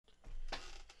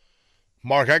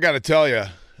Mark, I got to tell you,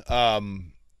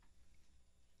 and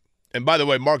by the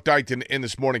way, Mark Dykton in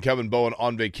this morning, Kevin Bowen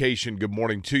on vacation. Good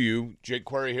morning to you. Jake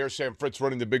Query here, Sam Fritz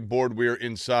running the big board. We're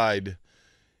inside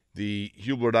the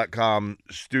Hubler.com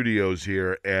studios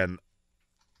here, and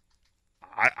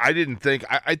I didn't think –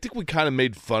 I think we kind of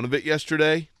made fun of it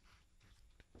yesterday,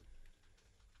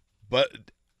 but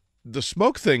the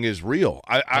smoke thing is real.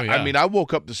 I mean, I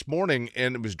woke up this morning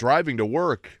and was driving to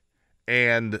work,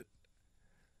 and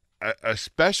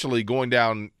especially going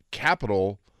down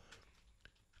Capitol,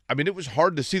 I mean, it was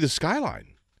hard to see the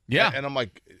skyline. Yeah. And I'm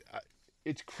like,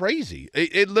 it's crazy.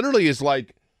 It literally is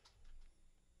like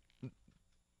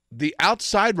the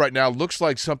outside right now looks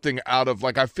like something out of,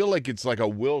 like, I feel like it's like a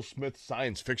Will Smith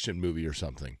science fiction movie or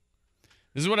something.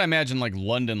 This is what I imagine, like,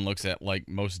 London looks at, like,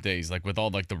 most days, like, with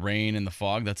all, like, the rain and the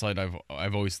fog. That's like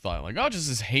I've always thought, like, oh, just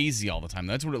as hazy all the time.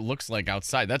 That's what it looks like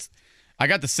outside. I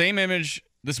got the same image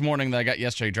this morning that I got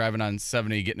yesterday driving on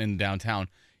 70 getting in downtown.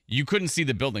 You couldn't see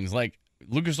the buildings. Like,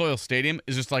 Lucas Oil Stadium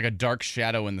is just like a dark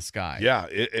shadow in the sky. Yeah,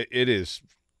 it is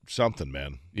something,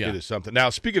 man. Yeah. It is something. Now,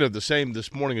 speaking of the same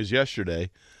this morning as yesterday,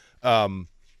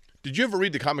 did you ever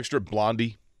read the comic strip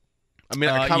Blondie? I mean,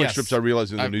 comic yes. strips, I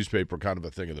realize in the newspaper, kind of a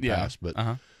thing of the past. But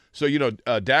So,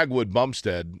 Dagwood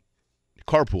Bumstead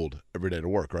carpooled every day to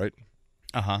work, right?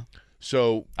 Uh-huh.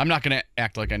 So I'm not going to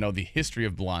act like I know the history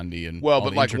of Blondie and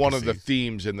but like one of the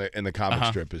themes in the comic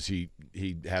strip is he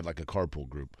had like a carpool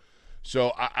group.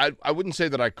 So I wouldn't say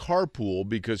that I carpool,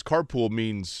 because carpool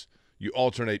means you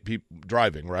alternate people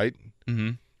driving, right?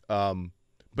 Mm-hmm.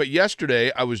 But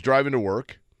yesterday I was driving to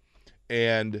work,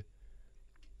 and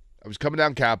I was coming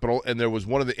down Capitol, and there was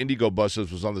one of the Indigo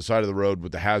buses was on the side of the road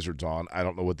with the hazards on. I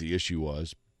don't know what the issue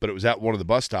was, but it was at one of the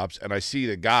bus stops, and I see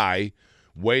the guy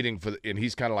waiting for and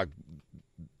he's kind of like,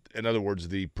 in other words,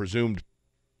 the person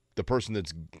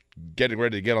that's getting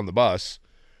ready to get on the bus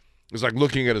is like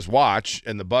looking at his watch,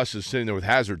 and the bus is sitting there with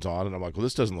hazards on, and I'm like, well,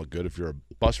 this doesn't look good if you're a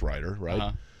bus rider,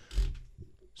 right?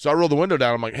 So I roll the window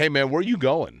down. I'm like, hey, man, where are you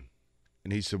going?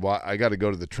 And he said, well, I got to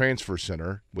go to the transfer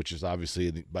center, which is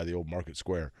obviously by the old Market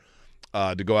Square,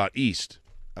 to go out east.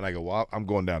 And I go, well, I'm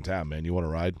going downtown, man. You want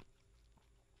to ride?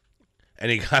 And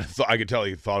he kind of I could tell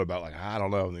he thought about, like, I don't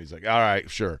know. And he's like, all right,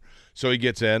 sure. So he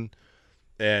gets in,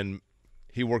 and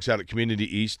he works out at Community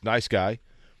East. Nice guy.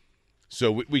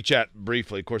 So we chat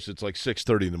briefly. Of course, it's like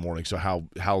 6:30 in the morning, so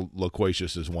how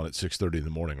loquacious is one at 6:30 in the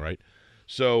morning, right?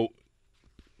 So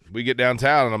we get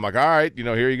downtown, and I'm like, all right,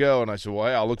 here you go. And I said, well,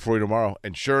 hey, I'll look for you tomorrow.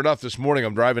 And sure enough, this morning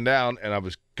I'm driving down, and I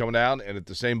was coming down, and at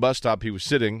the same bus stop, he was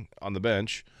sitting on the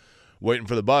bench waiting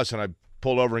for the bus, and I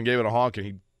pulled over and gave it a honk, and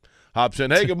he hops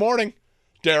in. Hey, good morning.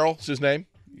 Daryl's his name.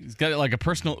 He's got it like a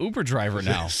personal Uber driver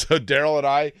now. So Daryl and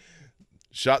I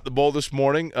shot the bull this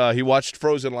morning. He watched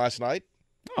Frozen last night.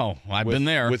 Oh, I've been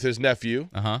there. With his nephew.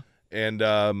 Uh-huh.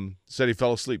 And said he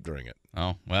fell asleep during it.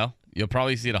 Oh, well, you'll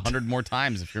probably see it 100 more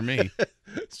times if you're me.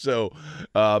 So,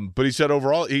 but he said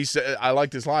overall, I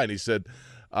liked his line. He said,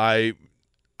 I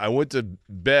went to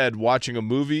bed watching a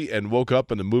movie and woke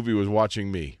up and the movie was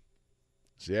watching me.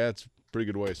 So, yeah, it's a pretty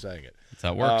good way of saying it. That's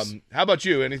how it works. How about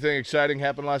you? Anything exciting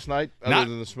happened last night other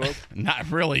than the smoke? Not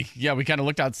really. Yeah, we kind of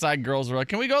looked outside. Girls were like,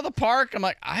 can we go to the park? I'm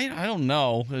like, I don't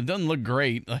know. It doesn't look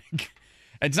great. Like,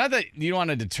 it's not that you want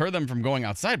to deter them from going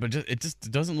outside, but it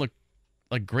just doesn't look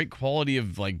like great quality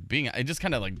of, like, being. It just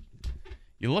kind of, like,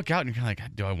 you look out and you're like,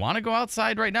 do I want to go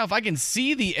outside right now? If I can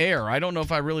see the air, I don't know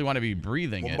if I really want to be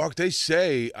breathing it. Mark, they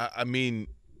say, I mean,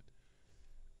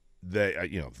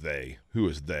 who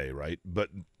is they, right? But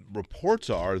reports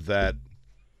are that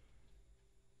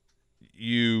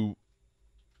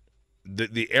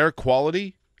the air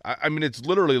quality, I mean, it's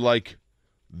literally like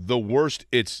the worst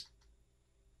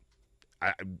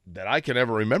that I can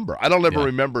ever remember. I don't ever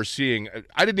remember seeing.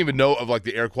 I didn't even know of like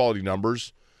the air quality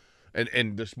numbers.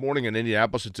 And this morning in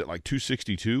Indianapolis, it's at like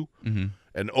 262,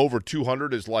 and over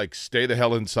 200 is like stay the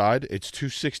hell inside. It's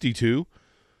 262.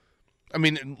 I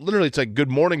mean, literally, it's like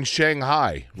good morning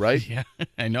Shanghai, right? Yeah,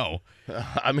 I know.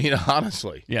 I mean,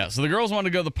 honestly. Yeah. So the girls wanted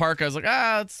to go to the park. I was like,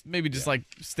 let's maybe just like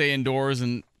stay indoors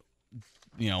and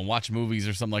watch movies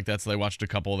or something like that. So they watched a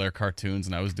couple of their cartoons,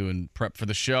 and I was doing prep for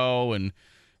the show and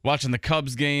watching the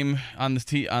Cubs game on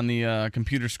the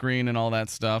computer screen and all that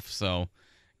stuff. So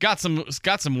got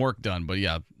some work done, but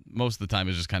yeah, most of the time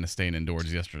is just kind of staying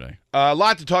indoors yesterday. A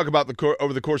lot to talk about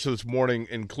over the course of this morning,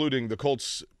 including the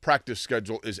Colts practice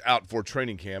schedule is out for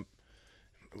training camp.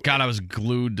 God, I was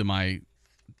glued to my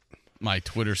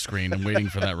Twitter screen and waiting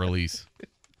for that release.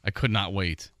 I could not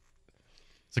wait.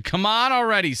 So come on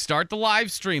already, start the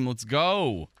live stream. Let's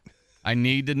go. I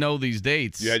need to know these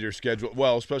dates. You had your schedule.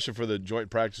 Well, especially for the joint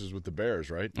practices with the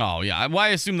Bears, right? Oh, yeah. Well, I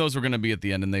assumed those were going to be at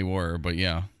the end, and they were. But,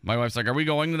 yeah. My wife's like, are we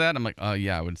going to that? I'm like,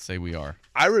 yeah, I would say we are.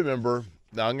 I remember.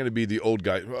 Now, I'm going to be the old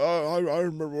guy. I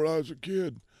remember when I was a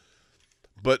kid.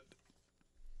 But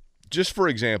just for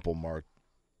example, Mark,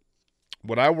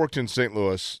 when I worked in St.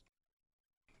 Louis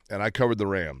and I covered the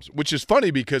Rams, which is funny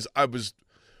because I was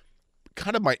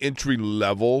kind of my entry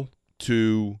level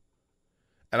to –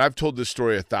 and I've told this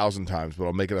story 1,000 times, but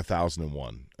I'll make it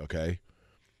 1,001, okay?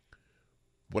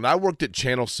 When I worked at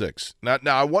Channel 6, now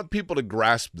I want people to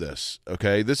grasp this,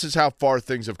 okay? This is how far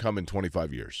things have come in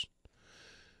 25 years.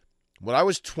 When I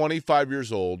was 25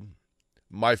 years old,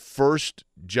 my first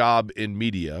job in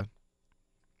media,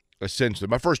 essentially,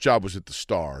 my first job was at the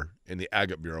Star in the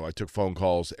Agate Bureau. I took phone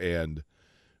calls and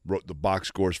wrote the box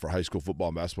scores for high school football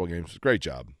and basketball games. It was a great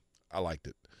job. I liked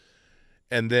it.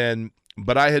 And then –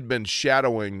 but I had been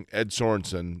shadowing Ed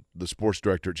Sorensen, the sports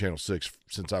director at Channel 6,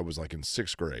 since I was like in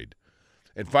 6th grade.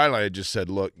 And finally I just said,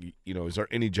 look, is there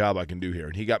any job I can do here?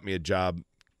 And he got me a job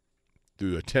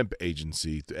through a temp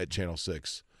agency at Channel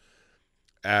 6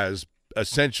 as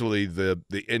essentially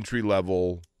the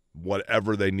entry-level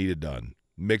whatever they needed done,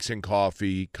 mixing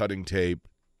coffee, cutting tape,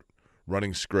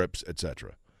 running scripts,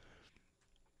 etc.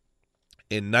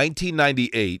 In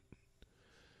 1998,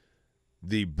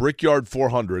 the Brickyard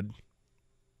 400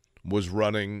 was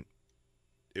running,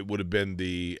 it would have been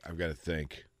I've got to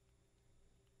think,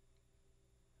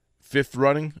 5th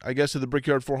running, I guess, of the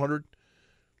Brickyard 400.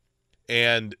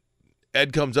 And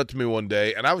Ed comes up to me one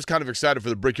day, and I was kind of excited for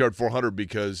the Brickyard 400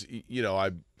 because,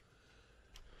 it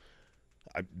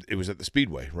was at the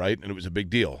Speedway, right? And it was a big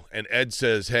deal. And Ed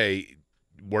says, hey,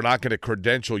 we're not going to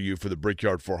credential you for the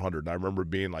Brickyard 400. And I remember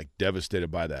being, like, devastated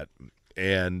by that.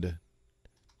 And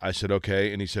I said,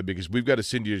 okay. And he said, because we've got to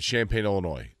send you to Champaign,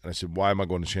 Illinois. And I said, why am I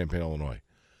going to Champaign, Illinois?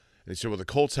 And he said, well, the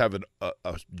Colts have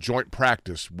a joint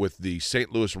practice with the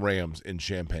St. Louis Rams in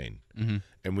Champaign,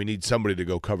 and we need somebody to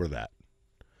go cover that.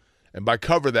 And by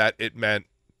cover that, it meant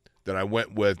that I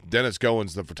went with Dennis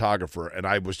Goins, the photographer, and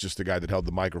I was just the guy that held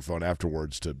the microphone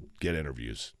afterwards to get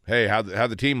interviews. Hey, how'd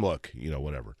the team look?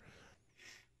 Whatever.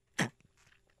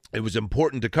 It was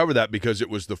important to cover that because it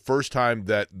was the first time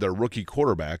that their rookie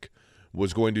quarterback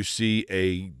was going to see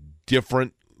a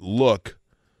different look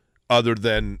other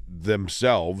than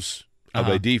themselves of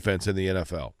a defense in the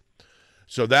NFL.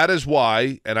 So that is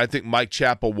why, and I think Mike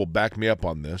Chappell will back me up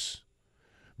on this,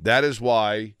 that is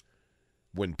why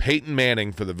when Peyton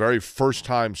Manning for the very first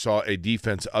time saw a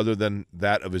defense other than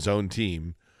that of his own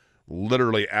team,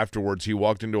 literally afterwards he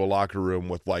walked into a locker room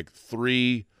with like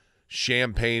 3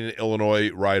 Champaign,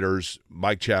 Illinois writers,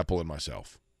 Mike Chappell and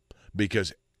myself,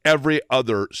 because every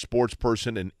other sports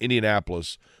person in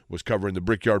Indianapolis was covering the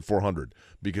Brickyard 400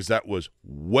 because that was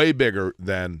way bigger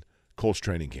than Colts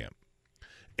training camp.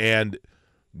 And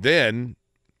then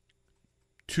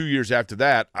 2 years after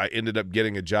that, I ended up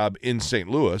getting a job in St.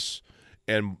 Louis,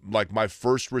 and like my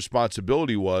first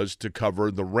responsibility was to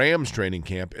cover the Rams training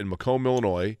camp in Macomb,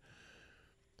 Illinois.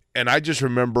 And I just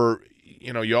remember,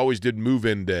 you always did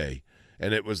move-in day.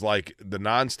 And it was like the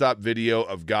nonstop video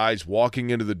of guys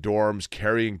walking into the dorms,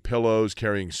 carrying pillows,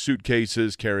 carrying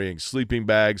suitcases, carrying sleeping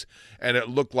bags, and it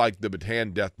looked like the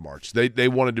Bataan Death March. They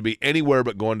wanted to be anywhere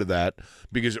but going to that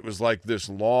because it was like this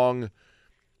long,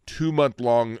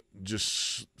 2-month-long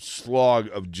just slog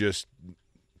of just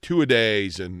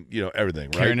 2-a-days and, everything,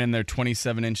 right? Carrying in their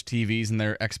 27-inch TVs and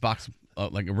their Xbox,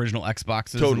 like original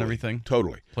Xboxes and everything.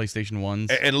 Totally. PlayStation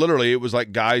 1s. And literally it was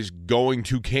like guys going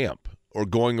to camp or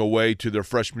going away to their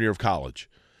freshman year of college.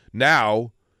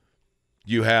 Now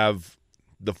you have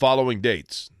the following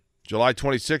dates: July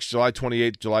 26th, July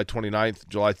 28th, July 29th,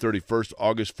 July 31st,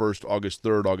 August 1st, August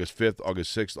 3rd, August 5th,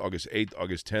 August 6th, August 8th,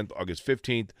 August 10th, August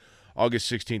 15th,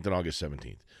 August 16th, and August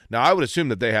 17th. Now, I would assume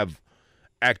that they have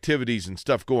activities and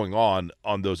stuff going on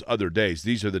those other days.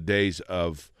 These are the days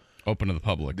of open to the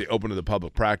public. The open to the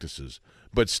public practices.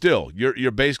 But still,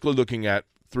 you're basically looking at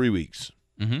 3 weeks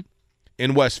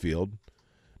in Westfield,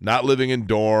 not living in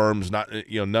dorms, not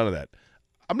none of that.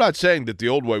 I'm not saying that the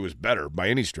old way was better by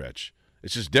any stretch.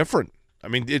 It's just different. I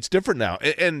mean, it's different now.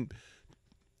 And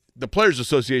the Players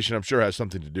Association, I'm sure, has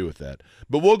something to do with that.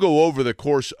 But we'll go over the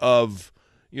course of,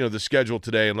 the schedule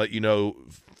today and let you know,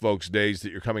 folks, days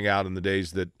that you're coming out and the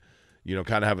days that,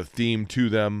 kind of have a theme to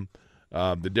them,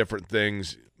 the different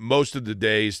things. Most of the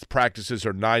days, practices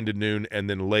are 9 to noon, and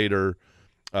then later,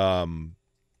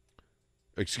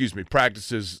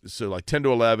 practices, so like 10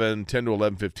 to 11, 10 to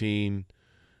 11:15.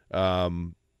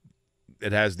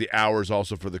 It has the hours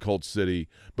also for the Colts City.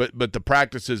 But the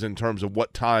practices in terms of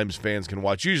what times fans can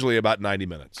watch, usually about 90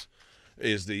 minutes.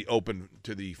 is the open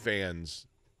to the fans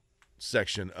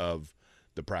section of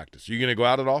the practice. Are you going to go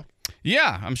out at all?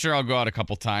 Yeah, I'm sure I'll go out a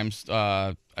couple times.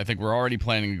 I think we're already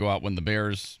planning to go out when the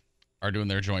Bears are doing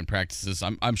their joint practices.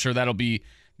 I'm sure that'll be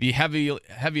the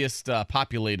heaviest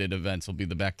populated events will be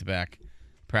the back-to-back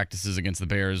practices against the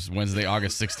Bears, Wednesday,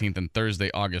 August 16th and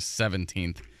Thursday, August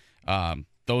 17th.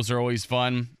 Those are always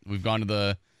fun. We've gone to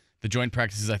the joint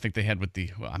practices I think they had with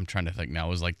I'm trying to think now. It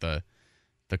was like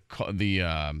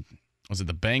was it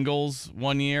the Bengals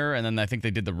one year? And then I think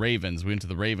they did the Ravens. We went to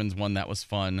the Ravens one. That was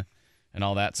fun and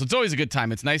all that. So it's always a good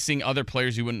time. It's nice seeing other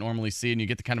players you wouldn't normally see, and you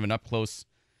get the kind of an up-close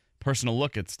personal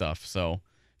look at stuff. So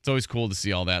it's always cool to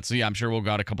see all that. So, yeah, I'm sure we'll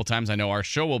go out a couple times. I know our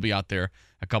show will be out there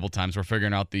a couple times. We're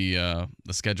figuring out the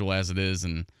schedule as it is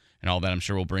and all that. I'm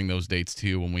sure we'll bring those dates to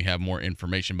you when we have more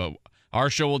information. But our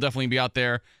show will definitely be out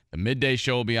there. The midday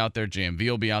show will be out there. JMV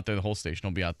will be out there. The whole station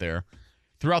will be out there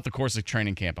throughout the course of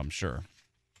training camp, I'm sure.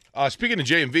 Speaking of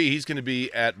JMV, he's going to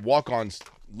be at Walk-Ons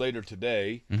later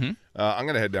today. Mm-hmm. I'm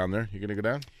going to head down there. You going to go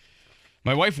down?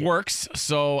 My wife works,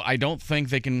 so I don't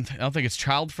think it's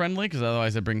child friendly because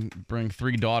otherwise I bring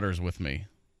 3 daughters with me.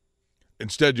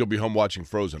 Instead, you'll be home watching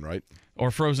Frozen, right?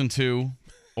 Or Frozen 2,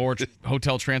 or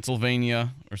Hotel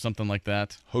Transylvania, or something like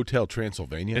that. Hotel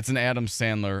Transylvania? It's an Adam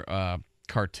Sandler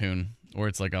cartoon where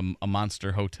it's like a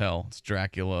monster hotel. It's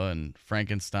Dracula and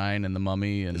Frankenstein and the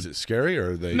Mummy. And is it scary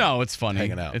or are they? No, it's funny.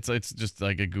 Hanging out. It's just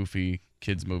like a goofy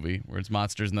kids movie where it's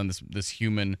monsters and then this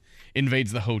human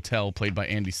invades the hotel played by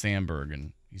Andy Samberg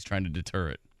and he's trying to deter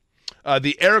it.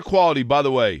 The air quality, by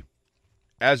the way,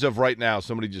 as of right now,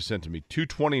 somebody just sent to me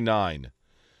 229.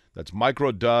 That's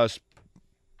micro dust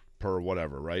per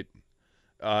whatever, right?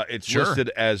 It's listed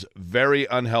as very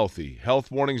unhealthy.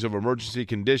 Health warnings of emergency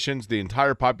conditions. The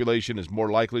entire population is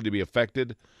more likely to be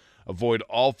affected. Avoid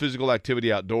all physical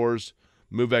activity outdoors.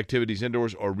 Move activities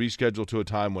indoors or reschedule to a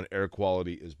time when air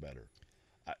quality is better.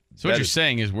 So what you're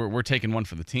saying is we're taking one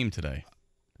for the team today.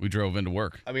 We drove into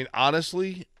work. I mean,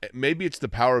 honestly, maybe it's the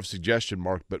power of suggestion,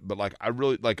 Mark, but like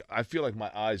I feel like my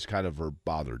eyes kind of are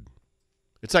bothered.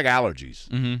 It's like allergies.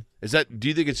 Mm-hmm. Do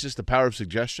you think it's just the power of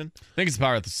suggestion? I think it's the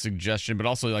power of the suggestion, but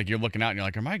also like you're looking out and you're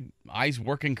like, are my eyes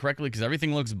working correctly? Because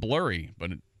everything looks blurry,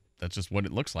 but that's just what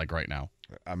it looks like right now.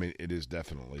 I mean, it is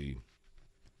definitely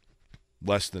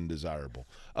less than desirable.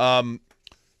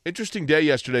 Interesting day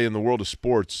yesterday in the world of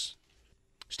sports.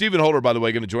 Stephen Holder, by the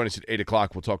way, going to join us at 8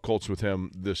 o'clock. We'll talk Colts with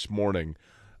him this morning.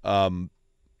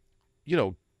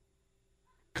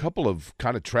 Couple of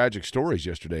kind of tragic stories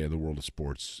yesterday in the world of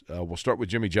sports. We'll start with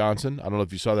Jimmy Johnson. I don't know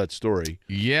if you saw that story.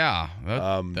 Yeah,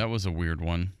 that was a weird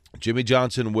one. Jimmy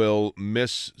Johnson will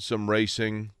miss some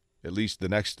racing, at least the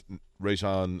next race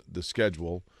on the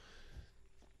schedule,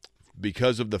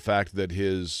 because of the fact that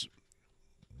his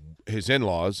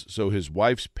in-laws, so his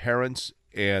wife's parents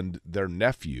and their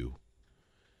nephew,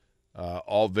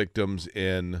 all victims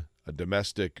in a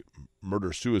domestic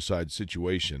murder-suicide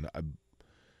situation.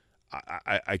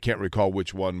 I can't recall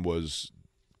which one was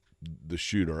the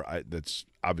shooter. That's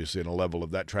obviously in a level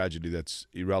of that tragedy that's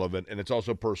irrelevant, and it's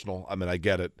also personal. I mean, I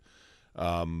get it.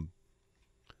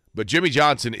 But Jimmy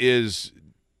Johnson is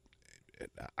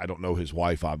 – I don't know his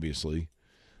wife, obviously,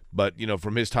 but,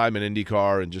 from his time in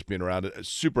IndyCar and just being around it, a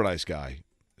super nice guy,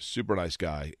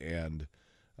 and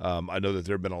I know that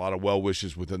there have been a lot of well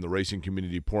wishes within the racing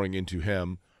community pouring into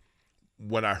him.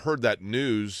 When I heard that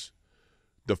news,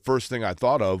 the first thing I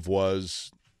thought of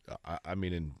was,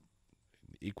 in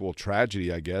equal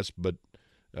tragedy, I guess, but,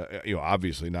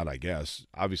 obviously not I guess,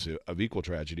 obviously of equal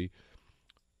tragedy.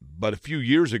 But a few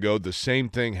years ago, the same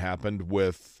thing happened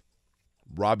with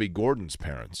Robbie Gordon's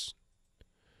parents,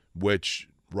 which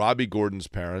Robbie Gordon's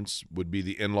parents would be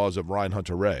the in-laws of Ryan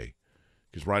Hunter-Reay,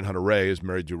 because Ryan Hunter-Reay is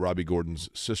married to Robbie Gordon's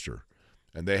sister,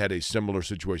 and they had a similar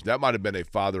situation. That might have been a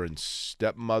father and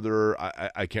stepmother.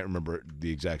 I can't remember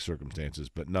the exact circumstances,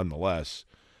 but nonetheless,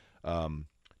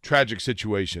 tragic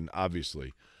situation,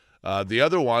 obviously. The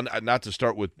other one, not to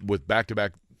start with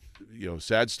back-to-back,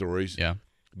 sad stories. Yeah.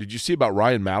 Did you see about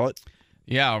Ryan Mallett?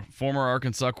 Yeah, former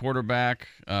Arkansas quarterback,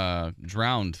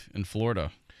 drowned in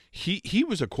Florida. He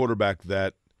was a quarterback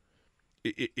that,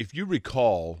 if you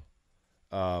recall,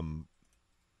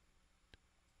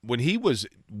 when he was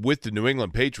with the New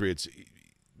England Patriots,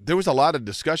 there was a lot of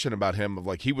discussion about him of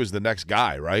like he was the next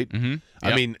guy, right? Mm-hmm. Yep.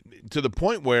 I mean, to the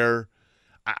point where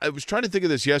I was trying to think of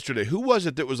this yesterday. Who was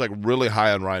it that was like really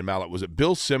high on Ryan Mallett? Was it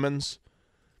Bill Simmons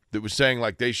that was saying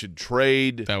like they should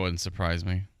trade? That wouldn't surprise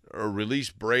me. Or release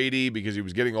Brady because he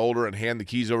was getting older and hand the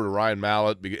keys over to Ryan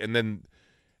Mallett. And then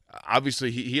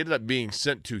obviously he ended up being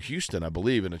sent to Houston, I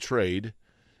believe, in a trade.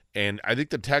 And I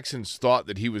think the Texans thought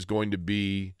that he was going to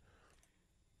be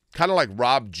kind of like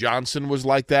Rob Johnson was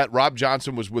like that. Rob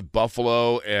Johnson was with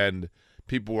Buffalo, and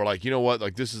people were like, you know what?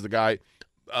 Like, this is the guy.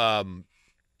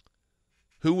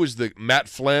 Who was Matt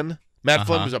Flynn? Matt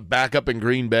Flynn was a backup in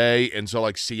Green Bay, and so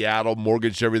like Seattle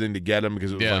mortgaged everything to get him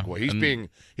because it was like, well,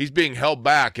 he's being held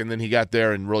back, and then he got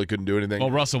there and really couldn't do anything.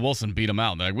 Well, Russell Wilson beat him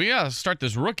out. They're like, we gotta start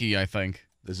this rookie, I think.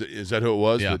 Is that who it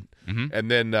was? Yeah. And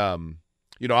then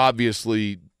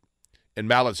obviously in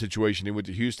Mallett's situation, he went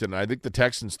to Houston, and I think the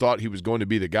Texans thought he was going to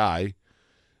be the guy,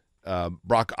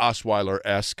 Brock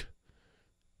Osweiler-esque,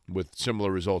 with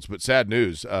similar results. But sad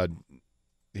news,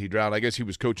 he drowned. I guess he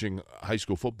was coaching high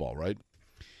school football, right?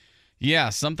 Yeah,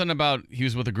 something about he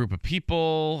was with a group of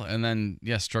people and then,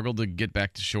 struggled to get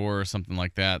back to shore or something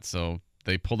like that. So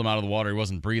they pulled him out of the water. He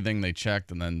wasn't breathing. They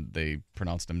checked, and then they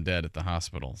pronounced him dead at the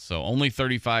hospital. So only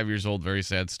 35 years old. Very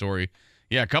sad story.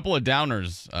 Yeah, a couple of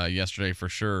downers yesterday for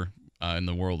sure in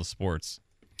the world of sports.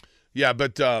 Yeah,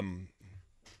 but, certainly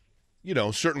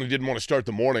didn't want to start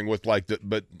the morning with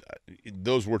but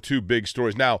those were two big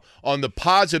stories. Now, on the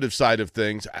positive side of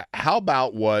things, how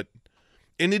about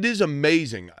and it is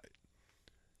amazing.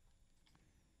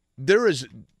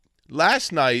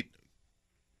 Last night,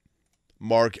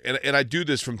 Mark, and I do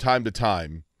this from time to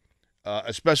time,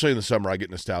 especially in the summer, I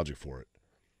get nostalgic for it.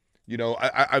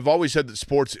 I've always said that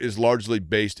sports is largely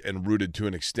based and rooted to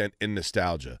an extent in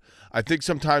nostalgia. I think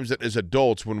sometimes that as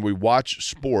adults, when we watch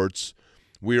sports,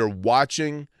 we are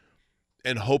watching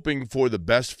and hoping for the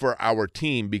best for our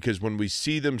team, because when we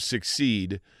see them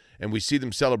succeed and we see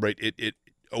them celebrate, it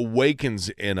awakens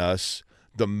in us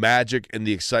the magic and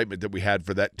the excitement that we had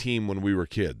for that team when we were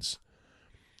kids.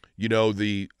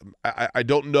 I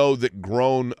don't know that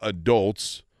grown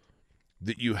adults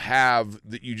that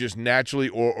you just naturally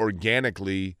or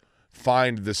organically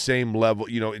find the same level.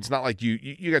 It's not like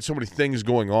you got so many things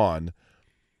going on,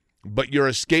 but your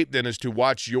escape then is to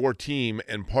watch your team,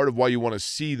 and part of why you want to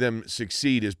see them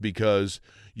succeed is because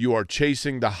you are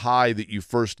chasing the high that you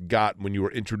first got when you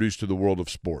were introduced to the world of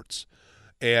sports.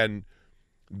 And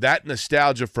that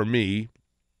nostalgia for me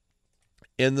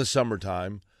in the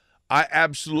summertime, I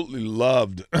absolutely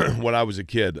loved when I was a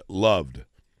kid, loved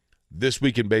This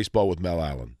Week in Baseball with Mel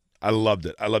Allen. I loved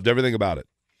it. I loved everything about it.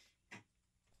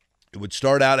 It would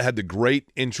start out, it had the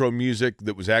great intro music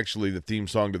that was actually the theme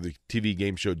song to the TV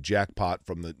game show Jackpot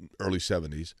from the early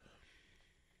 70s.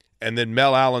 And then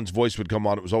Mel Allen's voice would come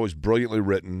on. It was always brilliantly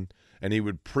written, and he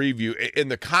would preview. And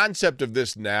the concept of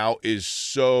this now is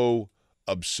so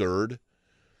absurd.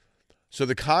 So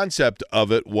the concept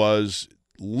of it was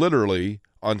literally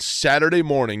on Saturday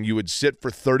morning, you would sit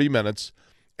for 30 minutes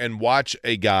and watch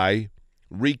a guy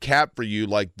recap for you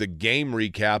like the game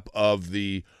recap of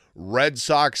the Red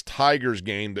Sox-Tigers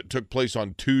game that took place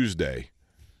on Tuesday.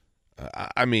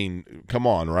 I mean, come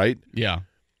on, right? Yeah.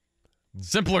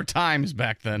 Simpler times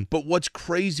back then. But what's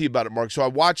crazy about it, Mark, so I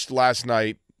watched last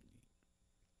night,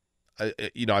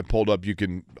 I pulled up, you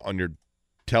can, on your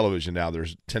television now,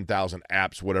 there's 10,000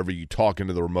 apps, whatever, you talk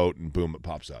into the remote and boom, it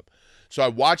pops up. So I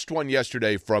watched one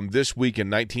yesterday from This Week in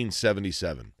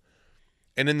 1977.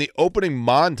 And in the opening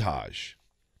montage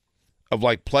of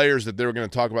like players that they were going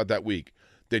to talk about that week,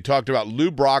 they talked about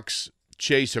Lou Brock's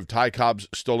chase of Ty Cobb's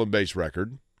stolen base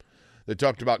record. They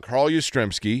talked about Carl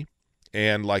Yastrzemski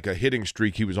and like a hitting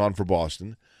streak he was on for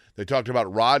Boston. They talked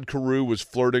about Rod Carew was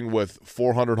flirting with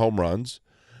 400 home runs.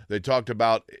 They talked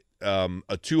about a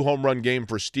 2-home run game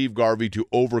for Steve Garvey to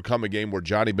overcome a game where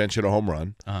Johnny Bench hit a home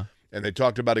run. Uh-huh. And they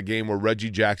talked about a game where Reggie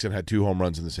Jackson had 2 home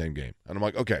runs in the same game. And I'm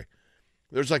like, okay,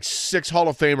 there's like 6 Hall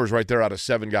of Famers right there out of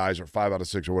 7 guys, or 5 out of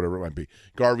 6 or whatever it might be.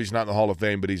 Garvey's not in the Hall of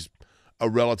Fame, but he's a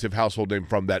relative household name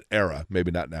from that era,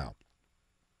 maybe not now.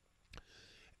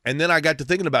 And then I got to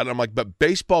thinking about it. I'm like, but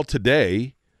baseball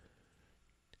today,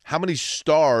 how many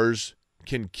stars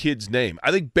can kids name?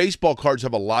 I think baseball cards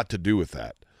have a lot to do with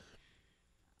that.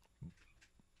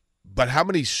 But how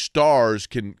many stars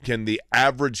can the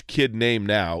average kid name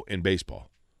now in baseball?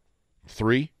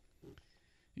 3?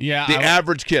 Yeah. The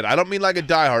average kid. I don't mean like a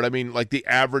diehard. I mean like the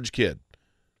average kid.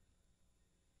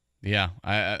 Yeah.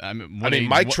 I mean,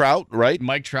 Mike Trout, right?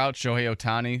 Mike Trout, Shohei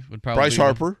Ohtani would probably Bryce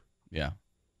Harper. Yeah.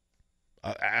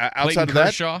 Outside of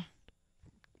Kershaw? that,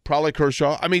 probably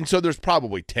Kershaw. I mean, so there's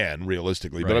probably 10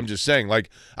 realistically, but I'm just saying, like,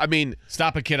 I mean,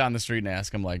 stop a kid on the street and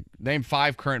ask him, like, name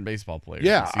 5 current baseball players.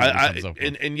 Yeah,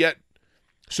 and yet,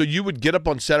 so you would get up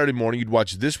on Saturday morning, you'd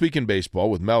watch This Week in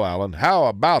Baseball with Mel Allen. How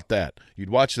about that?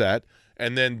 You'd watch that,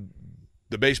 and then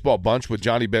the Baseball Bunch with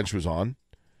Johnny Bench was on,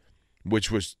 which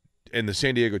was in the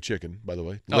San Diego Chicken, by the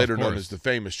way, later known as the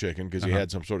Famous Chicken because he had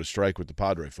some sort of strike with the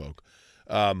Padre folk.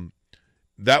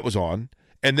 That was on,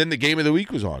 and then the Game of the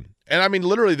Week was on. And, I mean,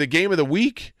 literally, the Game of the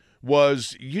Week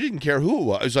was you didn't care who it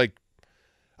was. It was like,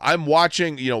 I'm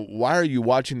watching, why are you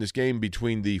watching this game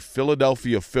between the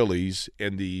Philadelphia Phillies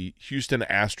and the Houston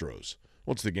Astros?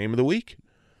 What's the game of the week?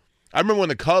 I remember when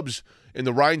the Cubs, in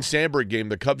the Ryan Sandberg game,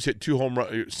 the Cubs hit 2 home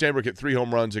runs. Sandberg hit 3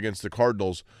 home runs against the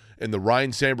Cardinals in the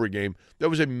Ryan Sandberg game. That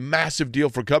was a massive deal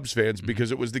for Cubs fans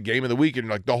because it was the game of the week, and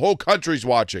like the whole country's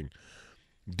watching.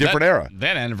 Different era.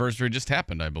 That anniversary just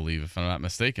happened, I believe, if I'm not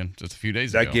mistaken, just a few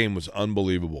days ago. That game was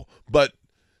unbelievable. But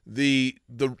the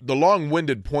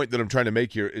long-winded point that I'm trying to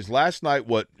make here is last night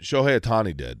what Shohei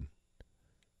Ohtani did.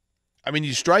 I mean,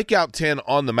 you strike out 10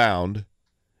 on the mound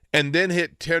and then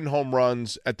hit 10 home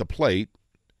runs at the plate,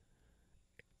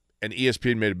 and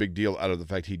ESPN made a big deal out of the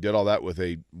fact he did all that with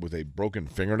a broken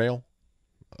fingernail.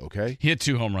 Okay? He hit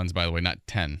 2 home runs, by the way, not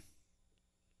 10.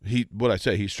 What'd I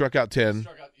say? He struck out 10.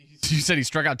 You said he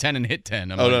struck out 10 and hit 10.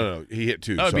 No. He hit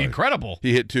 2. That would be incredible.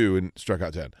 He hit 2 and struck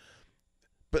out 10.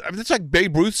 But I mean, it's like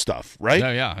Babe Ruth stuff, right?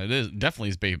 Yeah, it is. Definitely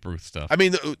is Babe Ruth stuff. I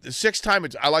mean, the 6th time,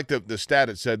 I like the stat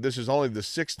it said this is only the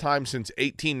 6th time since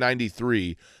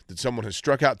 1893 that someone has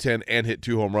struck out 10 and hit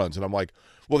 2 home runs. And I'm like,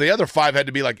 well, the other 5 had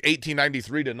to be like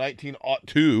 1893 to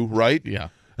 1902, right? Yeah.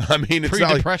 I mean, it's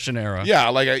pre-Depression era. Yeah,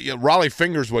 like Raleigh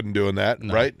Fingers wasn't doing that,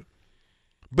 no. Right?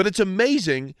 But it's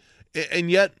amazing.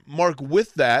 And yet, Mark,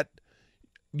 with that,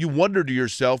 you wonder to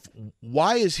yourself,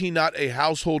 why is he not a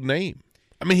household name?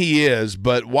 I mean, he is,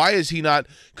 but why is he not?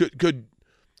 Could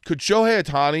Shohei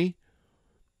Ohtani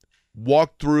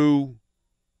walk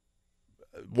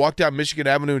down Michigan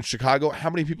Avenue in Chicago?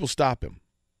 How many people stop him?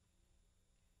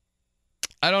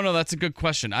 I don't know. That's a good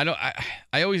question. I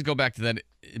always go back to that.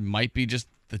 It might be just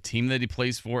the team that he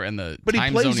plays for and the but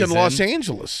time he plays zone in Los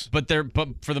Angeles. But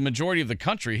for the majority of the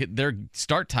country, their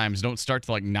start times don't start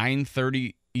till like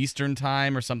 9:30 Eastern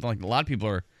time or something like that. A lot of people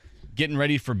are getting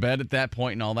ready for bed at that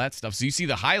point and all that stuff. So you see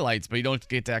the highlights, but you don't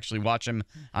get to actually watch them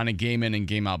on a game in and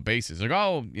game out basis. Like,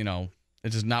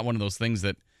 it's just not one of those things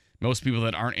that most people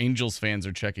that aren't Angels fans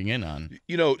are checking in on.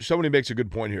 Somebody makes a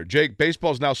good point here. Jake,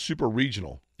 baseball is now super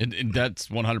regional. That's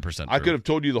 100% true. I could have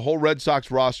told you the whole Red Sox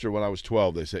roster when I was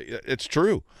 12. They say it's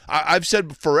true. I've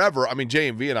said forever. I mean,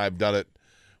 J&V and I have done it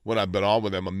when I've been on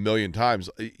with them a million times.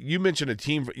 You mentioned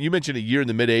a year in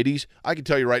the mid-'80s. I can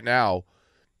tell you right now,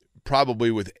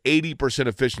 probably with 80%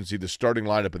 efficiency, the starting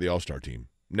lineup of the All-Star team,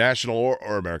 National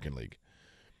or American League.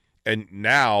 And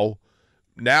now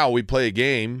we play a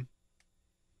game.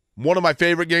 One of my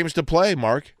favorite games to play,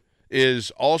 Mark,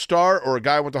 is All-Star or a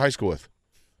guy I went to high school with.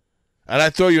 And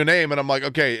I throw you a name, and I'm like,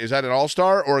 okay, is that an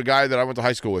All-Star or a guy that I went to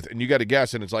high school with? And you got to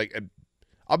guess, and it's like,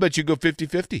 I'll bet you go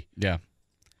 50-50. Yeah.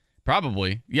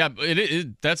 Probably. Yeah,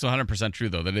 that's 100% true,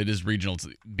 though, that it is regional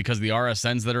because the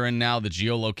RSNs that are in now, the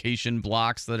geolocation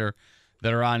blocks that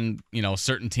are on,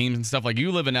 certain teams and stuff. Like,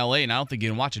 you live in L.A., and I don't think you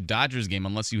can watch a Dodgers game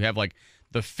unless you have, like,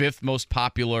 the 5th most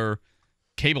popular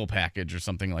cable package or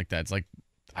something like that. It's like,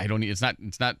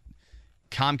 it's not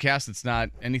Comcast, it's not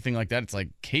anything like that. It's like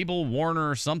Cable Warner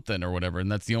or something or whatever,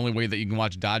 and that's the only way that you can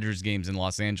watch Dodgers games in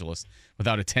Los Angeles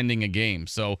without attending a game.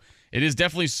 So it is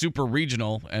definitely super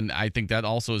regional, and I think that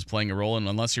also is playing a role. And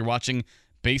unless you're watching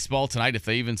baseball tonight, if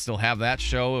they even still have that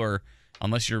show, or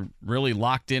unless you're really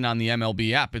locked in on the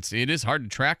MLB app, it is hard to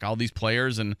track all these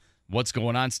players and what's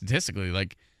going on statistically.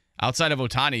 Like, outside of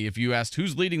Ohtani, if you asked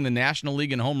who's leading the National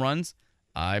League in home runs,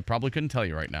 I probably couldn't tell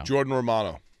you right now. Jordan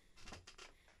Romano.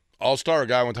 All-Star, a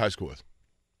guy I went to high school with.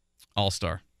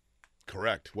 All-Star.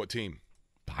 Correct. What team?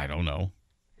 I don't know.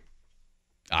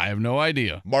 I have no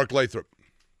idea. Mark Lathrop.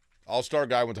 All-Star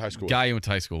guy I went to high school with. Guy you went to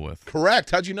high school with.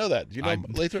 Correct. How'd you know that? Do you know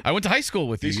Lathrop? I went to high school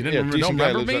with you. You don't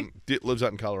remember me? Lives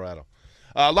out in Colorado.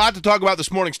 A lot to talk about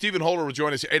this morning. Stephen Holder will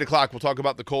join us at 8 o'clock. We'll talk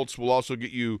about the Colts. We'll also get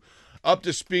you up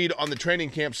to speed on the training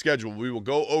camp schedule. We will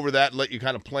go over that and let you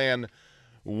kind of plan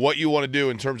what you want to do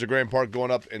in terms of Grand Park,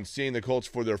 going up and seeing the Colts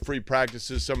for their free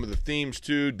practices, some of the themes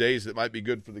too, days that might be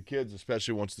good for the kids,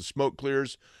 especially once the smoke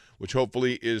clears, which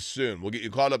hopefully is soon. We'll get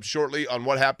you caught up shortly on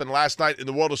what happened last night in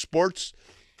the world of sports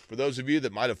for those of you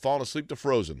that might have fallen asleep to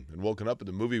Frozen and woken up and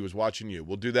the movie was watching you.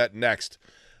 We'll do that next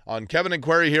on Kevin and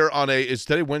Query here on is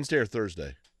today Wednesday or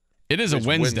Thursday? It's a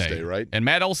Wednesday, right? And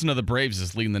Matt Olson of the Braves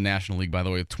is leading the National League, by the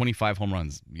way, with 25 home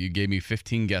runs. You gave me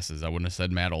 15 guesses. I wouldn't have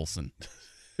said Matt Olson.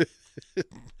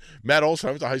 Matt Olson,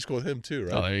 I went to high school with him too,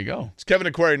 right? Oh, there you go. It's Kevin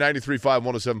and Query,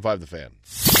 93.5, 107.5 The Fan.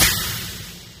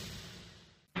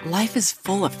 Life is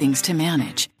full of things to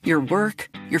manage. Your work,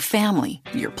 your family,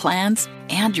 your plans,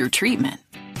 and your treatment.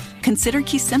 Consider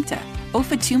Kesimpta,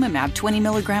 ofatumumab 20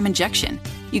 milligram injection.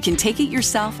 You can take it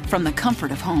yourself from the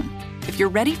comfort of home. If you're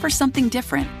ready for something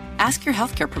different, ask your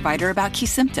healthcare provider about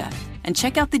Kesimpta and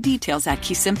check out the details at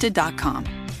kesimpta.com.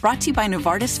 Brought to you by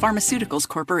Novartis Pharmaceuticals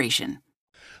Corporation.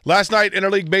 Last night,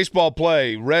 interleague baseball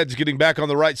play. Reds getting back on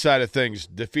the right side of things,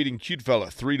 defeating Cute Fella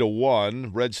 3-1.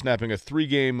 Reds snapping a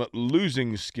 3-game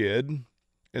losing skid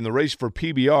in the race for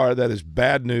PBR. That is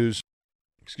bad news,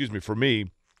 for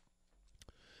me,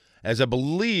 as I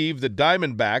believe the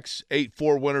Diamondbacks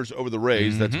 8-4 winners over the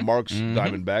Rays. That's Mark's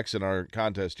Diamondbacks in our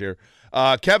contest here.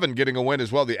 Kevin getting a win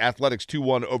as well. The Athletics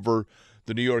 2-1 over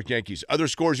the New York Yankees. Other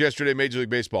scores yesterday, Major League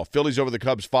Baseball. Phillies over the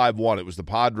Cubs 5-1. It was the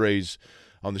Padres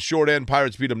on the short end.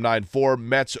 Pirates beat them 9-4.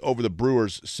 Mets over the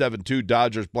Brewers 7-2.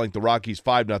 Dodgers blanked the Rockies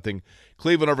 5-0.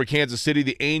 Cleveland over Kansas City.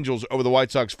 The Angels over the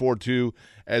White Sox 4-2.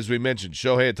 As we mentioned,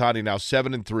 Shohei Ohtani now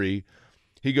 7-3.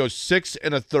 He goes 6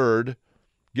 1/3,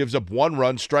 gives up 1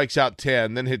 run, strikes out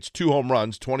 10, then hits 2 home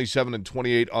runs, 27 and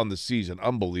 28 on the season.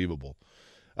 Unbelievable.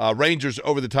 Rangers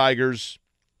over the Tigers.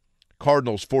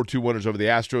 Cardinals 4-2 winners over the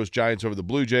Astros. Giants over the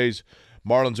Blue Jays.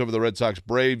 Marlins over the Red Sox.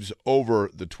 Braves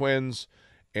over the Twins.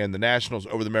 And the Nationals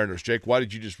over the Mariners. Jake, why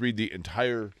did you just read the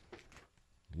entire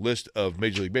list of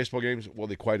Major League Baseball games? Well,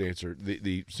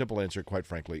 the simple answer, quite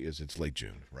frankly, is it's late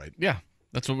June, right? Yeah,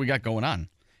 that's what we got going on.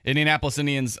 Indianapolis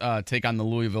Indians take on the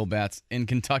Louisville Bats in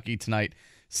Kentucky tonight,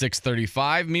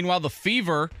 6:35. Meanwhile, the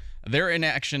Fever, they're in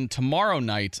action tomorrow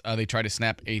night. They try to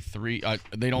snap a three.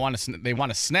 They want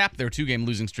to snap their 2-game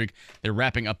losing streak. They're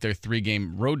wrapping up their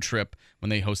 3-game road trip when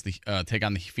they host take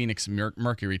on the Phoenix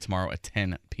Mercury tomorrow at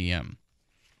 10 p.m.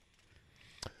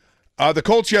 The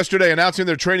Colts yesterday announcing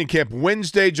their training camp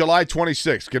Wednesday, July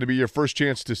 26th. Going to be your first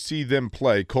chance to see them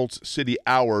play. Colts City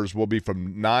hours will be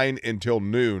from 9 until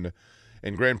noon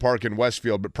in Grand Park in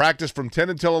Westfield. But practice from 10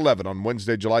 until 11 on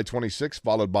Wednesday, July 26th,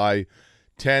 followed by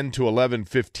 10 to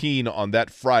 11:15 on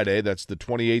that Friday. That's the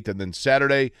 28th. And then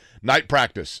Saturday, night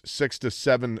practice, 6 to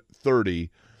 7:30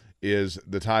 is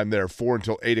the time there. 4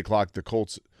 until 8 o'clock, the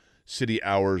Colts City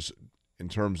hours in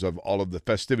terms of all of the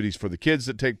festivities for the kids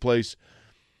that take place.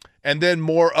 And then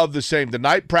more of the same. The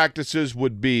night practices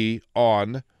would be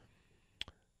on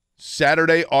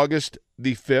Saturday, August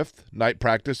the 5th, night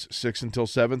practice, 6 until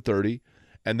 7:30.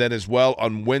 And then as well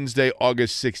on Wednesday,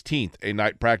 August 16th, a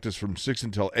night practice from 6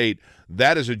 until 8.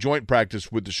 That is a joint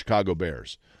practice with the Chicago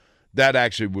Bears. That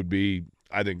actually would be,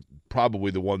 I think,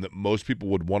 probably the one that most people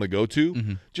would want to go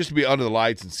to, just to be under the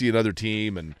lights and see another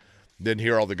team and then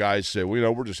hear all the guys say,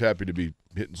 well, we're just happy to be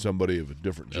hitting somebody of a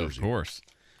different jersey. Of course.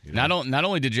 Not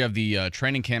only did you have the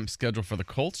training camp schedule for the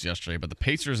Colts yesterday, but the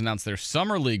Pacers announced their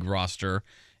Summer League roster.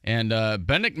 And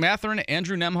Benedict Mathurin,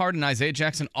 Andrew Nemhard, and Isaiah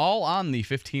Jackson all on the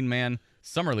 15-man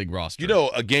Summer League roster.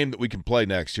 A game that we can play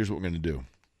next. Here's what we're going to do.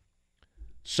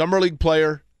 Summer League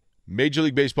player, Major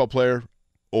League Baseball player,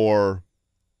 or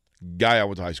guy I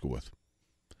went to high school with.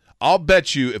 I'll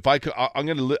bet you if I'm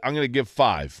going to give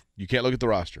 5. You can't look at the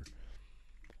roster.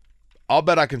 I'll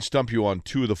bet I can stump you on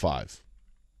 2 of the 5.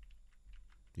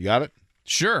 You got it?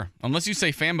 Sure. Unless you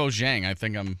say Fambo Zhang, I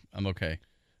think I'm okay.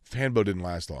 Fanbo didn't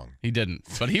last long. He didn't.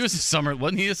 But he was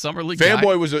wasn't he a Summer League Fanboy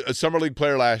guy? was a Summer League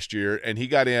player last year, and he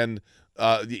got in.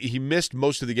 He missed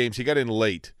most of the games. He got in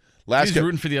late. He's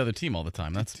rooting for the other team all the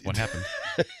time. That's what happened.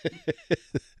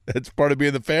 That's part of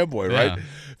being the fanboy, right? Yeah.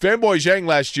 Fanboy Zhang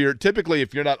last year, typically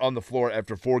if you're not on the floor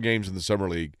after 4 games in the Summer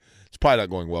League, it's probably not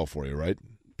going well for you, right?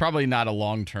 Probably not a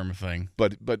long-term thing.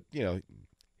 But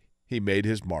he made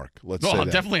his mark. Let's say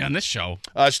that. Definitely on this show.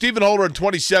 Stephen Holder in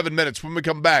 27 minutes. When we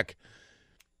come back,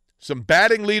 some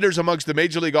batting leaders amongst the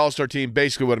Major League All-Star team.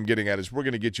 Basically what I'm getting at is we're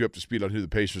going to get you up to speed on who the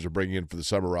Pacers are bringing in for the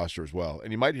summer roster as well.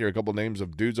 And you might hear a couple names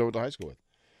of dudes I went to high school with.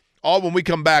 All when we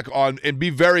come back on, and be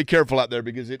very careful out there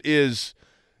because it is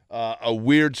a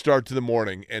weird start to the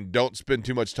morning, and don't spend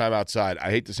too much time outside. I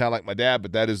hate to sound like my dad,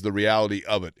 but that is the reality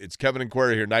of it. It's Kevin and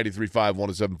Query here, 93.5,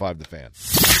 107.5 The Fan.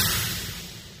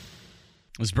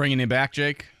 What's bringing you back,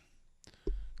 Jake?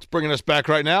 It's bringing us back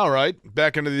right now, right?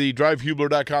 Back into the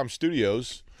DriveHubler.com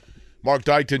studios. Mark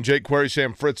Dykton, Jake Query,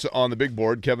 Sam Fritz on the big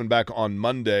board. Kevin back on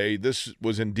Monday. This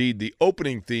was indeed the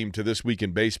opening theme to This Week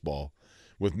in Baseball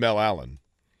with Mel Allen.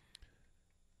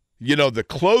 The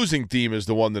closing theme is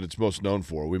the one that it's most known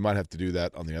for. We might have to do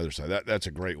that on the other side. That's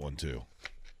a great one, too.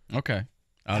 Okay.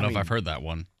 I don't know if I've heard that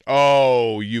one.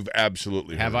 Oh, you've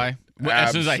absolutely heard Have it. I?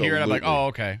 As soon as I hear it, I'm like, Absolutely. oh,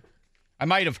 okay. I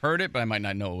might have heard it, but I might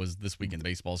not know it was This Week in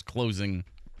Baseball's closing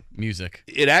music.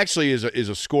 It actually is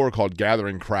a score called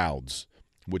Gathering Crowds,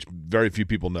 which very few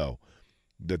people know.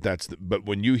 But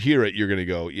when you hear it, you're going to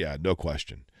go, yeah, no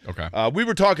question. Okay. We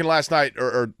were talking last night,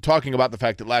 or talking about the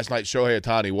fact that last night Shohei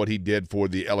Ohtani, what he did for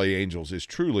the LA Angels is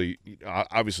truly,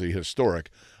 obviously historic.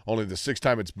 Only the 6th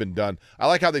time it's been done. I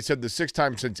like how they said the 6th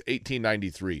time since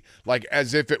 1893, like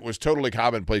as if it was totally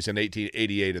commonplace in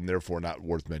 1888 and therefore not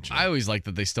worth mentioning. I always like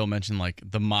that they still mention like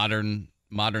the modern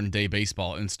day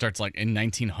baseball and starts like in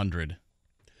 1900.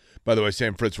 By the way,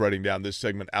 Sam Fritz writing down this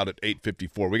segment out at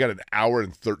 8:54. We got an hour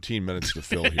and 13 minutes to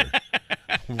fill here.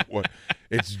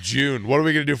 It's June. What are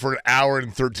we going to do for an hour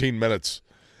and 13 minutes?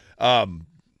 I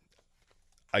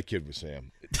kid with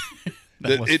Sam.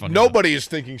 Nobody is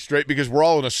thinking straight because we're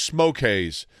all in a smoke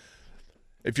haze.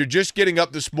 If you're just getting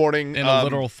up this morning. In a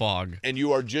literal fog. And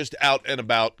you are just out and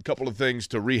about, a couple of things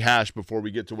to rehash before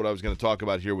we get to what I was going to talk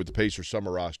about here with the Pacers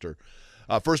summer roster.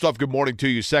 First off, good morning to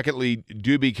you. Secondly,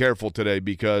 do be careful today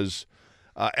because,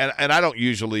 and I don't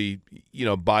usually,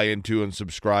 buy into and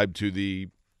subscribe to the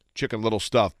Chicken Little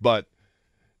stuff, but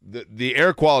the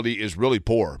air quality is really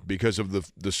poor because of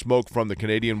the smoke from the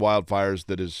Canadian wildfires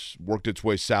that has worked its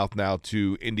way south now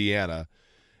to Indiana.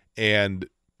 And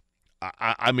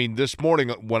I mean, this morning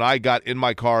when I got in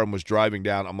my car and was driving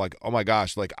down, I'm like, oh my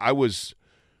gosh, like I was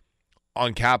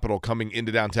on Capitol coming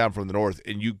into downtown from the north,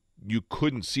 and you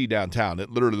couldn't see downtown.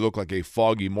 It literally looked like a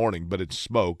foggy morning, but it's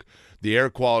smoke. The air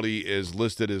quality is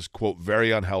listed as, quote,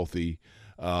 very unhealthy.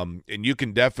 And you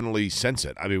can definitely sense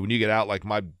it. I mean, when you get out, like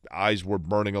my eyes were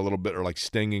burning a little bit or like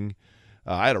stinging.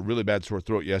 I had a really bad sore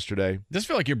throat yesterday. Just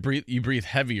feel like you breathe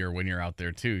hevier when you're out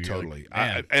there too. You're totally.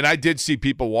 Like, and I did see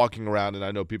people walking around, and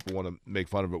I know people want to make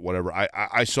fun of it, whatever.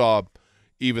 I saw,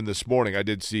 even this morning,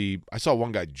 I saw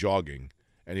one guy jogging,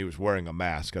 and he was wearing a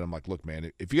mask. And I'm like, look,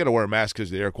 man, if you got to wear a mask because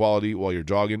of the air quality while you're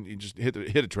jogging, you just hit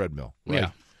a treadmill. Right?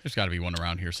 Yeah. There's got to be one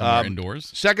around here somewhere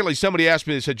indoors. Secondly, somebody asked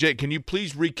me, they said, Jake, can you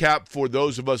please recap for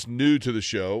those of us new to the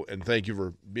show, and thank you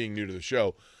for being new to the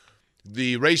show,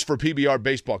 the Race for PBR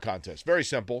baseball contest. Very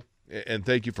simple, and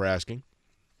thank you for asking.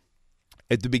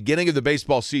 At the beginning of the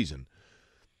baseball season,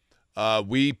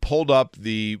 we pulled up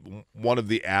one of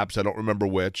the apps, I don't remember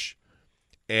which,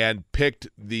 and picked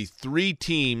the 3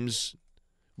 teams.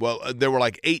 Well, there were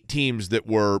like 8 teams that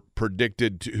were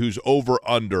predicted whose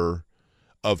over-under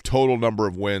of total number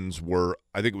of wins were,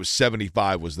 I think it was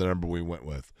 75 was the number we went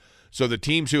with. So the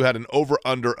teams who had an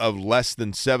over-under of less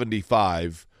than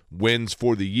 75 wins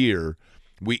for the year,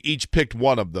 we each picked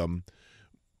one of them,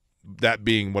 that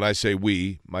being, when I say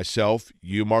we, myself,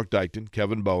 you, Mark Dykton,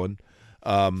 Kevin Bowen,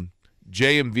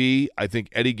 JMV, I think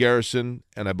Eddie Garrison,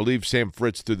 and I believe Sam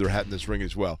Fritz threw their hat in this ring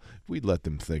as well. We'd let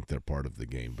them think they're part of the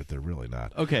game, but they're really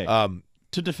not. Okay,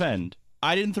 to defend,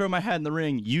 I didn't throw my hat in the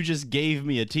ring. You just gave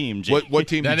me a team, Jake. What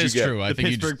team did you get? That is true. The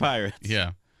Pittsburgh Pirates.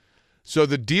 Yeah. So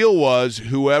the deal was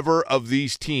whoever of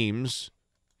these teams,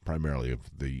 primarily of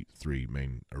the 3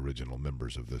 main original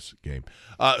members of this game,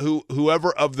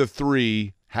 whoever of the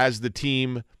 3 has the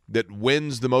team that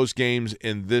wins the most games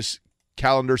in this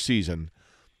calendar season,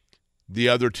 the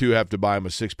other 2 have to buy him a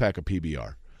 6-pack of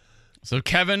PBR. So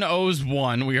Kevin owes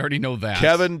 1. We already know that.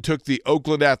 Kevin took the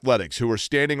Oakland Athletics, who are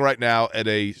standing right now at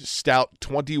a stout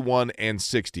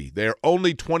 21-60. They are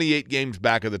only 28 games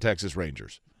back of the Texas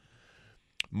Rangers.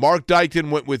 Mark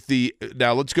Dykton went with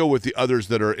now let's go with the others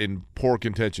that are in poor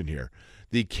contention here.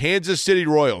 The Kansas City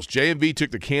Royals. JMV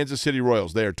took the Kansas City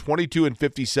Royals. They are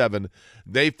 22-57.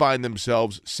 They find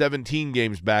themselves 17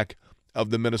 games back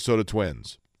of the Minnesota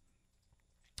Twins.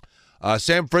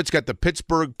 Sam Fritz got the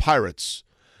Pittsburgh Pirates.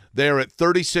 They are at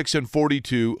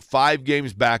 36-42, 5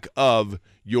 games back of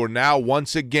your now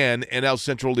once again NL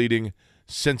Central leading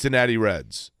Cincinnati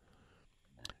Reds.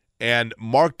 And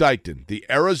Mark Dykton, the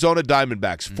Arizona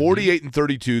Diamondbacks,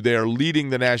 48-32. They are leading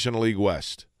the National League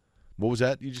West. What was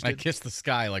that you just did? I kissed the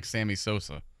sky like Sammy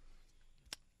Sosa.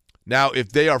 Now,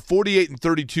 if they are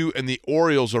 48-32 and the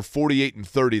Orioles are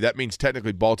 48-30, that means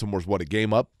technically Baltimore's a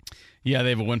game up? Yeah, they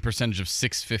have a win percentage of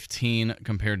 .615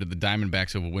 compared to the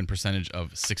Diamondbacks, who have a win percentage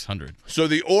of .600. So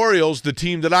the Orioles, the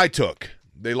team that I took,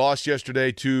 they lost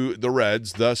yesterday to the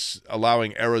Reds, thus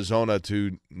allowing Arizona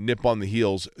to nip on the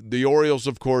heels. The Orioles,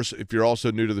 of course, if you're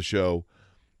also new to the show,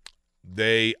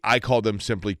 I call them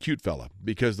simply cute fella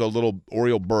because the little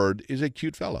Oriole bird is a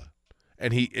cute fella.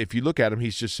 And if you look at him,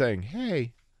 he's just saying,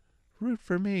 hey, root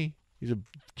for me. He's a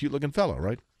cute-looking fellow,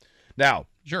 right? Now,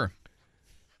 sure.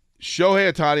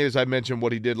 Shohei Ohtani, as I mentioned,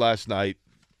 what he did last night,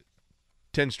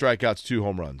 10 strikeouts, 2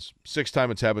 home runs. 6th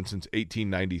time it's happened since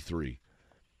 1893.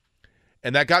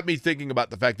 And that got me thinking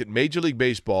about the fact that Major League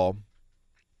Baseball,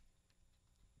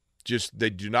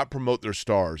 they do not promote their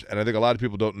stars. And I think a lot of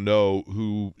people don't know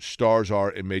who stars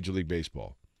are in Major League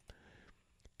Baseball.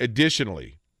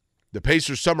 Additionally, the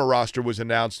Pacers summer roster was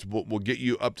announced. We'll get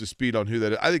you up to speed on who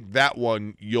that is. I think that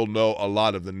one you'll know a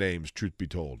lot of the names, truth be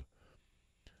told.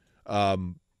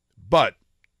 But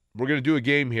we're going to do a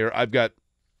game here. I've got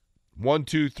 1,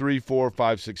 2, 3, 4,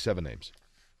 5, 6, 7 names.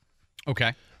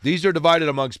 Okay. These are divided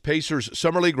amongst Pacers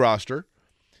Summer League roster,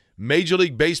 Major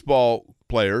League Baseball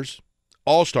players,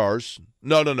 All-Stars.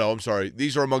 No, I'm sorry.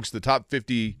 These are amongst the top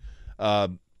 50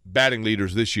 batting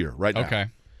leaders this year, right now. Okay.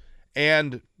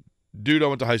 and dude I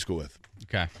went to high school with.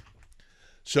 Okay.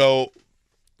 So,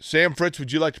 Sam Fritz,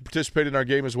 would you like to participate in our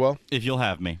game as well? If you'll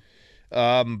have me. You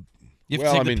have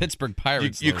to take the Pittsburgh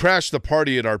Pirates. You crashed the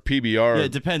party at our PBR. Yeah,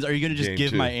 it depends. Are you going to just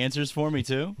give my answers for me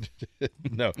too?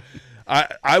 No.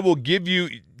 I will give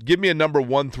me a number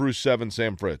 1 through 7,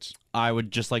 Sam Fritz. I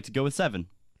would just like to go with 7.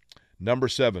 Number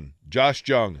 7, Josh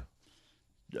Jung.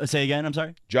 Say again, I'm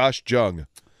sorry? Josh Jung.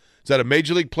 Is that a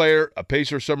Major League player, a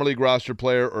Pacer Summer League roster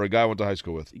player, or a guy I went to high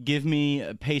school with? Give me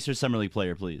a Pacer Summer League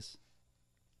player, please.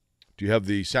 Do you have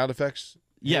the sound effects?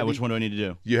 Yeah, handy? which one do I need to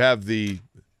do? You have the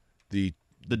ding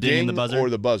and the buzzer? Or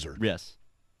the buzzer. Yes.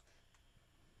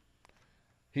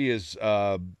 He is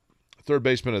third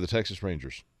baseman of the Texas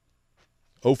Rangers.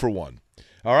 0 for 1.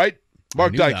 All right,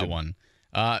 Mark I knew Dykton. that one.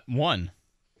 1.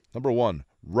 Number 1,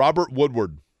 Robert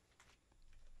Woodward.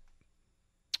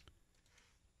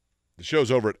 The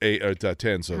show's over at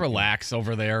 10. So Relax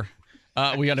over there.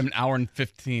 We got an hour and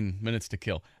 15 minutes to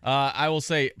kill. I will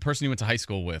say person you went to high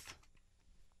school with.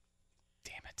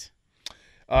 Damn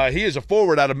it. He is a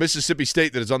forward out of Mississippi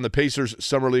State that is on the Pacers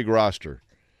Summer League roster.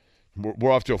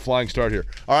 We're off to a flying start here.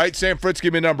 All right, Sam Fritz,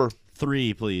 give me a number.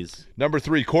 3, please. Number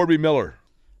 3, Corby Miller.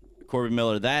 Corby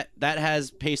Miller. That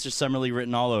has Pacer Summer League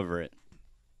written all over it.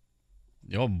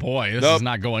 Oh, boy. This Nope. is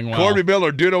not going well. Corby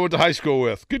Miller, dude I went to high school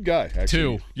with. Good guy,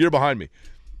 actually. 2. You're behind me.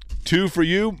 2 for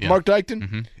you, Yeah. Mark Dykton.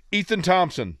 Mm-hmm. Ethan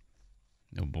Thompson.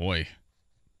 Oh, boy.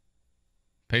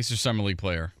 Pacers Summer League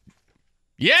player.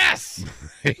 Yes!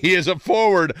 He is a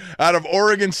forward out of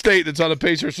Oregon State that's on the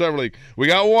Pacers Summer League. We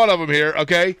got one of them here,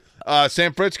 okay?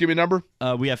 Sam Fritz, give me a number.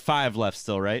 We have 5 left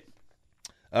still, right?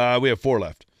 We have 4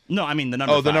 left. No, I mean the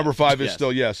number 5. Oh, the number 5 is Yes.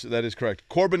 still, yes, that is correct.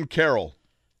 Corbin Carroll.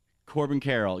 Corbin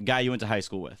Carroll, guy you went to high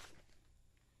school with.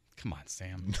 Come on,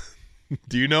 Sam.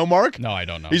 Do you know Mark? No, I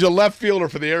don't know. He's a left fielder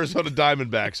for the Arizona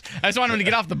Diamondbacks. I just wanted him to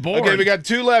get off the board. Okay, we got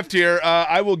 2 left here.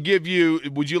 I will give you,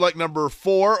 would you like number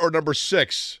 4 or number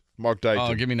 6, Mark Dykton?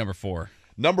 Oh, give me number 4.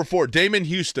 Number 4, Damon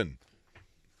Houston.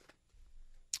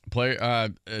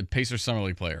 Pacers Summer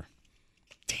League player.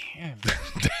 Damn.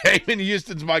 Damon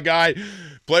Houston's my guy.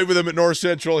 Played with him at North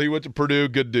Central. He went to Purdue.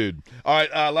 Good dude. All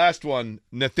right, last one,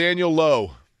 Nathaniel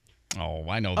Lowe. Oh,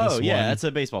 I know this one. Oh, yeah, that's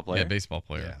a baseball player. Yeah, baseball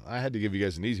player. Yeah, I had to give you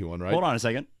guys an easy one, right? Hold on a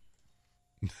second.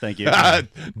 Thank you.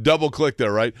 Double click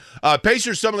there, right?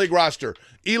 Pacers Summer League roster.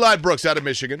 Eli Brooks out of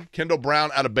Michigan. Kendall Brown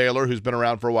out of Baylor, who's been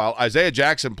around for a while. Isaiah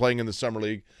Jackson playing in the Summer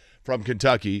League from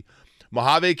Kentucky.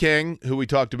 Mojave King, who we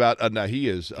talked about. Now he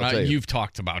is. I'll tell you. You've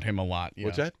talked about him a lot. Yeah.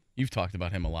 What's that? You've talked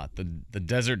about him a lot. The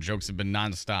desert jokes have been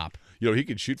nonstop. You know, he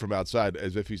can shoot from outside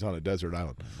as if he's on a desert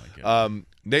island. Oh, my God.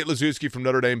 Nate Lazuski from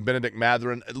Notre Dame. Benedict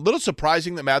Mathurin. A little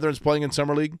surprising that Matherin's playing in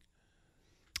Summer League.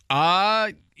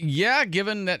 Yeah,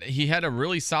 given that he had a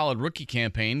really solid rookie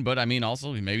campaign, but I mean,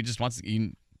 also he maybe just wants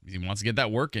he wants to get that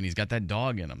work in. He's got that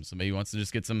dog in him, so maybe he wants to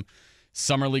just get some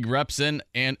Summer League reps in.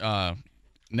 And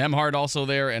Nemhard also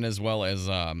there, and as well as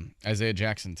Isaiah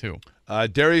Jackson too.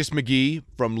 Darius McGee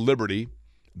from Liberty.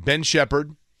 Ben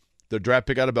Shepard, the draft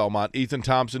pick out of Belmont. Ethan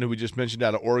Thompson, who we just mentioned,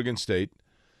 out of Oregon State.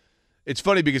 It's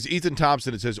funny because Ethan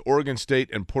Thompson, it says Oregon State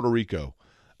and Puerto Rico.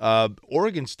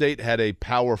 Oregon State had a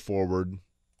power forward.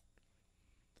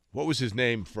 What was his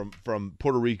name from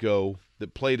Puerto Rico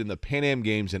that played in the Pan Am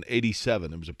Games in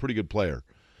 '87? It was a pretty good player.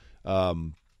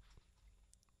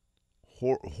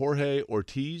 Jorge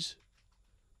Ortiz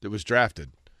that was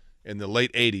drafted in the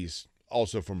late '80s.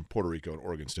 Also from Puerto Rico and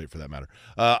Oregon State, for that matter.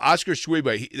 Oscar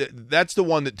Schwebe, that's the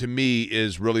one that to me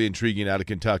is really intriguing out of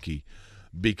Kentucky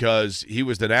because he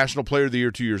was the National Player of the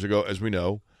Year 2 years ago, as we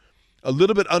know. A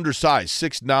little bit undersized,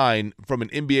 6'9", from an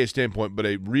NBA standpoint, but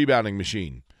a rebounding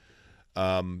machine.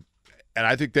 And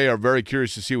I think they are very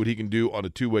curious to see what he can do on a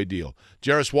two-way deal.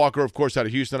 Jarris Walker, of course, out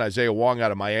of Houston. Isaiah Wong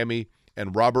out of Miami.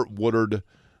 And Robert Woodard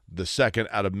II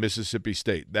out of Mississippi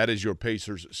State. That is your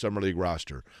Pacers Summer League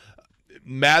roster.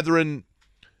 Mathurin,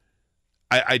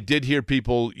 I did hear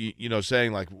people,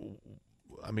 saying, like,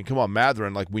 I mean, come on,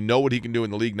 Mathurin, like, we know what he can do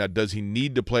in the league. Now, does he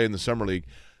need to play in the Summer League?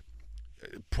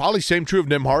 Probably same true of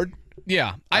Nemhard.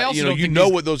 Yeah. I also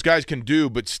what those guys can do,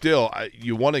 but still,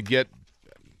 you want to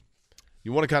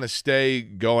kind of stay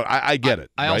going. I get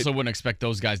it. I also wouldn't expect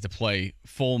those guys to play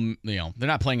full, they're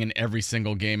not playing in every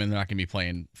single game, and they're not going to be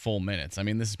playing full minutes. I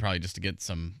mean, this is probably just to get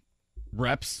some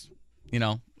reps, in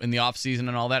the offseason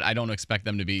and all that. I don't expect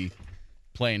them to be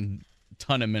playing a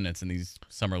ton of minutes in these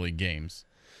Summer League games.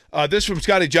 This from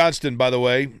Scotty Johnston, by the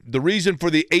way. The reason for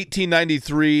the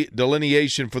 1893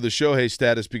 delineation for the Shohei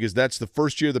status, because that's the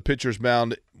first year the pitcher's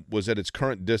mound was at its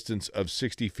current distance of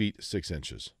 60 feet, 6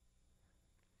 inches.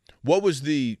 What was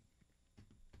the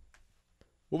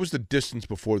distance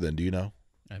before then? Do you know?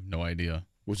 I have no idea.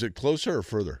 Was it closer or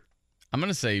further? I'm going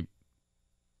to say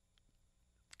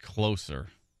closer.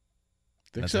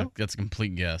 Think so? That's a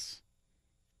complete guess.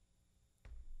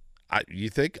 You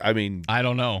think? I mean, I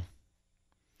don't know.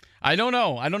 I don't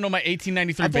know my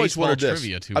 1893 baseball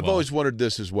trivia too well. I've always wondered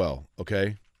this as well,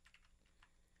 okay?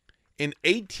 In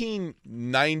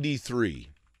 1893,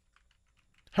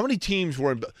 how many teams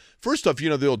were in – first off, you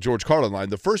know the old George Carlin line.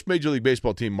 The first Major League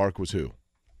Baseball team, Mark, was who?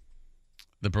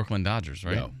 The Brooklyn Dodgers,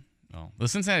 right? No. Oh, the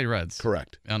Cincinnati Reds.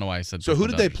 Correct. I don't know why I said so. Who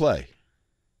Brooklyn did Dodgers. they play?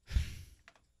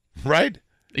 Right?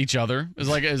 Each other. It's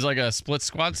like a split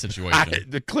squad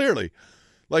situation. Clearly.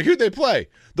 Like, who'd they play?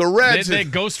 The Reds. They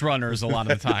ghost runners a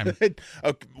lot of the time.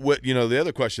 The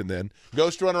other question then.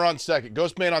 Ghost runner on second.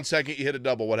 Ghost man on second. You hit a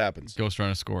double. What happens? Ghost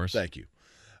runner scores. Thank you.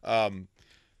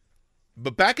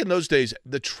 But back in those days,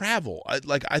 the travel,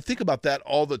 I think about that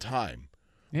all the time.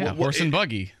 Yeah, horse and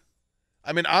buggy.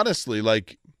 I mean, honestly,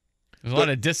 like. There's a lot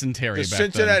of dysentery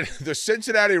back then. The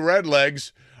Cincinnati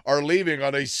Redlegs are leaving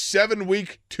on a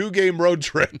 7-week, 2-game road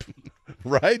trip,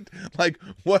 right? Like,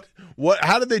 what?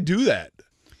 How did they do that?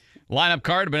 Lineup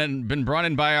card been brought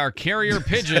in by our Carrier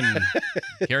Pigeon.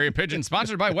 Carrier Pigeon,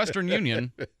 sponsored by Western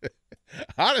Union.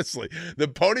 Honestly, the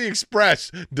Pony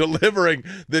Express delivering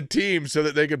the team so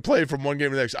that they can play from one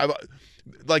game to the next.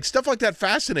 Like, stuff like that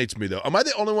fascinates me, though. Am I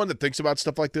the only one that thinks about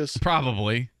stuff like this?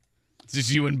 Probably. It's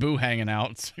just you and Boo hanging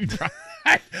out.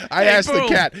 I asked the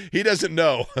cat. He doesn't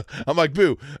know. I'm like,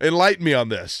 Boo, enlighten me on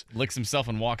this. Licks himself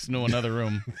and walks into another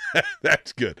room.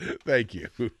 That's good. Thank you.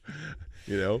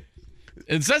 You know?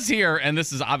 It says here, and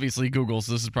this is obviously Google,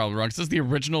 so this is probably wrong. It says the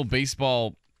original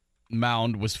baseball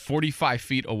mound was 45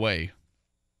 feet away.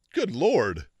 Good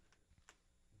Lord.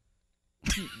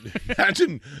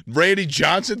 Imagine Randy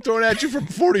Johnson throwing at you from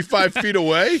 45 feet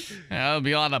away. Yeah, there'll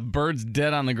be a lot of birds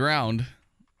dead on the ground.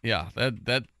 Yeah,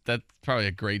 that's probably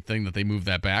a great thing that they moved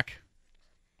that back.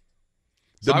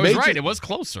 So I was right. It was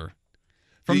closer.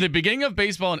 From the beginning of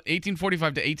baseball in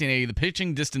 1845 to 1880, the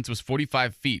pitching distance was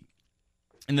 45 feet.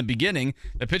 In the beginning,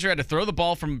 the pitcher had to throw the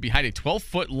ball from behind a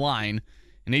 12-foot line.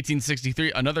 In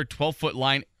 1863, another 12-foot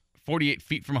line 48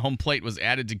 feet from home plate was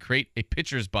added to create a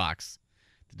pitcher's box.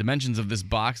 The dimensions of this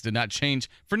box did not change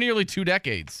for nearly 2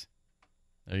 decades.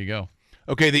 There you go.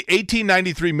 Okay, the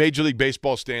 1893 Major League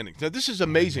Baseball standings. Now, this is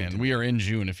amazing. And we are in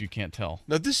June, if you can't tell.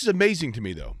 Now, this is amazing to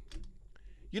me, though.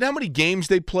 You know how many games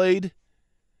they played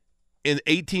in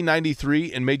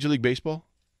 1893 in Major League Baseball?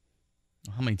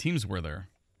 How many teams were there?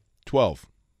 12.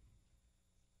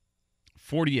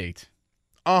 48.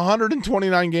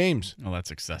 129 games. Oh,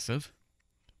 that's excessive.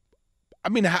 I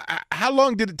mean, how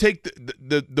long did it take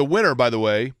the winner, by the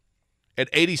way, at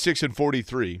 86 and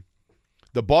 43,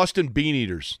 the Boston Bean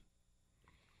Eaters?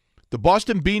 The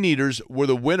Boston Bean Eaters were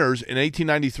the winners in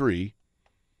 1893.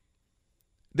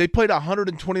 They played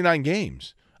 129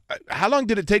 games. How long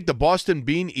did it take the Boston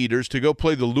Bean Eaters to go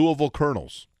play the Louisville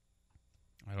Colonels?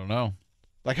 I don't know.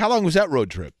 Like, how long was that road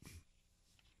trip?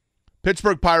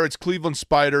 Pittsburgh Pirates, Cleveland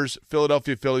Spiders,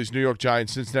 Philadelphia Phillies, New York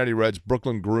Giants, Cincinnati Reds,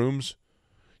 Brooklyn Grooms.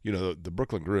 You know, the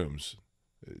Brooklyn Grooms.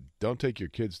 Don't take your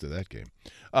kids to that game.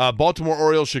 Baltimore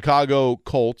Orioles, Chicago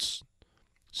Colts,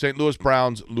 St. Louis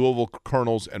Browns, Louisville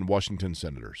Colonels, and Washington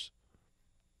Senators.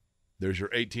 There's your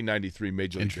 1893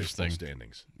 Major League Baseball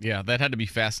standings. Yeah, that had to be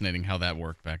fascinating how that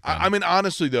worked back then. I mean,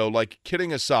 honestly, though, like,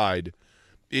 kidding aside,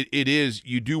 it is,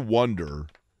 you do wonder.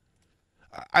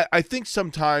 I think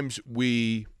sometimes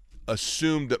we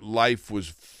assume that life was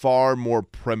far more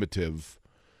primitive,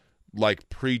 like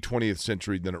pre-20th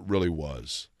century, than it really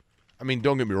was. I mean,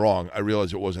 don't get me wrong. I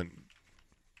realize it wasn't,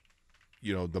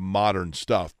 the modern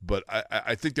stuff, but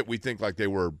I think that we think like they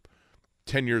were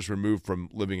 10 years removed from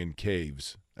living in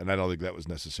caves, and I don't think that was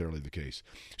necessarily the case.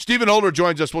 Stephen Holder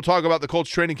joins us. We'll talk about the Colts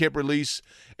training camp release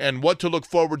and what to look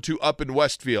forward to up in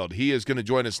Westfield. He is going to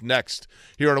join us next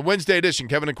here on a Wednesday edition.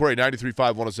 Kevin and Corey,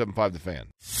 93.5, 107.5 The Fan.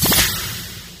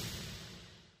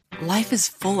 Life is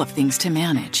full of things to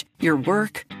manage. Your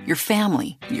work, your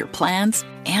family, your plans,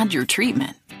 and your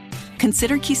treatment.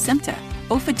 Consider Kesimpta,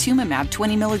 ofatumumab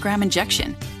 20 milligram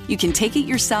injection. You can take it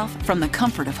yourself from the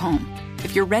comfort of home.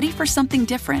 If you're ready for something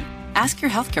different, ask your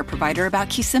healthcare provider about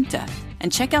Kesimpta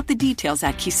and check out the details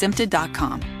at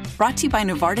kesimpta.com. Brought to you by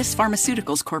Novartis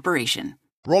Pharmaceuticals Corporation.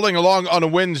 Rolling along on a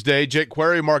Wednesday, Jake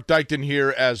Query, Mark Dykton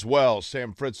here as well.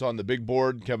 Sam Fritz on the big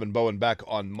board, Kevin Bowen back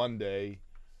on Monday.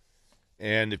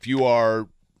 And if you are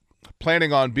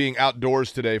planning on being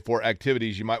outdoors today for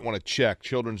activities, you might want to check.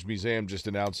 Children's Museum just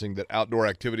announcing that outdoor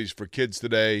activities for kids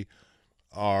today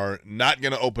are not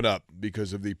going to open up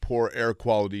because of the poor air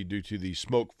quality due to the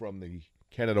smoke from the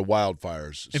Canada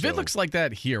wildfires. If it looks like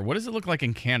that here, what does it look like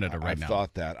in Canada right now? I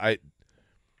thought that.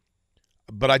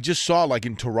 But I just saw, like,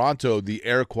 in Toronto, the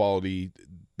air quality,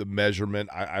 the measurement,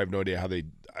 I have no idea how they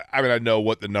 – I mean, I know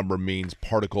what the number means,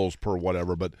 particles per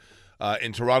whatever, but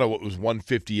in Toronto it was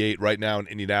 158. Right now in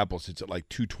Indianapolis it's at like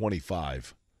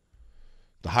 225.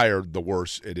 The higher, the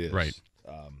worse it is. Right.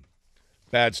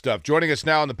 Bad stuff. Joining us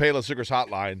now on the Payless Liquors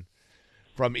Hotline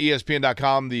from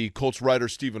ESPN.com, the Colts writer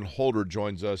Stephen Holder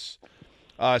joins us.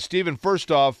 Stephen, first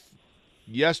off,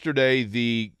 yesterday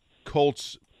the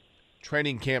Colts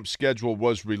training camp schedule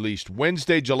was released.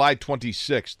 Wednesday, July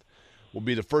 26th will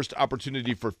be the first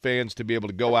opportunity for fans to be able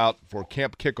to go out for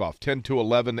camp kickoff. 10 to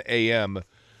 11 a.m.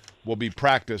 will be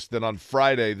practice. Then on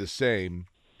Friday, the same.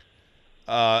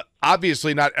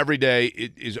 Obviously, not every day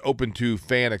it is open to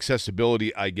fan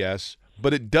accessibility, I guess.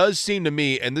 But it does seem to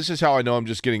me, and this is how I know I'm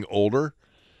just getting older,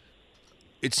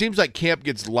 it seems like camp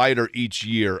gets lighter each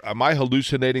year. Am I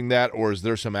hallucinating that, or is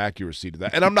there some accuracy to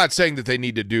that? And I'm not saying that they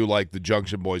need to do like the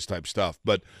Junction Boys type stuff,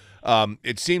 but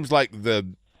it seems like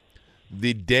the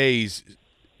days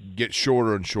get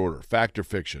shorter and shorter. Fact or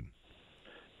fiction?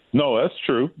 No, that's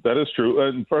true. That is true.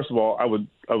 And first of all, I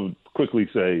would quickly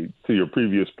say to your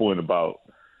previous point about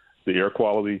the air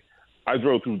quality. I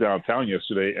drove through downtown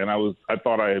yesterday, and I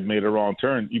thought I had made a wrong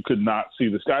turn. You could not see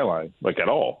the skyline, like, at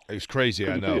all. It's crazy,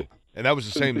 I know. And that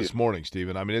was the same this morning,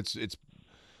 Stephen. I mean,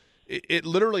 it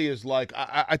literally is like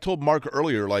I told Mark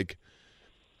earlier, like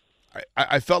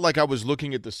I felt like I was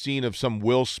looking at the scene of some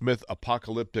Will Smith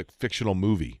apocalyptic fictional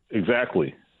movie.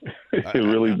 Exactly. It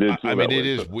really did. I mean,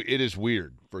 it is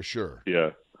weird for sure. Yeah.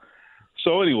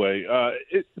 So anyway,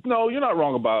 no, you're not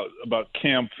wrong about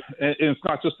camp, and it's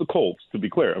not just the Colts. To be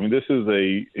clear, I mean, this is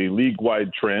a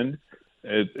league-wide trend.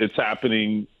 It's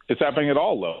happening. It's happening at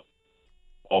all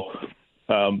levels.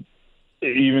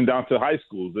 Even down to high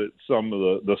schools, that some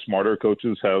of the smarter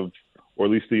coaches have, or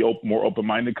at least the more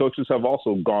open-minded coaches have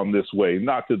also gone this way,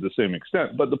 not to the same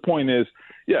extent. But the point is,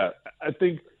 yeah, I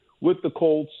think with the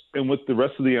Colts and with the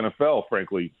rest of the NFL,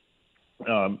 frankly,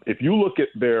 if you look at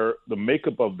the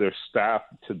makeup of their staff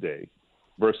today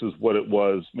versus what it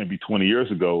was maybe 20 years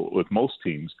ago with most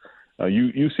teams,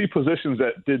 you see positions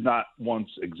that did not once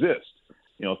exist.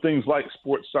 You know, things like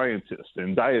sports scientists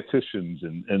and dietitians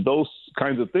and those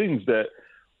kinds of things that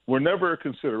were never a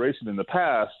consideration in the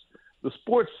past. The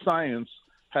sports science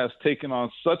has taken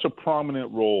on such a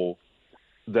prominent role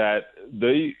that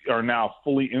they are now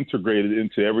fully integrated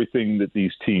into everything that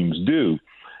these teams do.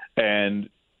 And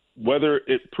whether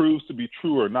it proves to be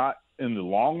true or not in the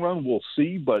long run, we'll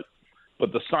see. But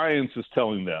the science is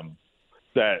telling them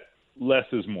that less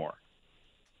is more.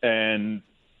 And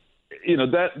you know,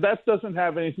 that doesn't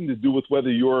have anything to do with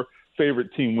whether your favorite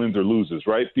team wins or loses,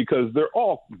 right? Because they're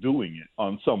all doing it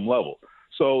on some level.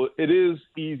 So it is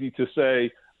easy to say,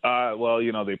 well,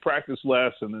 you know, they practiced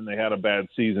less and then they had a bad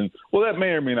season. Well, that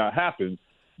may or may not happen.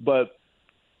 But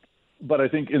I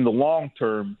think in the long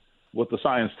term, what the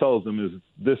science tells them is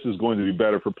this is going to be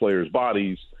better for players'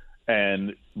 bodies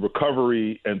and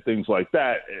recovery and things like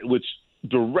that, which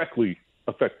directly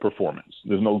affect performance.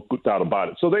 There's no doubt about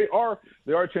it. So they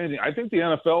are changing. I think the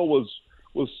NFL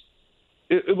was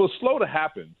slow to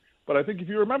happen, but I think if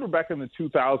you remember back in the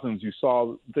 2000s, you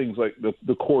saw things like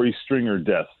the Corey Stringer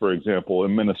death, for example,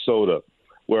 in Minnesota,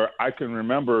 where I can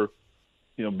remember,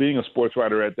 you know, being a sports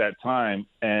writer at that time,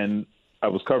 and I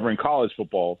was covering college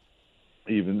football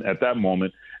even at that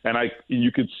moment, and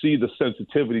you could see the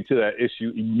sensitivity to that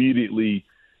issue immediately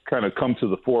kind of come to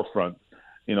the forefront,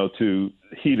 you know, to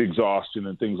heat exhaustion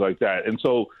and things like that. And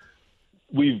so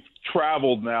we've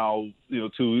traveled now, you know,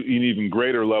 to an even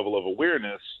greater level of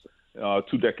awareness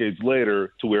 2 decades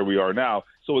later to where we are now.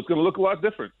 So it's going to look a lot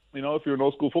different, you know, if you're an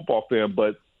old school football fan,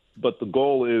 but the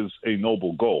goal is a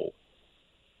noble goal.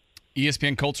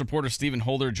 ESPN Colts reporter Stephen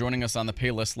Holder joining us on the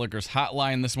Payless Liquors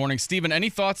hotline this morning. Stephen, any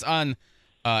thoughts on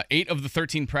 8 of the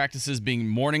 13 practices being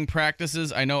morning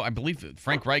practices? I believe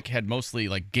Frank Reich had mostly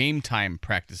like game time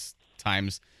practice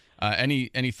times.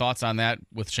 Any thoughts on that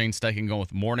with Shane Steichen going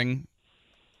with morning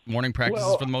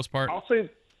practices for the most part?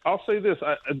 I'll say this: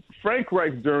 Frank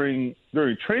Reich during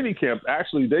training camp,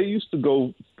 actually they used to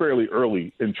go fairly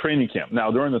early in training camp.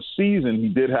 Now during the season, he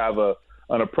did have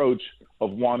an approach of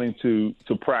wanting to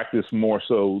practice more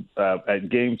so at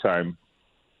game time.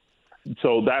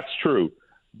 So that's true.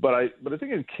 But I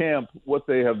think in camp, what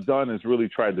they have done is really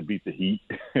tried to beat the heat,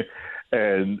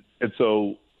 and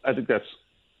so I think that's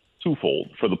twofold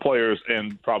for the players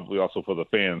and probably also for the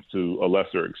fans to a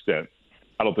lesser extent.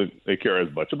 I don't think they care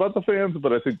as much about the fans,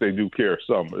 but I think they do care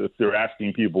some. If they're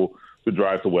asking people to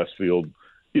drive to Westfield,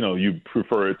 you know, you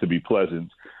prefer it to be pleasant.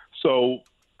 So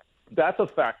that's a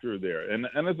factor there. And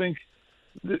I think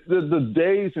the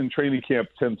days in training camp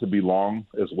tend to be long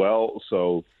as well.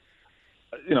 So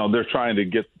they're trying to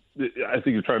get. I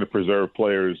think you're trying to preserve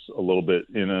players a little bit.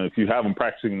 If you have them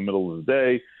practicing in the middle of the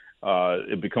day,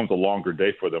 it becomes a longer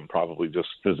day for them, probably just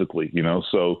physically.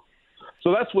 So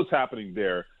that's what's happening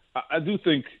there. I do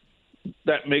think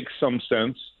that makes some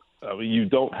sense. I mean, you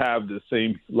don't have the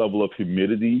same level of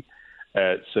humidity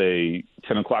at, say,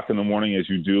 10 o'clock in the morning as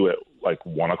you do at like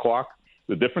 1 o'clock.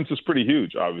 The difference is pretty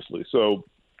huge, obviously. So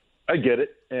I get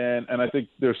it. And I think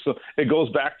it goes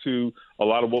back to a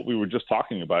lot of what we were just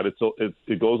talking about.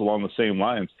 It goes along the same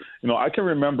lines. I can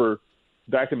remember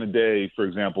back in the day, for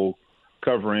example,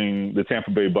 covering the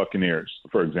Tampa Bay Buccaneers,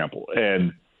 for example.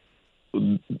 And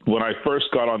when I first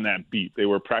got on that beat, they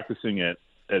were practicing at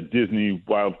Disney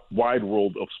Wide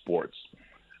World of Sports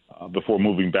before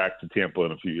moving back to Tampa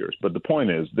in a few years. But the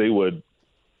point is, they would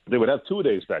have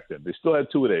two-a-days back then. They still had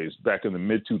two-a-days back in the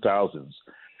mid-2000s.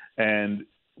 And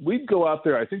we'd go out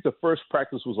there. I think the first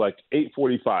practice was like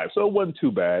 8:45, so it wasn't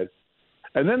too bad.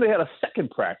 And then they had a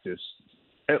second practice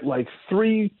at like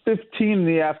 3:15 in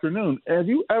the afternoon. Have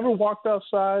you ever walked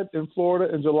outside in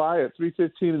Florida in July at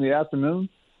 3:15 in the afternoon?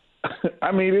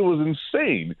 I mean, it was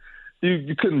insane.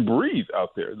 You couldn't breathe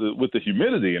out there with the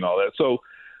humidity and all that. So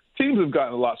teams have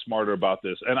gotten a lot smarter about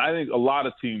this. And I think a lot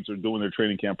of teams are doing their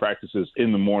training camp practices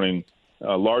in the morning,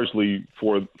 largely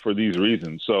for these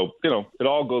reasons. So, it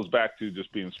all goes back to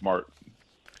just being smart.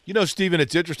 Stephen,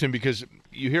 it's interesting because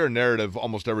you hear a narrative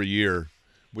almost every year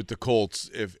with the Colts.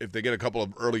 If they get a couple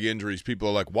of early injuries, people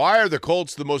are like, why are the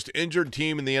Colts the most injured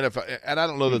team in the NFL? And I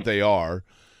don't know that they are.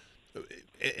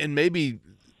 And maybe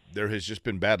there has just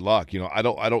been bad luck. I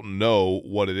don't know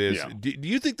what it is. Yeah. Do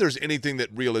you think there's anything that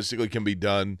realistically can be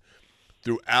done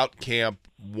throughout camp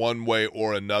one way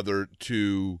or another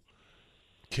to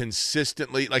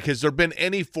consistently, has there been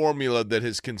any formula that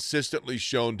has consistently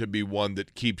shown to be one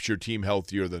that keeps your team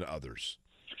healthier than others?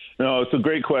 No, it's a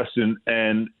great question.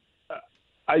 And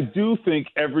I do think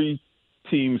every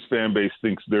team's fan base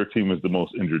thinks their team is the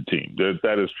most injured team.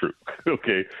 That is true.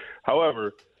 Okay.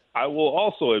 However, I will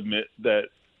also admit that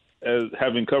as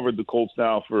having covered the Colts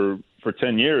now for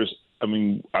 10 years, I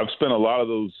mean, I've spent a lot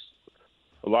of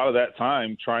that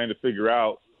time trying to figure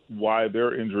out why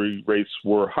their injury rates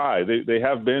were high. They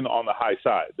have been on the high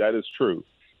side. That is true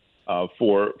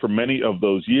for many of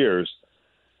those years.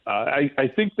 I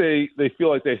think they feel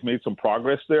like they've made some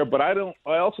progress there, but I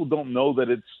also don't know that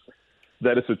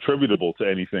it's attributable to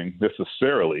anything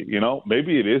necessarily.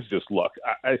 Maybe it is just luck.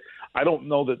 I don't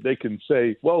know that they can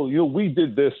say, well, we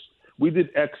did this. We did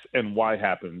X and Y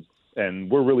happened,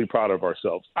 and we're really proud of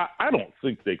ourselves. I don't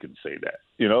think they can say that,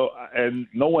 and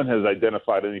no one has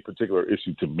identified any particular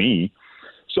issue to me.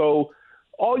 So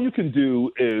all you can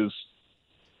do is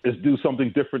do something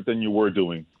different than you were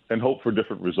doing and hope for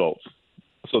different results.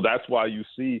 So that's why you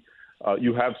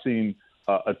have seen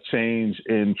a change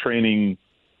in training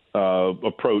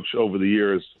approach over the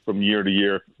years from year to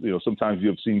year. Sometimes you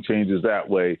have seen changes that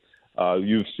way.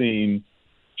 You've seen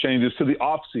changes to the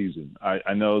off season.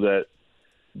 I know that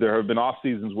there have been off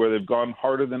seasons where they've gone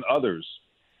harder than others.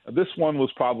 This one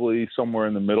was probably somewhere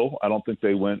in the middle. I don't think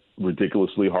they went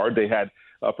ridiculously hard. They had,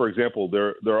 for example,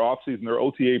 their off season, their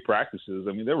OTA practices.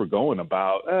 I mean, they were going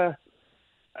about an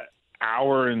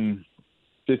hour and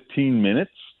 15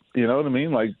 minutes. You know what I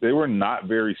mean? Like, they were not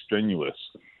very strenuous,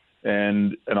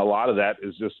 and a lot of that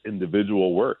is just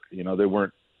individual work. They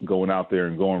weren't going out there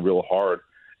and going real hard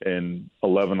and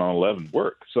 11-on-11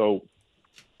 work. So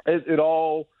it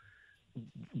all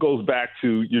goes back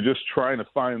to you're just trying to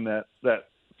find that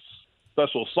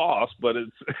special sauce, but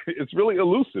it's really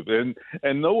elusive, and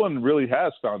no one really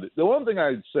has found it. The one thing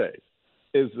I'd say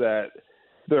is that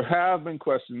there have been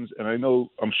questions, and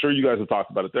I'm sure you guys have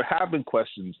talked about it. There have been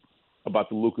questions about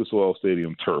the Lucas Oil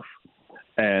Stadium turf,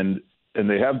 and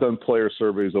they have done player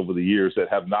surveys over the years that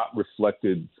have not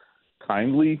reflected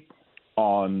kindly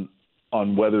on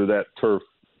whether that turf,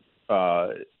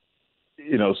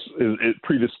 it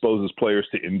predisposes players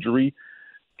to injury.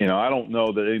 I don't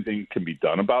know that anything can be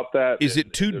done about that. Is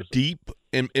it too deep?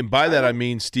 And by that I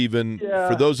mean, Stephen,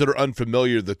 for those that are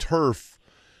unfamiliar, the turf,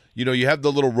 you have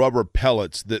the little rubber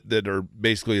pellets that are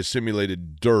basically a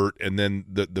simulated dirt, and then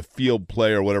the field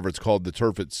play or whatever it's called, the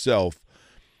turf itself.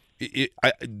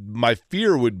 My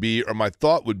fear would be, or my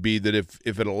thought would be, that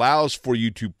if it allows for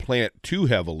you to plant too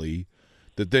heavily,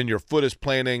 that then your foot is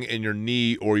planting and your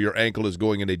knee or your ankle is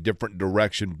going in a different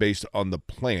direction based on the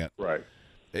plant. Right.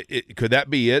 Could that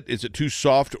be it? Is it too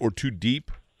soft or too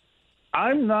deep?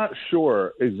 I'm not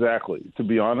sure exactly, to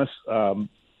be honest.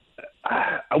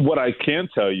 What I can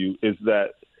tell you is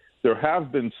that there has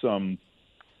been some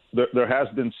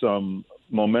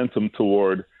momentum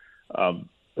toward I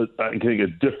think a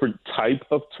different type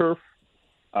of turf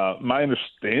My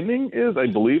understanding is I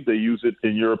believe they use it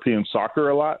in European soccer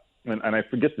a lot. And I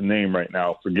forget the name right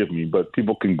now, forgive me, but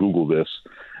people can Google this.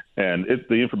 And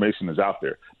the information is out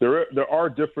there. There are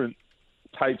different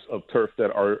types of turf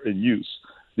that are in use.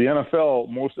 The NFL,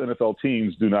 most NFL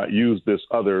teams do not use this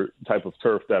other type of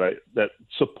turf that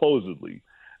supposedly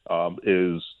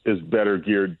is better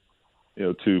geared,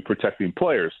 to protecting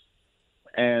players.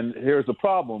 And here's the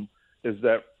problem: is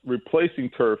that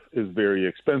replacing turf is very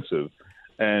expensive.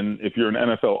 And if you're an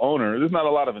NFL owner, there's not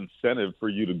a lot of incentive for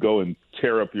you to go and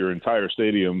tear up your entire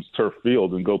stadium's turf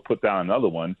field and go put down another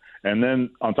one. And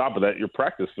then on top of that, your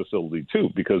practice facility too,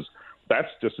 because that's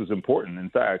just as important.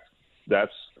 In fact,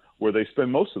 that's where they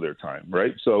spend most of their time,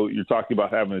 right? So you're talking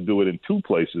about having to do it in two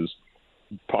places,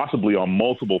 possibly on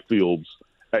multiple fields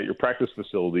at your practice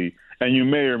facility, and you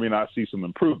may or may not see some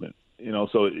improvement.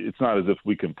 So it's not as if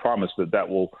we can promise that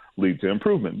will lead to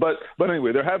improvement. But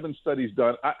anyway, there have been studies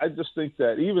done. I just think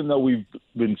that even though we've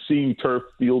been seeing turf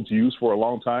fields used for a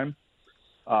long time,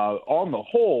 on the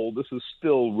whole, this is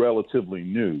still relatively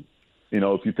new.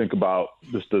 If you think about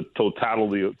just the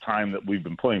totality of time that we've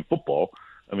been playing football,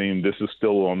 I mean, this is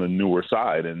still on the newer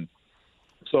side. And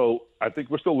so I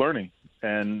think we're still learning.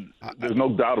 And there's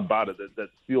no doubt about it that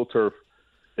field turf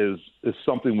is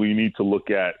something we need to look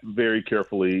at very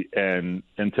carefully and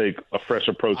take a fresh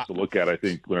approach to look at, I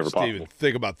think, whenever possible.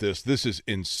 Think about this. This is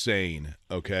insane,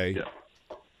 okay?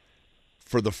 Yeah.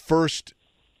 For the first,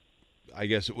 I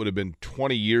guess it would have been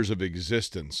 20 years of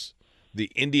existence, the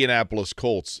Indianapolis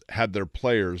Colts had their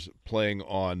players playing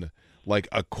on like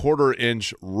a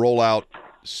quarter-inch rollout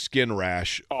skin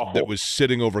rash that was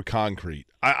sitting over concrete.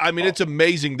 I mean, it's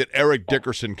amazing that Eric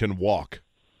Dickerson can walk.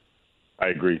 I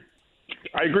agree.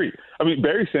 I mean,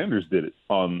 Barry Sanders did it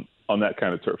on that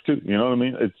kind of turf too. You know what I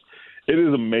mean? It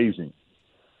is amazing.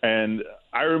 And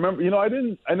I remember,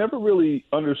 I never really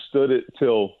understood it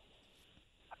till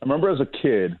I remember as a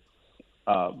kid,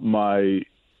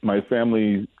 my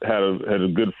family had a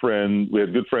good friend. We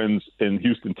had good friends in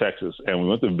Houston, Texas, and we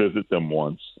went to visit them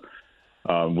once.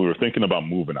 We were thinking about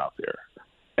moving out there,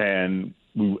 and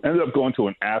we ended up going to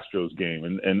an Astros game,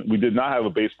 and we did not have a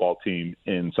baseball team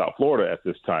in South Florida at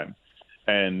this time.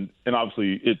 And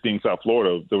obviously, it being South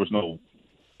Florida, there was no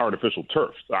artificial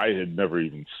turf. I had never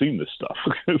even seen this stuff.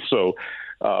 So,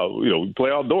 we play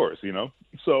outdoors,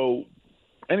 So,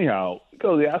 anyhow,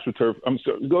 go to the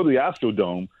AstroTurf. Go to the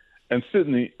Astrodome and sit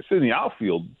in the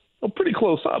outfield, pretty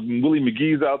close up. And Willie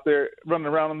McGee's out there running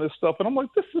around on this stuff, and I'm like,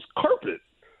 this is carpet.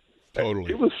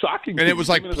 Totally. It was shocking. And it was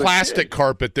like plastic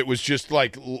carpet that was just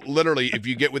like literally, if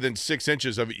you get within 6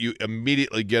 inches of it, you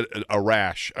immediately get a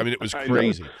rash. I mean, it was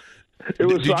crazy. It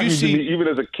was shocking to me even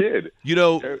as a kid.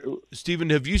 Stephen,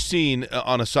 have you seen,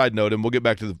 on a side note, and we'll get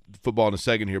back to the football in a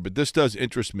second here, but this does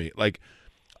interest me. Like,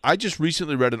 I just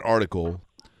recently read an article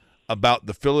about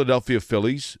the Philadelphia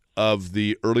Phillies of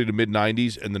the early to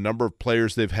mid-'90s and the number of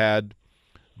players they've had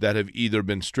that have either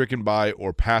been stricken by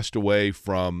or passed away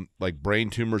from, like,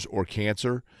 brain tumors or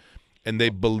cancer. And they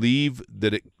believe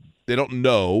that they don't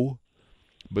know,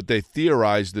 but they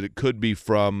theorize that it could be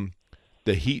from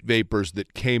the heat vapors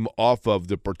that came off of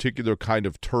the particular kind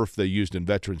of turf they used in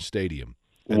Veterans Stadium.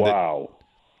 And wow.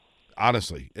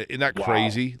 Honestly, isn't that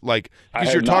crazy? Like,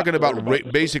 because you're talking about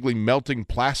basically melting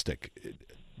plastic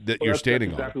that you're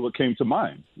standing on. That's exactly what came to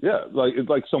mind. Yeah, it's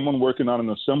like someone working on an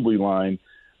assembly line,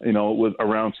 with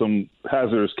around some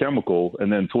hazardous chemical,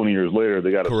 and then 20 years later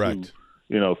they got to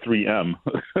sue, 3M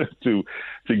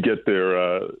to get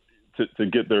their to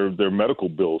get their medical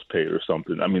bills paid or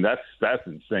something. I mean, that's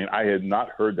insane. I had not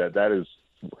heard that. That is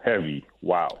heavy.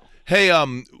 Wow. Hey,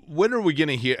 when are we going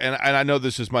to hear? And I know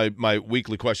this is my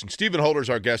weekly question. Stephen Holder's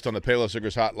our guest on the Payless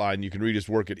Liquors Hotline. You can read his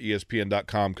work at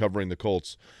ESPN.com covering the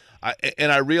Colts.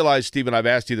 I realize, Stephen, I've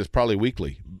asked you this probably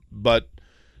weekly, but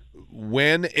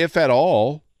when, if at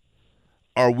all,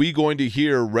 are we going to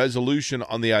hear resolution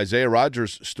on the Isaiah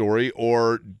Rodgers story,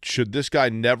 or should this guy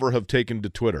never have taken to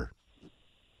Twitter?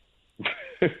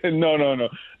 No.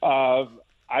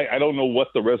 I don't know what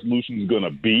the resolution is going to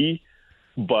be,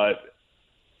 but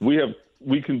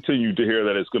we continue to hear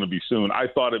that it's going to be soon. I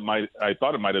thought it might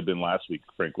have been last week,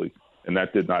 frankly, and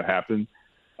that did not happen.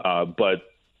 But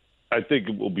I think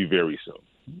it will be very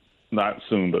soon. Not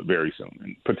soon, but very soon,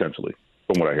 and potentially,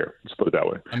 from what I hear. Let's put it that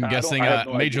way. I'm guessing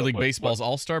Major League Baseball's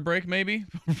All-Star break, maybe?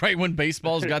 Right when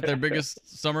baseball's got their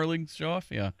biggest summer league show off?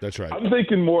 Yeah. That's right. I'm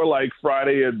thinking more like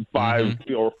Friday at 5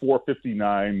 or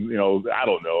 4:59. I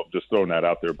don't know. I'm just throwing that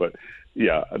out there. But,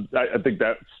 yeah, I think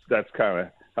that's kind of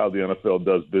how the NFL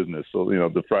does business. So,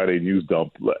 the Friday news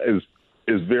dump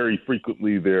is very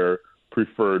frequently their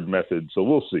preferred method. So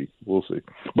we'll see.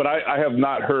 But I have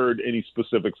not heard any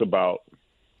specifics about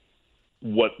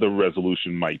what the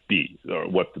resolution might be or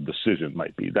what the decision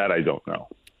might be. That I don't know.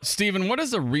 Steven, what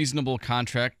does a reasonable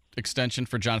contract extension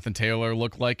for Jonathan Taylor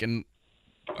look like, and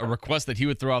a request that he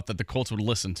would throw out that the Colts would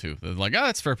listen to? They're like,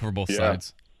 that's fair for both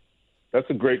sides. That's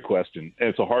a great question, and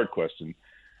it's a hard question.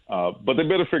 But they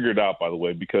better figure it out, by the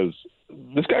way, because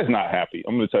this guy's not happy.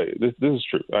 I'm going to tell you, this is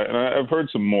true. And I've heard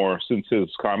some more since his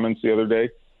comments the other day,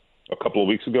 a couple of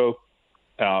weeks ago.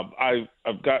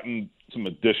 I've gotten some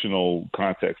additional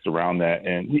context around that,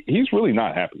 and he's really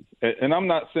not happy. And I'm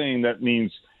not saying that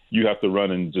means you have to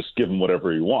run and just give him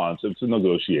whatever he wants. It's a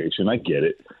negotiation. I get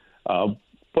it.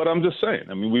 But I'm just saying,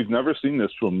 I mean, we've never seen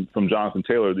this from Jonathan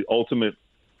Taylor, the ultimate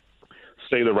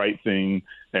say the right thing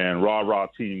and rah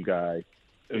team guy.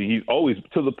 I mean, he's always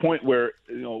to the point where,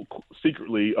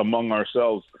 secretly among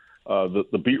ourselves,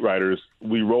 the beat writers,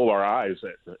 we roll our eyes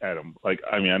at him. Like,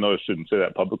 I mean, I know I shouldn't say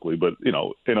that publicly, but in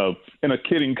a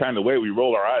kidding kind of way, we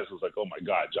roll our eyes. It's like, oh my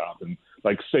God, Jonathan,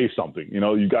 like say something.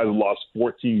 You guys have lost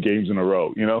 14 games in a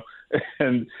row.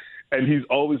 And he's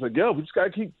always like, we just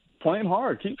gotta keep playing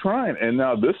hard, keep trying. And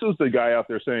now this is the guy out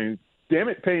there saying, damn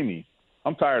it, pay me.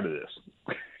 I'm tired of this.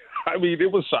 I mean,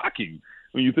 it was shocking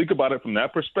when you think about it from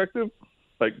that perspective.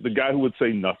 Like the guy who would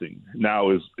say nothing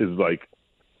now is like,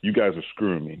 you guys are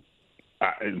screwing me,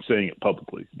 and saying it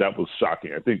publicly. That was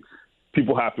shocking. I think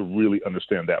people have to really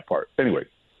understand that part. Anyway,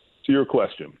 to your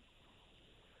question,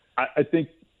 I think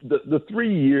the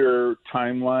 3-year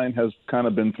timeline has kind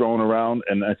of been thrown around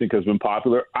and I think has been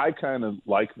popular. I kind of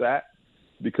like that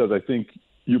because I think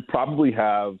you probably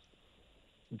have,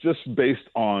 just based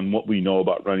on what we know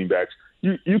about running backs,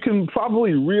 you can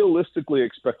probably realistically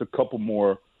expect a couple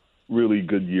more really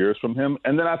good years from him.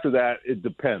 And then after that, it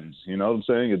depends. You know what I'm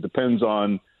saying? It depends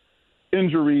on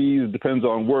injuries, it depends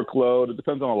on workload, it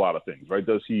depends on a lot of things, right?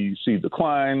 Does he see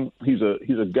decline? He's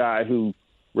a guy who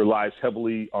relies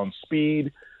heavily on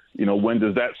speed. When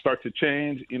does that start to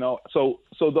change? So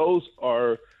those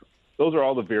are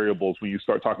all the variables when you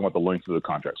start talking about the length of the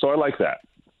contract. So I like that.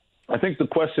 I think the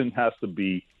question has to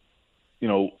be,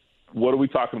 what are we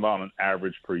talking about on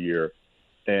average per year?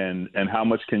 And how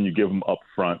much can you give them up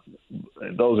front?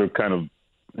 Those are kind of,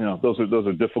 those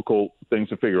are difficult things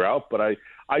to figure out. But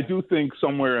I do think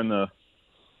somewhere in the,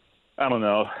 I don't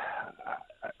know,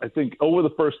 I think over the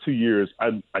first 2 years,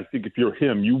 I think if you're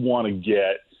him, you want to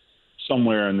get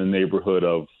somewhere in the neighborhood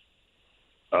of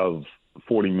 $40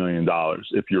 million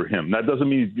if you're him. That doesn't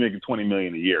mean he's making $20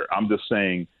 million a year. I'm just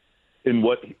saying in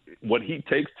what he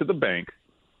takes to the bank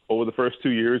over the first 2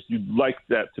 years, you'd like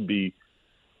that to be,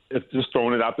 if just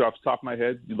throwing it out there off the top of my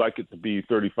head, you'd like it to be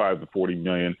 35 to 40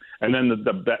 million. And then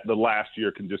the last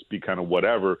year can just be kind of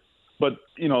whatever. But,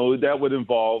 that would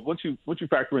involve, once you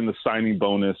factor in the signing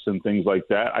bonus and things like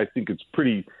that, I think it's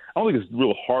I don't think it's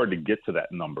real hard to get to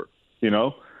that number,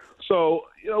 So,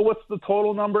 what's the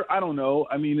total number? I don't know.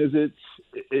 I mean, is it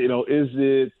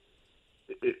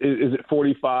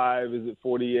 45? Is it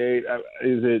 48?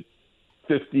 Is it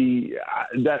 50?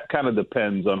 That kind of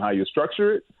depends on how you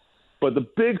structure it. But the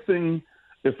big thing,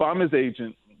 if I'm his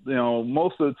agent,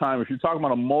 most of the time, if you're talking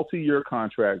about a multi-year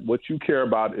contract, what you care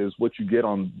about is what you get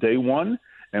on day one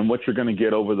and what you're going to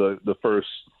get over the first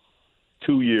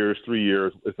 2 years, 3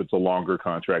 years, if it's a longer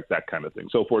contract, that kind of thing.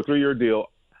 So for a 3-year deal,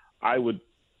 I would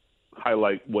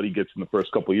highlight what he gets in the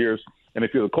first couple of years. And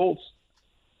if you're the Colts,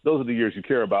 those are the years you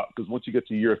care about, because once you get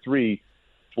to year 3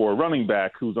 for a running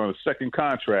back who's on a second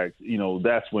contract,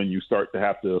 that's when you start to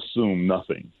have to assume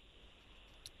nothing.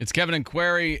 It's Kevin and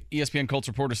Query, ESPN Colts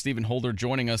reporter Stephen Holder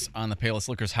joining us on the Payless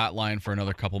Liquors hotline for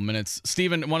another couple minutes.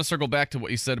 Stephen, I want to circle back to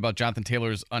what you said about Jonathan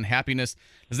Taylor's unhappiness.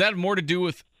 Does that have more to do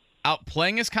with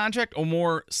outplaying his contract or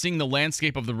more seeing the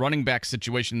landscape of the running back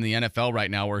situation in the NFL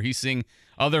right now, where he's seeing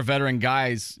other veteran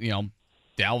guys,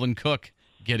 Dalvin Cook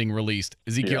getting released,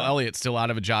 Ezekiel Elliott still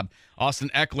out of a job, Austin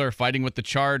Eckler fighting with the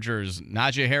Chargers,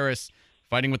 Najee Harris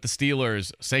fighting with the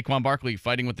Steelers, Saquon Barkley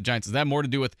fighting with the Giants? Is that more to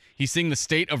do with he's seeing the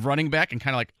state of running back and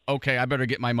kind of like, okay, I better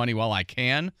get my money while I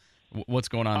can? What's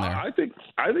going on there? I think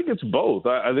it's both.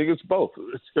 I think it's both.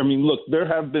 Look, there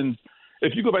have been,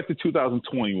 if you go back to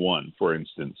 2021, for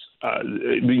instance,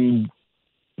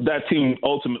 that team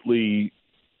ultimately,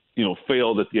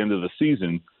 failed at the end of the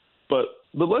season. But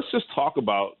let's just talk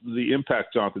about the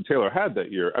impact Jonathan Taylor had that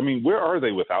year. Where are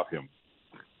they without him?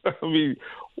 We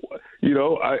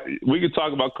could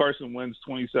talk about Carson Wentz,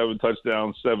 27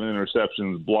 touchdowns, 7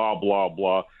 interceptions, blah, blah,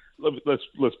 blah.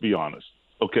 Let's be honest,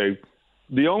 okay?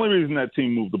 The only reason that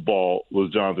team moved the ball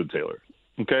was Jonathan Taylor,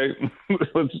 okay?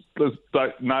 let's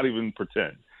not even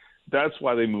pretend. That's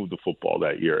why they moved the football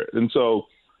that year. And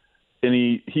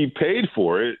he paid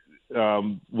for it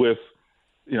with,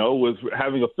 was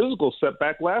having a physical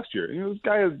setback last year. This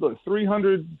guy has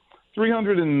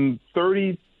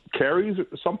 330 carries, or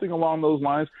something along those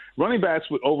lines. Running backs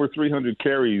with over 300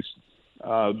 carries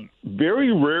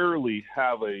very rarely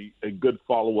have a good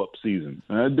follow-up season.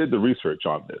 And I did the research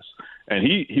on this. And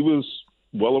he was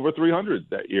well over 300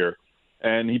 that year,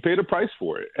 and he paid a price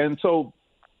for it. And so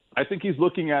I think he's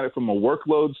looking at it from a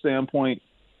workload standpoint.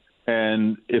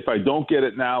 And if I don't get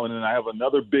it now and then I have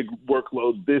another big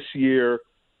workload this year,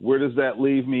 where does that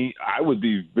leave me? I would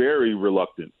be very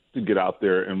reluctant to get out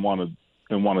there and want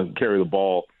to carry the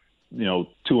ball,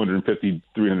 250,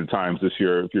 300 times this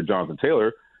year if you're Jonathan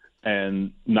Taylor,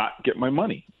 and not get my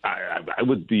money. I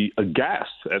would be aghast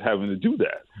at having to do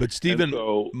that. But, Stephen,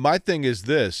 my thing is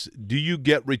this. Do you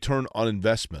get return on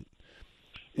investment?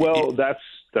 Well, that's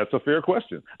a fair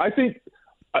question. I think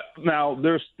now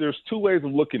there's two ways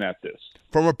of looking at this.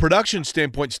 From a production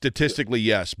standpoint, statistically,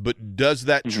 yes. But does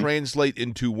that translate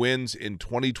into wins in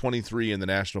 2023 in the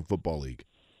National Football League?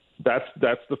 That's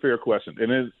the fair question,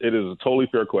 and it is a totally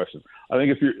fair question. I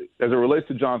think as it relates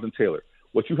to Jonathan Taylor,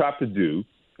 what you have to do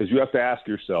is you have to ask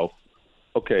yourself,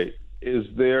 okay, is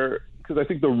there – because I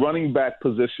think the running back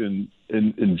position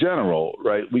in general,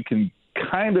 right, we can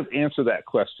kind of answer that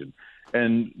question.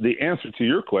 And the answer to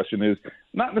your question is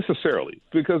not necessarily,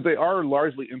 because they are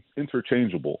largely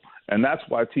interchangeable, and that's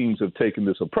why teams have taken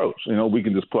this approach. We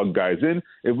can just plug guys in.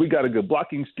 If we got a good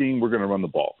blocking scheme, we're going to run the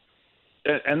ball.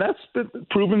 And that's been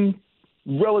proven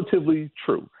relatively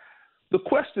true. The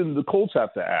question the Colts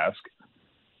have to ask,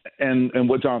 and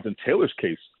what Jonathan Taylor's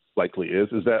case likely is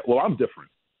that, well, I'm different.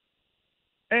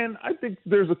 And I think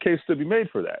there's a case to be made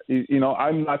for that.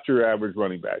 I'm not your average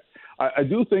running back. I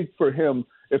do think for him,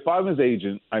 if I'm his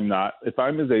agent, I'm not. If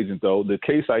I'm his agent, though, the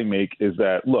case I make is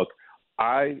that, look,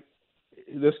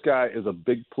 this guy is a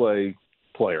big play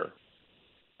player.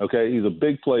 Okay? He's a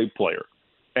big play player.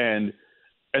 And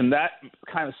that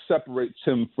kind of separates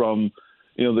him from,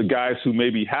 the guys who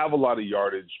maybe have a lot of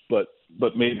yardage, but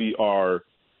maybe are,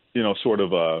 sort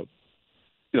of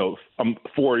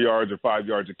 4 yards or 5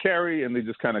 yards a carry, and they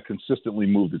just kind of consistently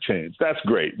move the chains. That's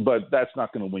great, but that's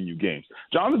not going to win you games.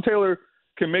 Jonathan Taylor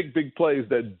can make big plays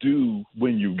that do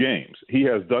win you games. He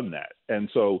has done that. And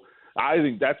so I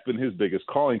think that's been his biggest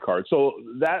calling card. So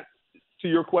that, to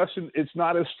your question, it's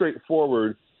not as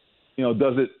straightforward.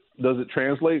 Does it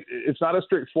translate? It's not as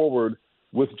straightforward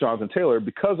with Jonathan Taylor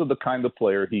because of the kind of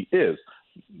player he is.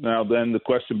 Now, then the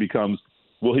question becomes,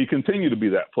 will he continue to be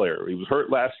that player? He was hurt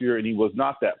last year, and he was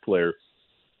not that player.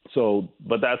 So,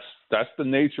 but that's the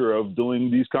nature of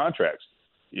doing these contracts.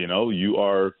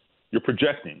 You're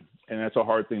projecting, and that's a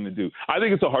hard thing to do. I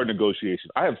think it's a hard negotiation.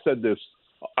 I said this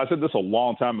a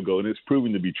long time ago, and it's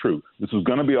proving to be true. This was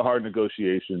going to be a hard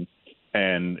negotiation,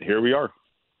 and here we are.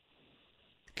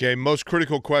 Okay, most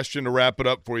critical question to wrap it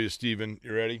up for you, Stephen.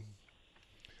 You ready?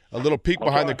 A little peek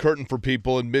behind the curtain for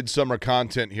people in midsummer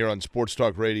content here on Sports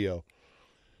Talk Radio.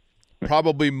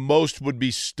 Probably most would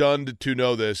be stunned to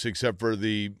know this, except for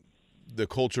the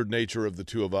cultured nature of the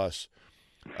two of us.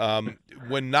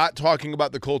 When not talking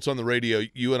about the Colts on the radio,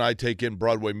 you and I take in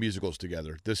Broadway musicals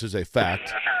together. This is a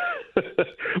fact.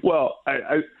 Well,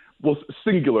 well,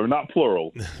 singular, not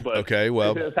plural. But okay,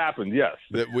 well, it has happened. Yes.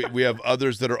 That we have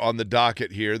others that are on the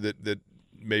docket here that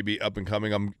may be up and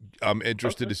coming. I'm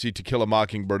interested to see To Kill a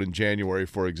Mockingbird in January,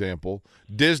 for example.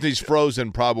 Disney's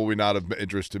Frozen, probably not of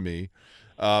interest to me.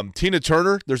 Tina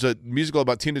Turner, there's a musical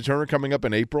about Tina Turner coming up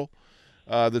in April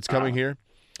that's coming here.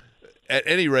 At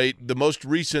any rate, the most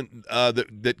recent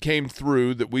that came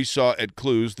through that we saw at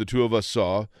Clues, the two of us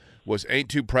saw, was Ain't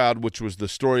Too Proud, which was the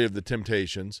story of the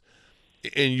Temptations.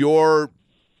 In your,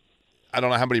 I don't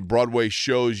know how many Broadway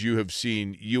shows you have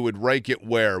seen, you would rank it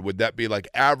where? Would that be like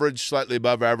average, slightly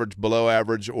above average, below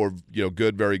average, or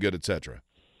good, very good, etc.?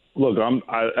 Look,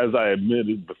 as I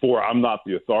admitted before, I'm not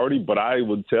the authority, but I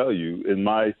would tell you, in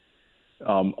my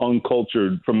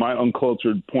from my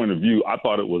uncultured point of view, I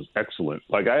thought it was excellent.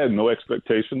 Like, I had no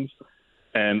expectations,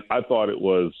 and I thought it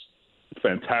was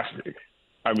fantastic.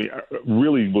 I mean, I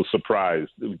really was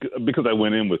surprised because I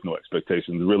went in with no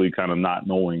expectations, really kind of not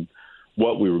knowing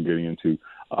what we were getting into.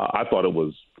 I thought it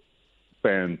was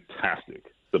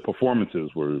fantastic. The performances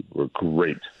were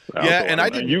great. Yeah, and I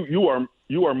didn't.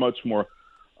 You are much more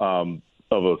of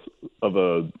a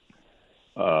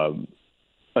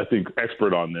I think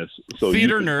expert on this. So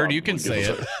theater nerd, you can say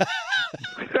it.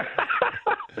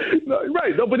 No,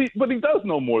 right. No, but he does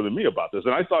know more than me about this,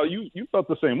 and I thought you felt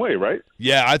the same way, right?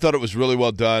 Yeah, I thought it was really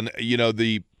well done.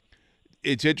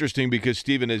 It's interesting because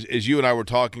Stephen, as you and I were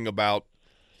talking about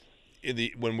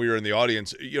when we were in the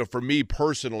audience, for me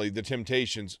personally, the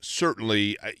Temptations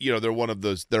certainly, they're one of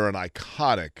those. They're an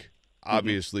iconic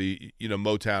obviously,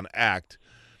 Motown act.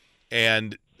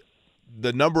 And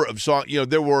the number of songs,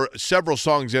 there were several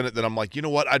songs in it that I'm like, you know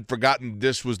what? I'd forgotten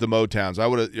this was the Motowns.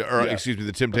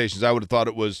 The Temptations. I would have thought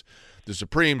it was the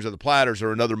Supremes or the Platters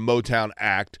or another Motown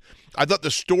act. I thought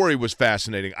the story was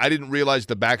fascinating. I didn't realize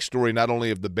the backstory not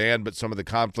only of the band, but some of the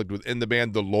conflict within the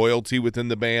band, the loyalty within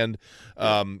the band.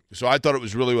 So I thought it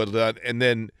was really well done. And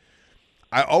then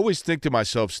I always think to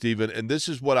myself, Stephen, and this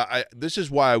is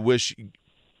why I wish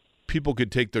people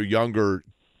could take their younger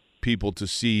people to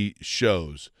see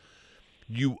shows.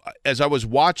 As I was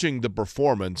watching the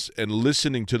performance and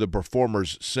listening to the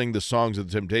performers sing the songs of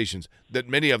the Temptations, that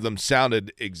many of them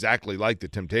sounded exactly like the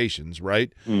Temptations,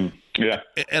 right? Yeah.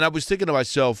 And I was thinking to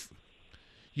myself,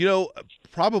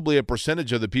 probably a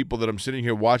percentage of the people that I'm sitting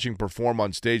here watching perform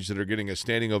on stage that are getting a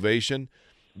standing ovation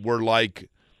were like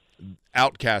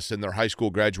outcasts in their high school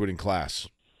graduating class,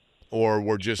 or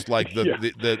were just like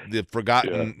the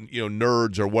forgotten,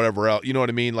 nerds or whatever else. You know what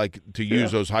I mean? Like, to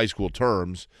use those high school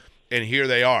terms. And here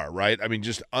they are, right? I mean,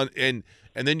 and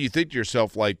then you think to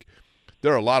yourself, like,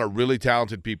 there are a lot of really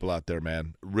talented people out there,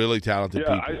 man. Really talented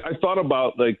people. Yeah, I thought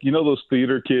about, like, those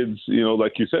theater kids,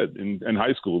 like you said, in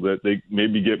high school that they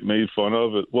maybe get made fun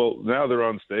of. Well, now they're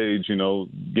on stage,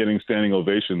 getting standing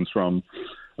ovations from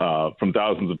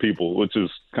thousands of people, which is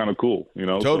kind of cool,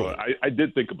 Totally. So I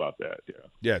did think about that.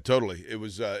 Yeah, totally. It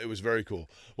was very cool.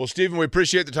 Well, Stephen, we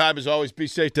appreciate the time as always. Be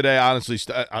safe today. Honestly,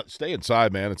 stay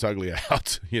inside, man. It's ugly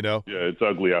out. Yeah, it's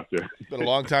ugly out there. It's been a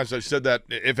long time since I've said that,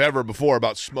 if ever, before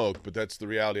about smoke, but that's the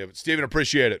reality of it. Stephen,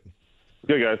 appreciate it.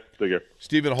 Okay, guys, take care.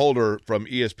 Stephen Holder from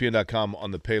ESPN.com on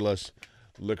the Payless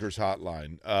Liquors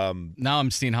Hotline. Now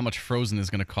I'm seeing how much Frozen is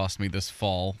going to cost me this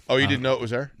fall. Oh, you didn't know it was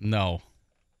there? No.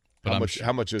 But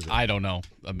how much is it? I don't know.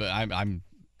 I'm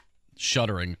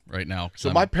shuddering right now. So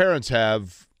my parents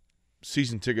have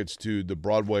season tickets to the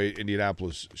Broadway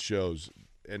Indianapolis shows,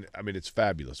 and I mean, it's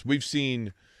fabulous. We've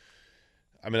seen.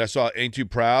 I mean, I saw Ain't Too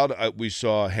Proud. We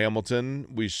saw Hamilton.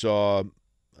 We saw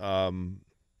From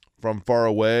Far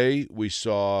Away. We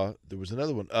saw, there was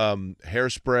another one,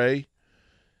 Hairspray,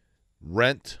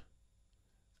 Rent.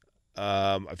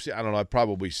 I've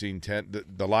probably seen 10.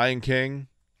 The Lion King.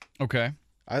 Okay.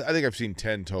 I think I've seen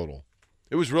 10 total.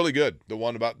 It was really good. The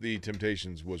one about the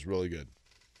Temptations was really good.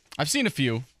 I've seen a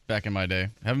few back in my day.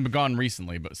 Haven't been gone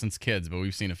recently, but since kids. But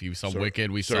we've seen a few. We saw Wicked.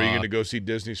 So are you going to go see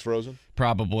Disney's Frozen?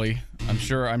 Probably. I'm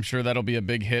sure that'll be a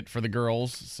big hit for the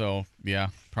girls. So yeah,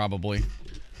 probably.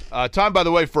 Time, by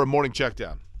the way, for a morning check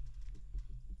down.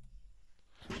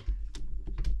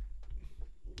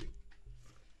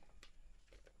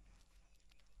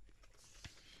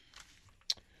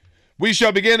 We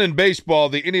shall begin in baseball.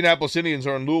 The Indianapolis Indians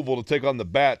are in Louisville to take on the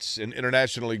Bats in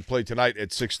International League play tonight at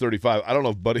 6:35. I don't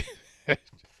know if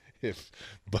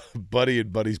Buddy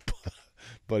and Buddy's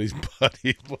Buddy.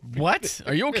 What?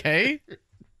 Are you okay?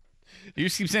 You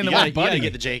just keep saying the word word Buddy. You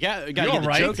gotta get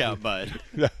the joke out, bud.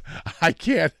 I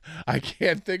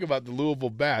can't think about the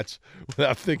Louisville Bats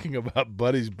without thinking about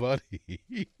Buddy's Buddy.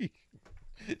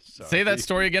 Say that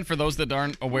story again for those that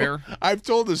aren't aware. I've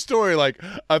told the story like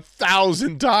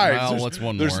 1,000 times. Well, what's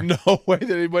one There's more? no way that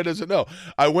anybody doesn't know.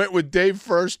 I went with Dave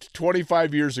First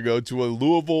 25 years ago to a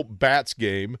Louisville Bats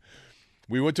game.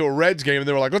 We went to a Reds game, and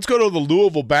they were like, let's go to the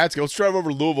Louisville Bats game. Let's drive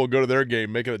over to Louisville and go to their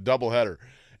game, make it a doubleheader.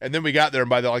 And then we got there, and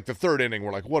by the third inning,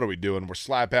 we're like, what are we doing? We're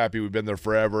slap happy. We've been there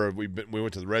forever. We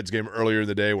went to the Reds game earlier in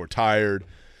the day. We're tired.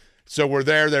 So we're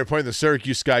there. They're playing the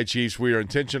Syracuse Sky Chiefs. We are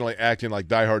intentionally acting like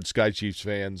diehard Sky Chiefs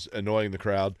fans, annoying the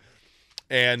crowd.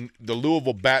 And the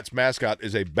Louisville Bats mascot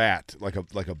is a bat, like a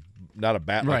not a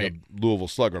bat, right. like a Louisville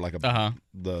Slugger, like a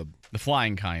the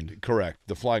flying kind. Correct,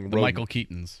 the flying the rodent. Michael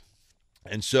Keatons.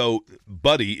 And so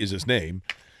Buddy is his name,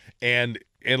 and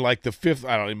in like the fifth,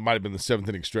 I don't know, it might have been the seventh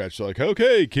inning stretch. So like,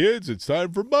 okay, kids, it's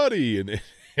time for Buddy,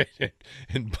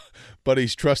 and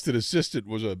Buddy's trusted assistant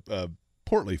was a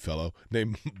portly fellow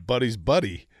named Buddy's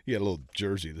Buddy. He had a little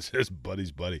jersey that says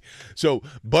Buddy's Buddy. So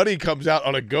Buddy comes out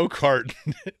on a go-kart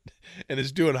and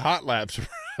is doing hot laps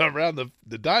around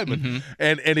the diamond,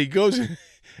 and he goes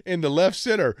in the left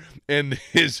center, and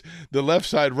the left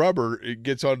side rubber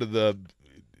gets onto the,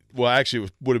 well, actually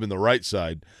it would have been the right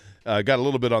side. Got a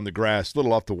little bit on the grass, a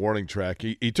little off the warning track.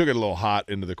 He took it a little hot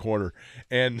into the corner,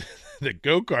 and the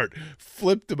go-kart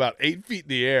flipped about 8 feet in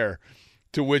the air,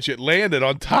 to which it landed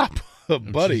on top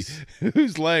of Buddy,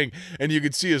 who's laying, and you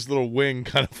could see his little wing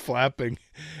kind of flapping.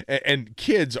 And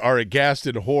kids are aghast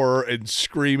in horror and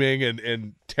screaming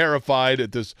and terrified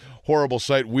at this horrible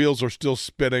sight. Wheels are still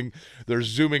spinning. They're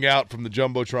zooming out from the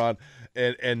Jumbotron.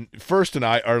 And First and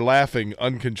I are laughing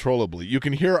uncontrollably. You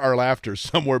can hear our laughter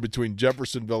somewhere between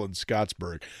Jeffersonville and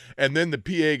Scottsburg. And then the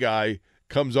PA guy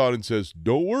comes on and says,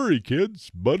 "Don't worry,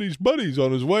 kids. Buddy's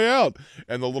on his way out."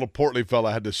 And the little portly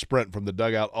fella had to sprint from the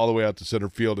dugout all the way out to center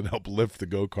field and help lift the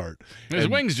go-kart. His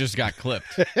wings just got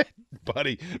clipped.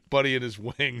 Buddy and his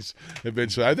wings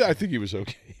eventually. I think he was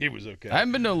okay. He was okay. I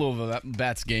haven't been to a Louisville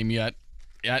Bats game yet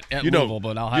at Louisville,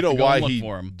 but I'll have to go and look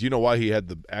for him. Do you know why he had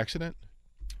the accident?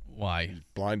 Why? He's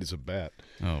blind as a bat.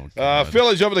 Oh, God.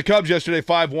 Phillies over the Cubs yesterday,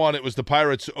 5-1. It was the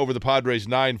Pirates over the Padres,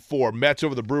 9-4. Mets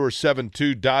over the Brewers,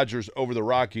 7-2. Dodgers over the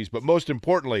Rockies. But most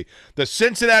importantly, the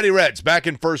Cincinnati Reds back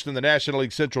in first in the National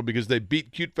League Central because they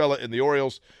beat Cute Fella and the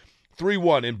Orioles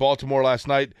 3-1 in Baltimore last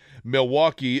night.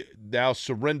 Milwaukee now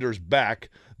surrenders back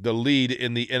the lead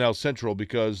in the NL Central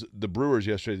because the Brewers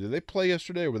yesterday, did they play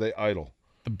yesterday or were they idle?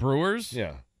 The Brewers?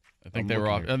 Yeah. I think they were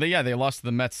off. They lost to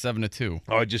the Mets 7-2.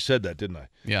 Oh, I just said that, didn't I?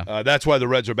 Yeah. That's why the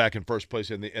Reds are back in first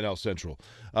place in the NL Central.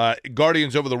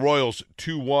 Guardians over the Royals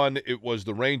 2-1. It was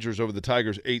the Rangers over the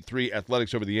Tigers 8-3.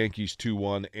 Athletics over the Yankees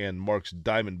 2-1. And Mark's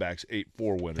Diamondbacks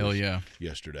 8-4 winners. Hell yeah.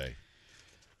 Yesterday.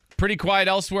 Pretty quiet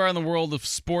elsewhere in the world of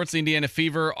sports. Indiana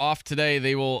Fever off today.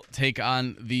 They will take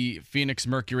on the Phoenix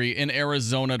Mercury in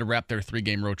Arizona to wrap their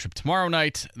 3-game road trip tomorrow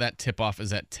night. That tip-off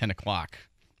is at 10 o'clock.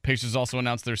 Pacers also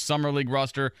announced their summer league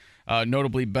roster,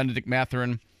 notably Benedict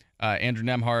Mathurin, Andrew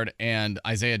Nemhard, and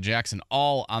Isaiah Jackson,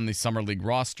 all on the summer league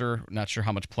roster. Not sure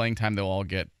how much playing time they'll all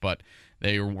get, but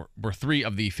they were 3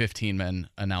 of the 15 men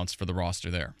announced for the roster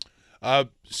there.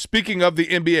 Speaking of the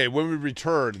NBA, when we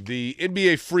return, the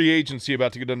NBA free agency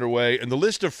about to get underway, and the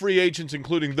list of free agents,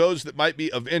 including those that might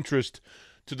be of interest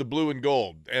to the blue and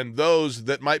gold, and those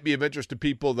that might be of interest to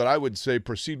people that I would say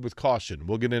proceed with caution.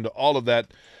 We'll get into all of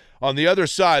that on the other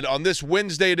side on this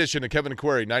Wednesday edition of Kevin and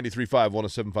Query, 93.5,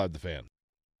 107.5 The Fan.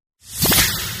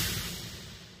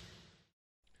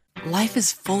 Life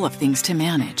is full of things to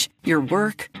manage. Your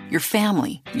work, your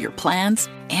family, your plans,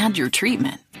 and your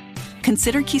treatment.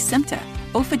 Consider Kesimpta,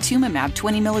 ofatumumab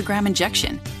 20 milligram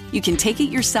injection. You can take it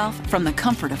yourself from the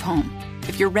comfort of home.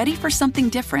 If you're ready for something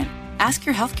different, ask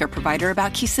your healthcare provider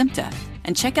about Kesimpta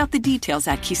and check out the details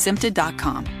at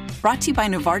kesimpta.com. Brought to you by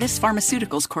Novartis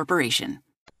Pharmaceuticals Corporation.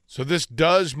 So this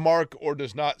does, Mark, or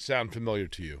does not sound familiar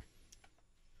to you?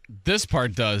 This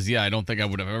part does, yeah. I don't think I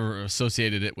would have ever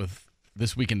associated it with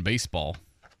This Week in Baseball.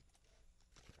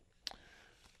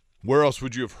 Where else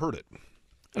would you have heard it?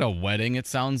 At a wedding, it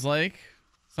sounds like.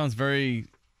 Sounds very,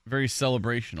 very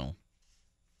celebrational.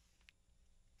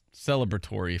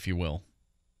 Celebratory, if you will.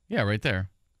 Yeah, right there.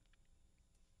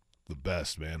 The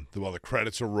best, man. While the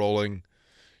credits are rolling,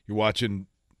 you're watching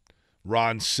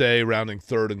Ron Say rounding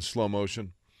third in slow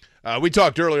motion. We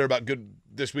talked earlier about good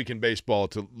This Week in Baseball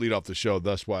to lead off the show.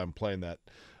 That's why I'm playing that.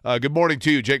 Good morning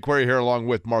to you. Jake Query here along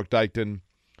with Mark Dykton,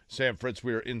 Sam Fritz.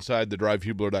 We are inside the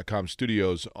DriveHubler.com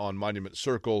studios on Monument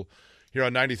Circle here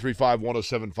on 93.5,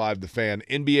 107.5 The Fan.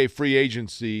 NBA free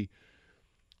agency.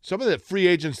 Some of the free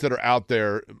agents that are out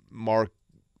there, Mark,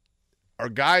 are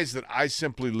guys that I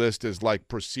simply list as like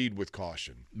proceed with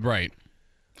caution. Right.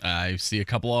 I see a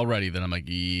couple already that I'm like,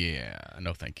 yeah,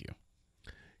 no thank you.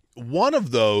 One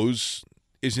of those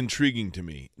is intriguing to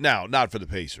me. Now, not for the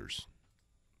Pacers,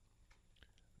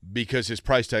 because his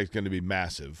price tag is going to be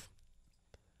massive.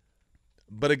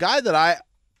 But a guy that I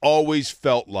always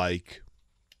felt like,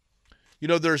 you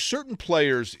know, there are certain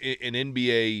players in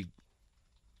NBA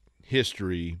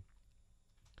history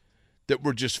that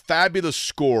were just fabulous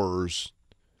scorers,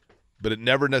 but it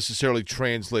never necessarily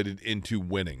translated into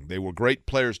winning. They were great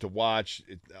players to watch.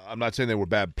 I'm not saying they were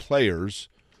bad players,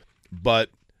 but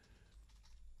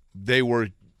they were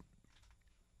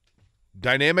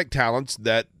dynamic talents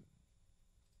that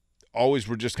always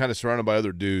were just kind of surrounded by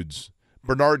other dudes.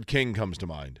 Bernard King comes to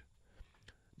mind.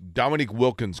 Dominique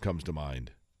Wilkins comes to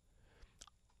mind.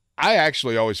 I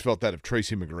actually always felt that of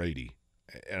Tracy McGrady,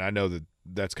 and I know that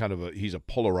that's kind of he's a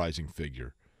polarizing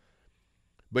figure.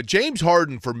 But James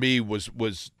Harden for me was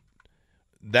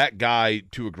that guy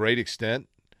to a great extent.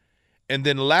 And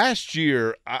then last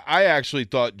year, I actually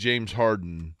thought James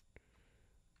Harden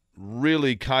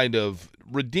really kind of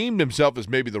redeemed himself is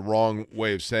maybe the wrong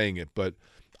way of saying it, but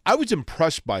I was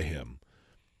impressed by him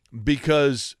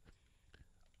because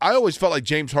I always felt like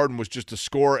James Harden was just a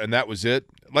scorer and that was it.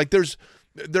 Like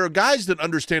there are guys that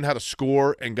understand how to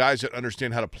score and guys that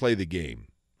understand how to play the game.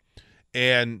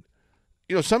 And,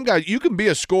 you know, some guys, you can be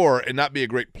a scorer and not be a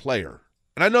great player.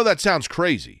 And I know that sounds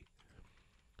crazy,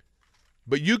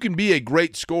 but you can be a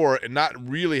great scorer and not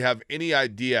really have any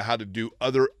idea how to do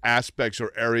other aspects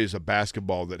or areas of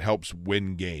basketball that helps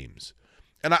win games.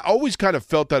 And I always kind of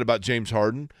felt that about James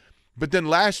Harden. But then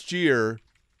last year,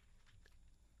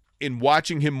 in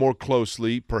watching him more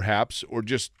closely, perhaps, or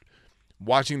just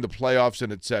watching the playoffs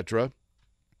and et cetera,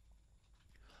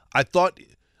 I thought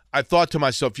to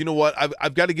myself, you know what?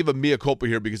 I've got to give a mea culpa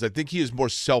here because I think he is more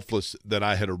selfless than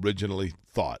I had originally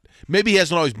thought. Maybe he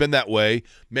hasn't always been that way.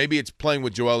 Maybe it's playing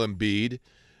with Joel Embiid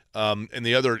and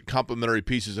the other complementary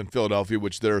pieces in Philadelphia,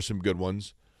 which there are some good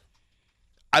ones.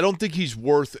 I don't think he's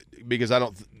worth, because I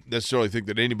don't necessarily think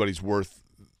that anybody's worth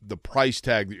the price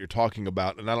tag that you're talking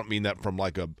about, and I don't mean that from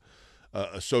like a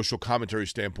social commentary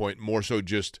standpoint, more so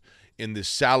just in the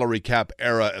salary cap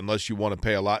era, unless you want to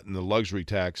pay a lot in the luxury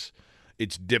tax,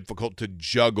 it's difficult to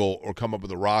juggle or come up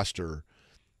with a roster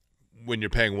when you're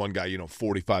paying one guy,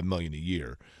 $45 million a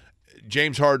year.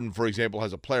 James Harden, for example,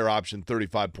 has a player option,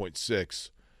 35.6.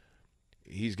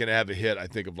 He's going to have a hit, I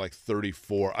think, of like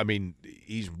 34. I mean,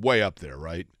 he's way up there,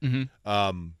 right?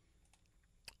 Mm-hmm.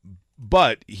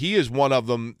 But he is one of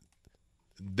them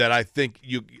that I think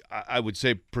I would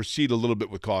say proceed a little bit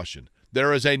with caution.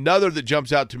 There is another that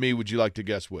jumps out to me. Would you like to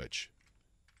guess which?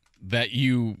 That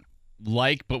you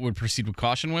like but would proceed with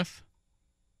caution with?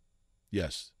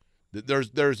 Yes. There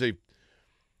is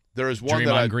one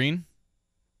Draymond Green?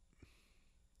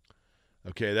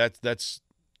 Okay, that's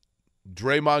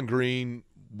Draymond Green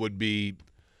would be.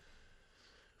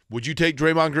 Would you take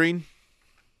Draymond Green?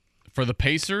 For the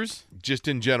Pacers? Just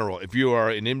in general, if you are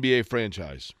an NBA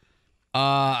franchise.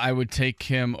 I would take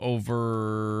him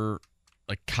over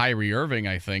like Kyrie Irving,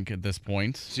 I think, at this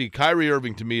point. See, Kyrie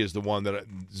Irving to me is the one that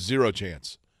zero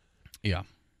chance. Yeah.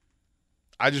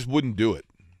 I just wouldn't do it.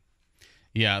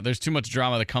 Yeah, there's too much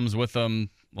drama that comes with them.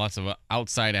 Lots of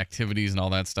outside activities and all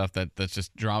that stuff that's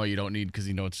just drama you don't need because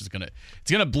it's just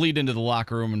gonna bleed into the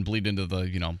locker room and bleed into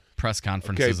the press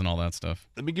conferences and all that stuff.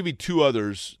 Let me give you two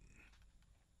others.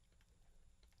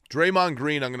 Draymond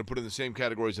Green, I'm going to put in the same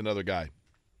category as another guy.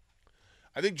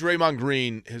 I think Draymond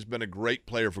Green has been a great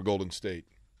player for Golden State,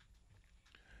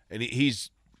 and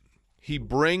he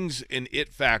brings an it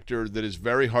factor that is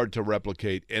very hard to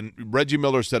replicate. And Reggie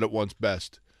Miller said it once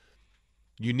best: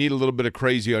 you need a little bit of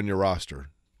crazy on your roster.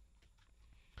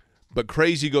 But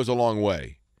crazy goes a long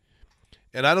way.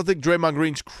 And I don't think Draymond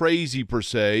Green's crazy per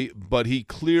se, but he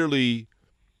clearly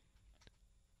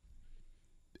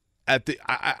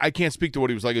I can't speak to what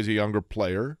he was like as a younger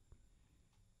player.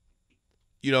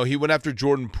 He went after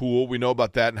Jordan Poole. We know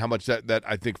about that and how much that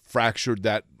I think fractured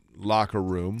that locker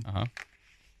room. Uh-huh.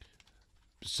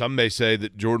 Some may say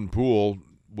that Jordan Poole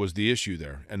was the issue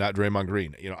there and not Draymond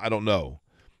Green. I don't know.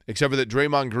 Except for that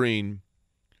Draymond Green,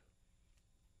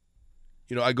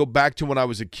 I go back to when I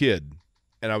was a kid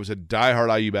and I was a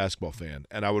diehard IU basketball fan,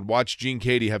 and I would watch Gene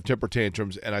Cady have temper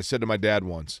tantrums, and I said to my dad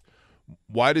once,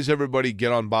 why does everybody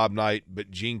get on Bob Knight,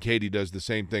 but Gene Cady does the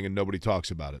same thing and nobody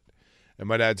talks about it? And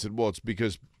my dad said, well, it's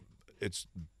because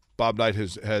Bob Knight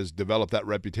has developed that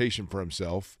reputation for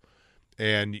himself,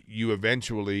 and you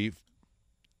eventually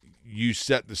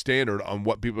set the standard on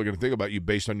what people are going to think about you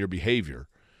based on your behavior.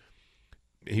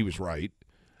 He was right.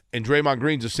 And Draymond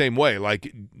Green's the same way.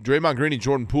 Like, Draymond Green and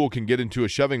Jordan Poole can get into a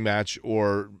shoving match,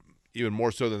 or even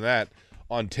more so than that,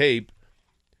 on tape,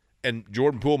 and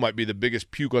Jordan Poole might be the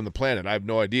biggest puke on the planet. I have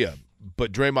no idea.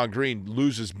 But Draymond Green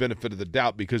loses benefit of the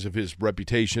doubt because of his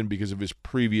reputation, because of his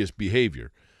previous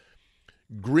behavior.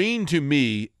 Green, to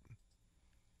me,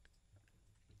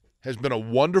 has been a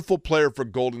wonderful player for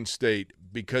Golden State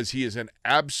because he is in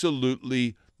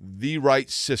absolutely the right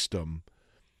system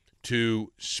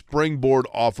to springboard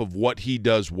off of what he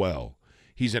does well.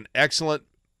 He's an excellent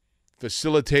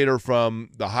facilitator from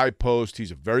the high post.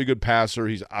 He's a very good passer.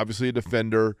 He's obviously a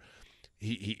defender.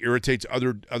 He irritates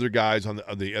other guys on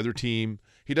the other team.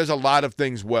 He does a lot of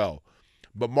things well.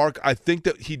 But, Mark, I think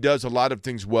that he does a lot of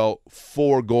things well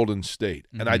for Golden State.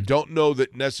 Mm-hmm. And I don't know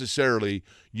that necessarily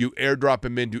you airdrop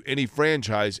him into any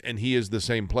franchise and he is the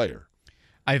same player.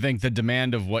 I think the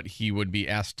demand of what he would be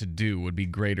asked to do would be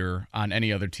greater on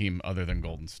any other team other than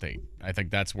Golden State. I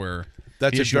think that's where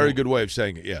that's a very good way of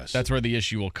saying it. Yes, that's where the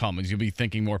issue will come. Is you'll be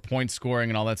thinking more point scoring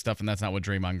and all that stuff, and that's not what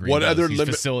Draymond Green does. He's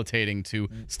facilitating to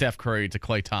Steph Curry, to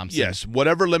Klay Thompson. Yes,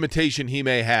 whatever limitation he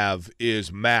may have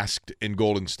is masked in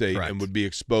Golden State. Correct. And would be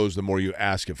exposed the more you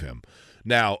ask of him.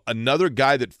 Now, another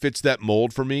guy that fits that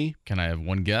mold for me. Can I have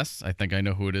one guess? I think I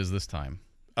know who it is this time.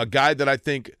 A guy that I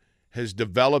think has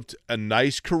developed a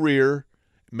nice career,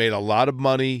 made a lot of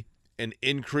money, and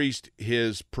increased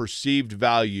his perceived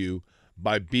value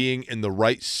by being in the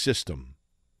right system.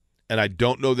 And I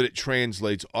don't know that it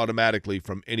translates automatically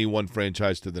from any one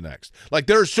franchise to the next. Like,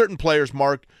 there are certain players,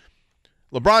 Mark,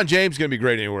 LeBron James is going to be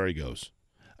great anywhere he goes.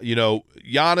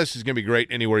 Giannis is going to be great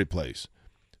anywhere he plays.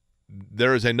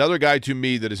 There is another guy to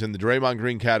me that is in the Draymond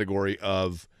Green category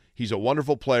of he's a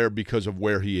wonderful player because of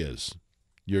where he is.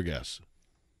 Your guess.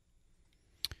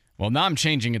 Well, now I'm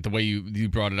changing it the way you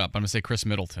brought it up. I'm going to say Chris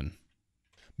Middleton.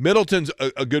 Middleton's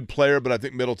a good player, but I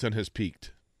think Middleton has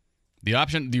peaked. The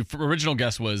original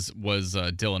guess was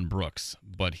Dylan Brooks,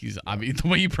 but the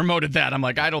way you promoted that, I'm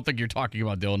like, I don't think you're talking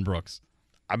about Dylan Brooks.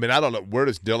 I mean, I don't know. Where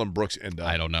does Dylan Brooks end up?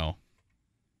 I don't know.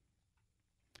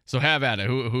 So have at it.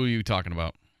 Who are you talking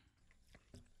about?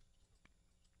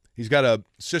 He's got a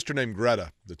sister named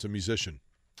Greta that's a musician.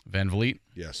 Van Vliet?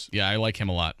 Yes. Yeah, I like him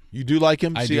a lot. You do like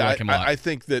him? I do like him a lot. I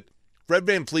think that Fred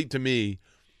VanVleet, to me,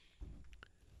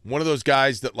 one of those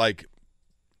guys that, like,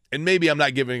 and maybe I'm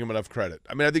not giving him enough credit.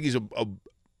 I mean, I think he's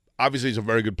obviously he's a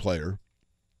very good player.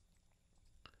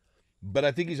 But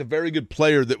I think he's a very good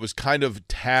player that was kind of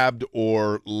tabbed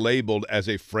or labeled as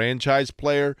a franchise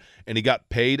player, and he got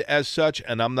paid as such,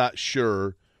 and I'm not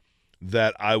sure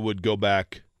that I would go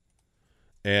back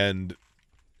and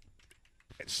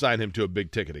sign him to a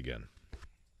big ticket again.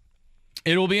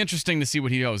 It will be interesting to see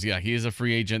what he goes. Yeah, he is a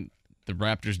free agent. The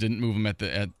Raptors didn't move him at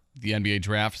the NBA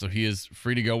draft, so he is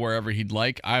free to go wherever he'd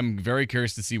like. I'm very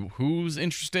curious to see who's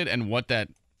interested and what that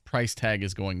price tag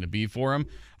is going to be for him.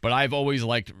 But I've always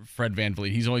liked Fred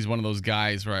VanVleet. He's always one of those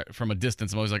guys where from a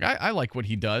distance I'm always like, I like what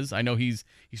he does. I know he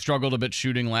struggled a bit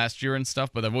shooting last year and stuff,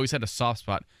 but I've always had a soft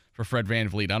spot for Fred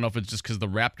VanVleet. I don't know if it's just because the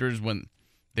Raptors, when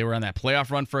they were on that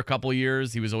playoff run for a couple of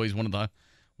years, he was always one of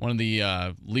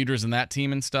the leaders in that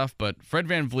team and stuff. But Fred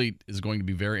VanVleet is going to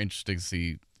be very interesting to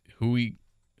see who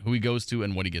he goes to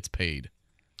and what he gets paid.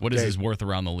 What is his worth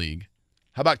around the league?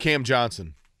 How about Cam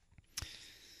Johnson?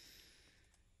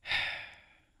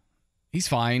 He's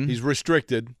fine. He's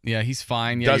restricted. Yeah, he's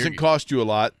fine. Yeah, doesn't cost you a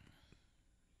lot.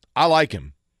 I like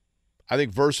him. I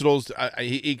think versatile's.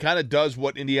 He kind of does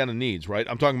what Indiana needs, right?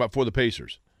 I'm talking about for the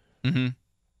Pacers. Mm-hmm.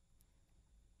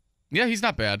 Yeah, he's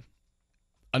not bad.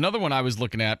 Another one I was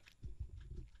looking at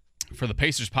for the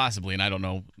Pacers possibly, and I don't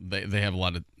know. They have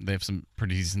some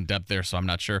pretty decent depth there, so I'm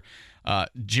not sure.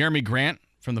 Jeremy Grant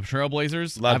from the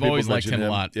Trailblazers. I've always liked him a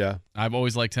lot. Yeah, I've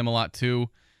always liked him a lot too.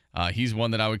 He's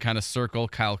one that I would kind of circle.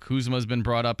 Kyle Kuzma has been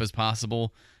brought up as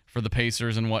possible for the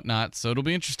Pacers and whatnot. So it'll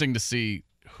be interesting to see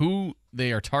who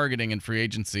they are targeting in free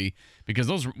agency,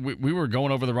 because we were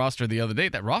going over the roster the other day.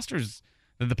 That rosters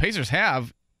that the Pacers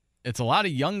have, it's a lot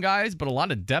of young guys, but a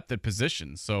lot of depth at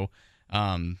positions. So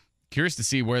curious to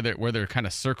see where they're kind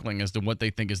of circling as to what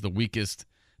they think is the weakest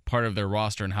part of their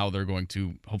roster and how they're going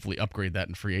to hopefully upgrade that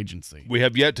in free agency. We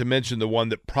have yet to mention the one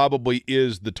that probably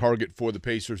is the target for the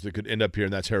Pacers that could end up here,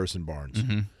 and that's Harrison Barnes.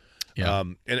 Mm-hmm. Yeah.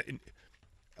 And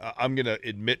I'm going to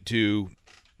admit to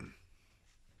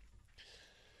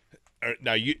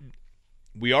now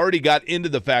we already got into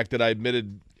the fact that I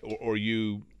admitted or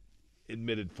you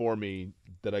admitted for me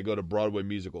that I go to Broadway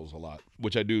musicals a lot,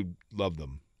 which I do love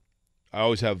them. I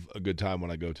always have a good time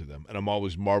when I go to them, and I'm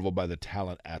always marveled by the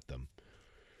talent at them.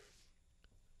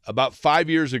 About 5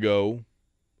 years ago,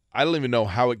 I don't even know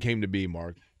how it came to be,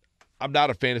 Mark. I'm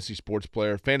not a fantasy sports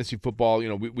player. Fantasy football,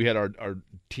 we had our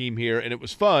team here, and it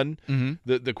was fun. Mm-hmm.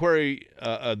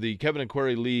 The Kevin and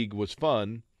Query League was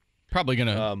fun. Probably going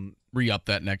to re-up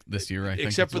that this year, I think.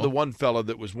 Except for the one fella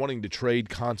that was wanting to trade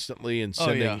constantly and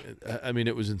sending. Oh, yeah. I mean,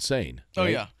 it was insane. Oh,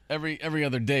 right? yeah. Every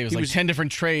other day, it was 10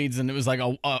 different trades, and it was like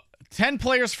 10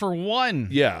 players for one.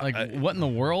 Yeah. Like, what in the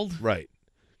world? Right.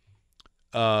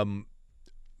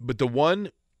 But the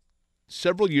one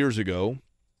several years ago,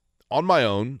 on my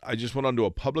own, I just went onto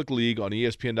a public league on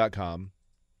ESPN.com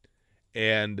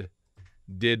and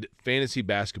did fantasy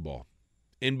basketball,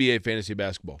 NBA fantasy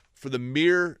basketball, for the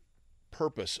mere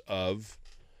purpose of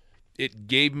it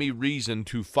gave me reason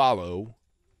to follow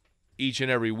each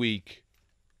and every week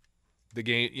the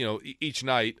game, each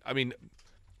night. I mean,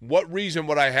 what reason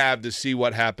would I have to see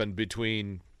what happened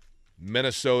between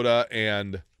Minnesota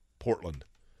and Portland?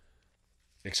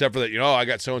 Except for that, I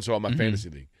got so-and-so on my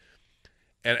fantasy league.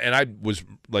 And I was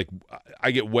like, I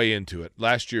get way into it.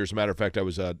 Last year, as a matter of fact, I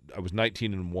was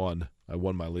 19-1. I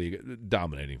won my league,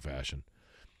 dominating fashion.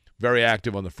 Very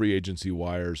active on the free agency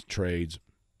wires, trades.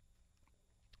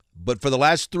 But for the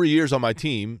last 3 years on my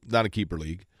team, not a keeper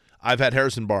league, I've had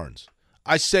Harrison Barnes.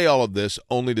 I say all of this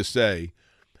only to say,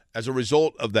 as a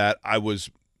result of that, I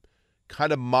was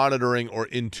kind of monitoring or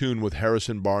in tune with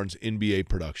Harrison Barnes' NBA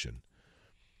production.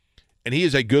 And he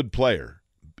is a good player.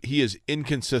 He is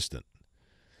inconsistent.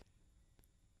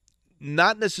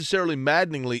 Not necessarily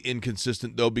maddeningly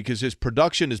inconsistent, though, because his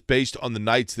production is based on the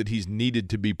nights that he's needed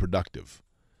to be productive.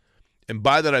 And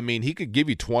by that I mean he could give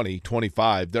you 20,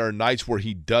 25. There are nights where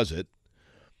he does it,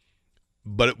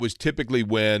 but it was typically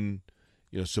when,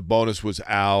 Sabonis was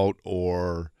out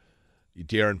or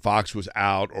De'Aaron Fox was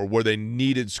out or where they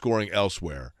needed scoring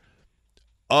elsewhere.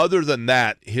 Other than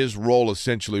that, his role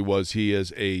essentially was he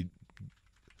is a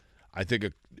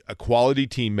quality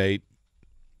teammate,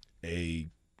 a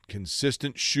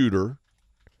consistent shooter,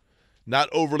 not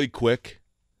overly quick.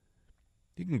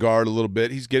 He can guard a little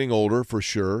bit. He's getting older for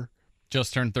sure.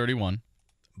 Just turned 31.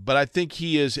 But I think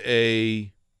he is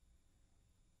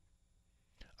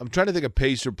I'm trying to think of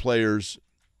Pacer players.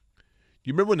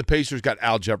 You remember when the Pacers got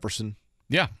Al Jefferson?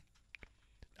 Yeah.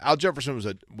 Al Jefferson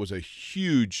was a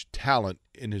huge talent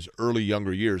in his early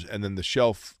younger years, and then the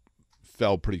shelf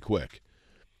fell pretty quick.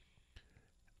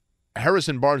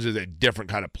 Harrison Barnes is a different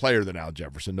kind of player than Al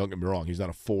Jefferson. Don't get me wrong. He's not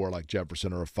a 4 like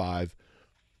Jefferson or a 5.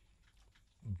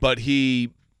 But he's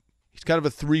kind of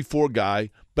a 3-4 guy.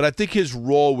 But I think his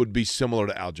role would be similar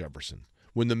to Al Jefferson.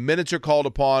 When the minutes are called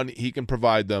upon, he can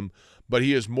provide them. But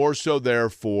he is more so there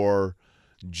for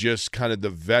just kind of the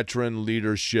veteran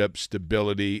leadership,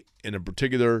 stability, and in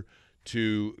particular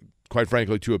to, quite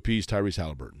frankly, to appease Tyrese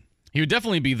Halliburton. He would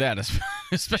definitely be that,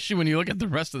 especially when you look at the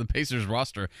rest of the Pacers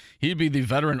roster. He'd be the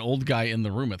veteran old guy in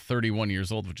the room at 31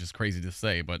 years old, which is crazy to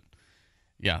say. But,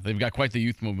 yeah, they've got quite the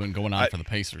youth movement going on for the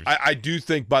Pacers. I do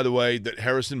think, by the way, that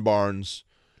Harrison Barnes,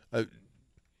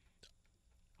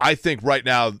 I think right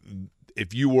now,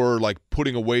 if you were like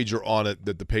putting a wager on it,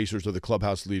 that the Pacers are the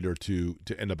clubhouse leader to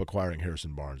end up acquiring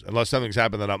Harrison Barnes, unless something's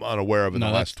happened that I'm unaware of in the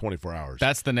last 24 hours.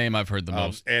 That's the name I've heard the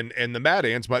most. And the Mad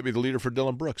Ants might be the leader for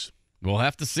Dylan Brooks. We'll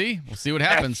have to see. We'll see what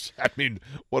happens. I mean,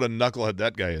 what a knucklehead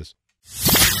that guy is.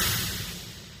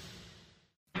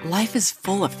 Life is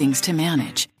full of things to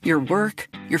manage. Your work,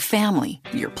 your family,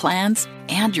 your plans,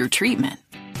 and your treatment.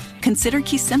 Consider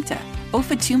Kesimpta,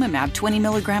 ofatumumab 20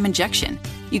 milligram injection.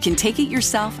 You can take it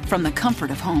yourself from the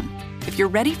comfort of home. If you're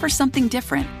ready for something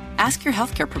different, ask your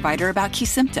healthcare provider about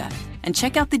Kesimpta and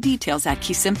check out the details at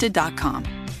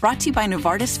kesimpta.com. Brought to you by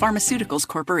Novartis Pharmaceuticals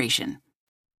Corporation.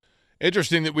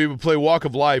 Interesting that we would play Walk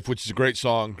of Life, which is a great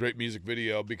song, great music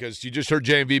video, because you just heard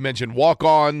JMV mention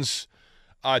walk-ons.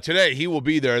 Today, he will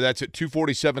be there. That's at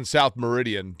 247 South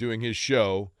Meridian doing his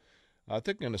show. I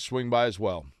think I'm going to swing by as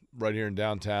well, right here in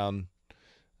downtown,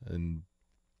 and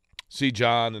see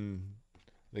John, and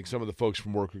I think some of the folks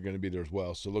from work are going to be there as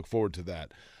well, so look forward to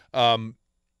that.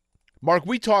 Mark,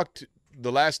 we talked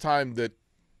the last time that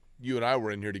you and I were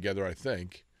in here together, I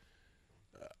think.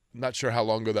 I'm not sure how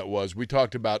long ago that was. We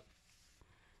talked about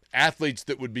athletes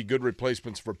that would be good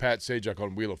replacements for Pat Sajak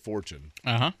on Wheel of Fortune.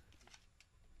 Uh-huh.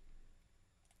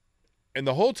 And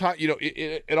the whole time,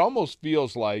 it almost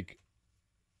feels like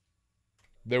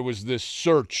there was this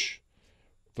search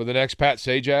for the next Pat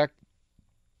Sajak,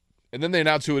 and then they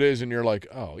announce who it is, and you're like,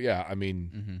 oh, yeah, I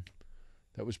mean,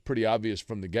 that was pretty obvious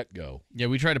from the get-go. Yeah,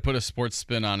 we tried to put a sports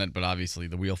spin on it, but obviously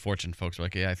the Wheel of Fortune folks were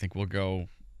like, yeah, I think we'll go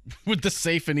with the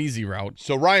safe and easy route.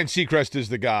 So Ryan Seacrest is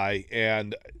the guy,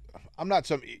 and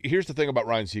here's the thing about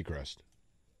Ryan Seacrest.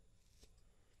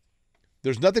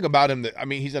 There's nothing about him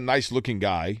he's a nice-looking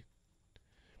guy.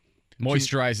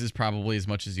 Moisturizes probably as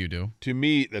much as you do. To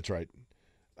me, that's right.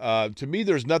 To me,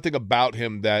 there's nothing about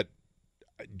him that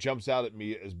jumps out at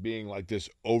me as being like this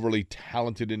overly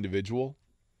talented individual,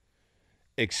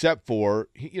 except for,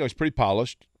 he's pretty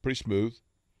polished, pretty smooth.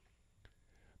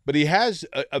 But he has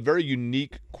a very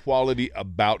unique quality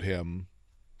about him.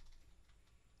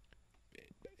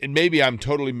 And maybe I'm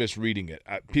totally misreading it.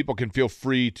 People can feel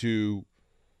free to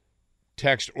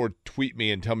text or tweet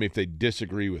me and tell me if they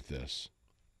disagree with this.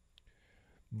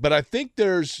 But I think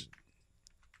there's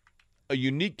a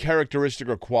unique characteristic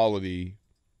or quality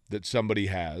that somebody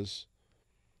has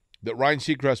that Ryan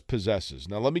Seacrest possesses.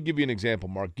 Now, let me give you an example,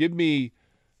 Mark. Give me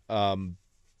like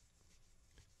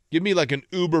an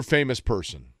uber famous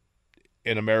person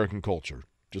in American culture,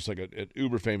 just like an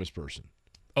uber famous person.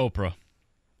 Oprah.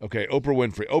 Okay, Oprah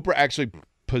Winfrey. Oprah actually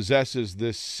possesses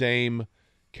this same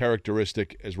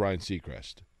characteristic as Ryan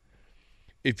Seacrest.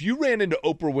 If you ran into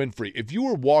Oprah Winfrey, if you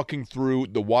were walking through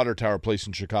the Water Tower place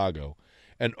in Chicago,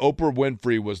 and Oprah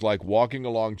Winfrey was like walking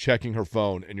along checking her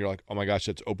phone, and you're like, oh my gosh,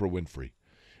 that's Oprah Winfrey.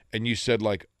 And you said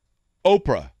like,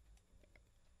 Oprah,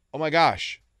 oh my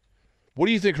gosh, what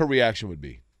do you think her reaction would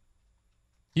be?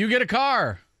 You get a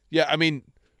car. Yeah, I mean,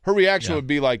 her reaction would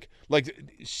be like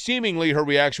seemingly her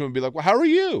reaction would be like, well, how are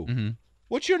you? Mm-hmm.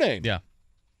 What's your name? Yeah.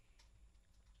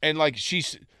 And like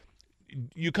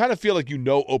you kind of feel like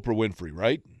Oprah Winfrey,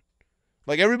 right?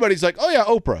 Like everybody's like, oh yeah,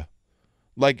 Oprah.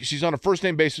 Like she's on a first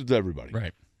name basis with everybody.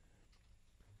 Right.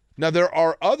 Now there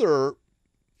are other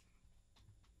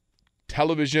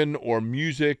television or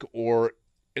music or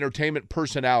entertainment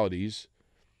personalities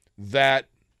that,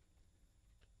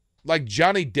 like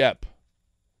Johnny Depp.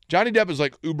 Johnny Depp is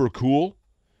like uber cool,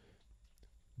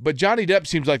 but Johnny Depp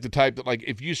seems like the type that, like,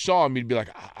 if you saw him, you'd be like,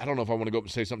 I don't know if I want to go up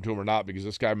and say something to him or not, because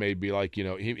this guy may be like,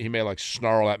 he may like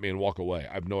snarl at me and walk away.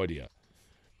 I have no idea.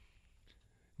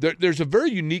 there's a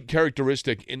very unique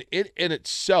characteristic, and it in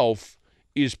itself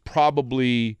is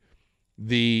probably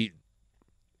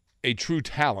a true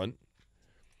talent,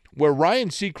 where Ryan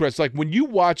Seacrest, like when you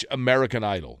watch American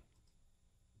Idol,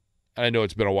 and I know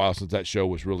it's been a while since that show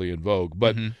was really in vogue,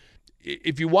 but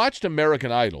if you watched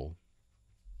American Idol,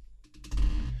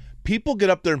 people get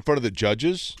up there in front of the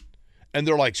judges and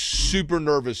they're like super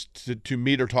nervous to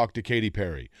meet or talk to Katy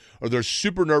Perry, or they're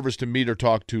super nervous to meet or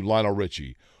talk to Lionel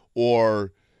Richie,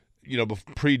 or, you know,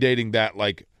 predating that,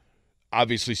 like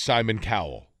obviously Simon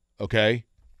Cowell, okay?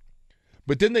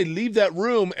 But then they leave that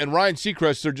room and Ryan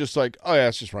Seacrest, they're just like, oh yeah,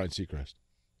 it's just Ryan Seacrest.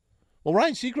 Well,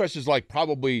 Ryan Seacrest is like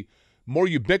probably more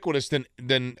ubiquitous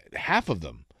than half of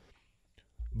them.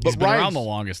 But He's been around the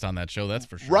longest on that show, that's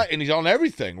for sure. Right, and he's on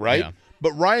everything, right? Yeah.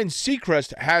 But Ryan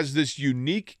Seacrest has this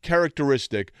unique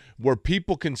characteristic where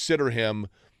people consider him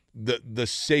the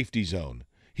safety zone.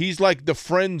 He's like the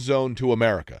friend zone to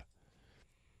America.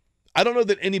 I don't know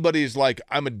that anybody is like,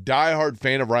 I'm a diehard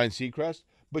fan of Ryan Seacrest,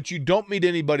 but you don't meet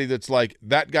anybody that's like,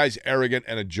 that guy's arrogant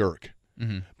and a jerk.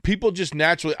 People just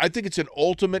naturally, I think it's an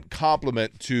ultimate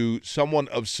compliment to someone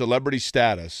of celebrity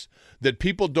status that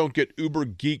people don't get uber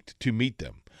geeked to meet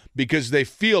them because they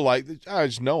feel like, I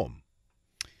just know him.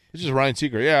 This is Ryan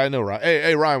Seacrest. Yeah, I know Ryan.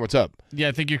 Hey, Ryan, what's up? Yeah,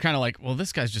 I think you're kind of like, well,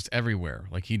 this guy's just everywhere.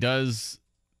 Like he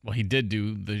did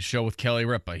do the show with Kelly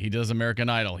Ripa. He does American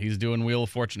Idol. He's doing Wheel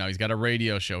of Fortune now. He's got a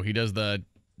radio show. He does the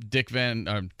Dick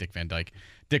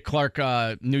Clark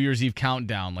New Year's Eve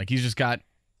countdown. Like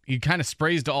he kind of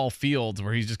sprays to all fields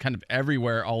where he's just kind of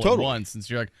everywhere all at once. And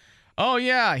so you're like, oh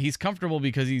yeah, he's comfortable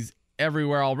because he's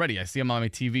everywhere already. I see him on my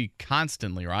TV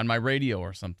constantly or on my radio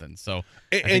or something. So,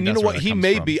 and you know what? He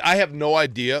may be, I have no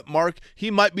idea, Mark. He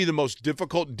might be the most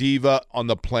difficult diva on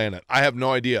the planet. I have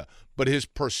no idea. But his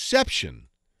perception,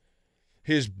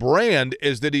 his brand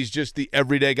is that he's just the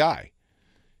everyday guy.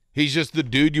 He's just the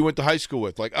dude you went to high school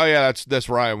with. Like, oh yeah, that's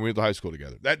Ryan. We went to high school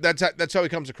together. That's how he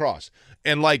comes across.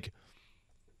 And like,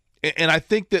 and I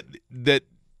think that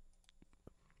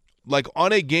like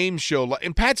on a game show,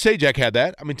 and Pat Sajak had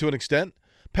that. I mean, to an extent,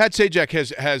 Pat Sajak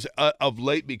has of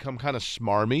late become kind of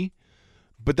smarmy,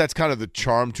 but that's kind of the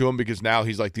charm to him because now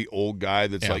he's like the old guy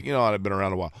that's like, you know, I've been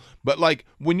around a while. But like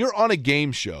when you're on a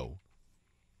game show,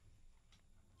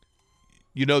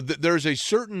 you know, there's a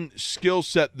certain skill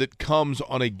set that comes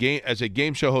on a game as a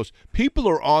game show host. People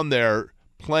are on there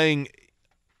playing.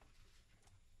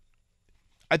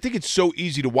 I think it's so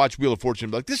easy to watch Wheel of Fortune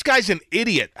and be like, this guy's an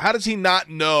idiot. How does he not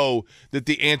know that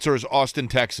the answer is Austin,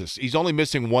 Texas? He's only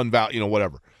missing one vowel, you know,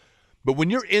 whatever. But when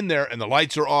you're in there and the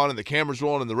lights are on and the cameras are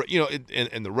on and the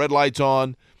and the red light's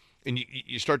on and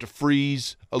you start to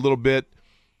freeze a little bit,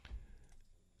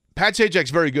 Pat Sajak's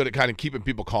very good at kind of keeping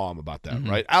people calm about that,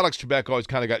 right? Alex Trebek always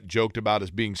kind of got joked about as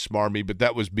being smarmy, but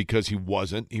that was because he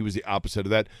wasn't. He was the opposite of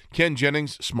that. Ken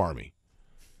Jennings, smarmy,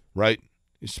 right?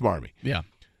 He's smarmy. Yeah.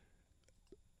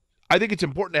 I think it's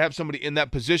important to have somebody in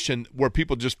that position where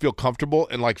people just feel comfortable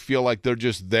and like feel like they're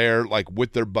just there, like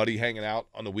with their buddy hanging out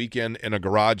on the weekend in a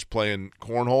garage playing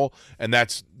cornhole, and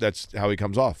that's how he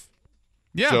comes off.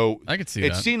 Yeah, so I could see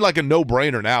that. It seemed like a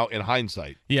no-brainer now in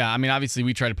hindsight. Yeah, I mean, obviously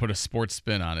we try to put a sports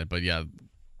spin on it, but yeah,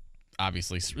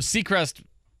 obviously Seacrest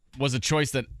was a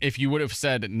choice that if you would have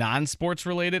said non-sports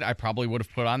related, I probably would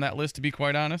have put on that list, to be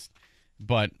quite honest.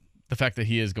 But the fact that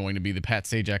he is going to be the Pat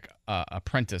Sajak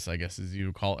apprentice, I guess, as you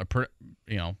would call it,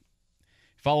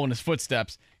 following his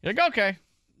footsteps, you're like, okay,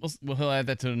 we'll add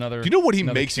that to another. Do you know what he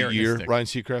makes a year, Ryan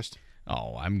Seacrest?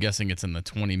 Oh, I'm guessing it's in the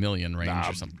 20 million range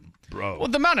or something. Bro. Well,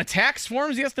 the amount of tax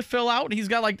forms he has to fill out, he's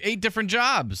got like 8 different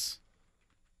jobs.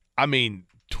 I mean,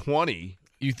 20.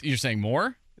 You're saying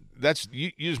more? That's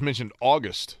you just mentioned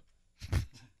August.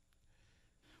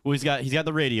 Well, he's got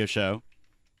the radio show.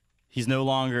 He's no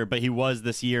longer, but he was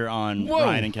this year on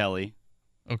Ryan and Kelly.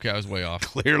 Okay, I was way off.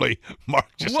 Clearly, Mark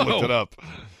just looked it up.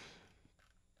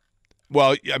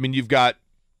 Well, I mean, you've got.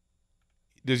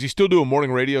 Does he still do a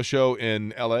morning radio show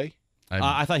in L.A.?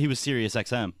 I thought he was Sirius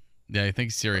XM. Yeah, I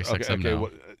think Sirius XM now.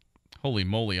 Holy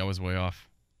moly, I was way off.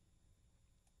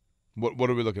 What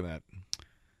are we looking at?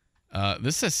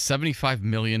 This says $75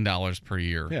 million per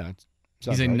year. Yeah,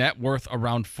 he's a net worth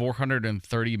around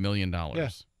 $430 million. Yeah.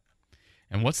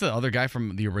 And what's the other guy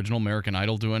from the original American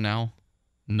Idol doing now?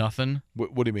 Nothing.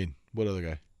 What do you mean? What other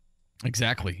guy?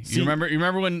 Exactly. You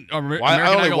remember when American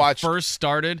Idol first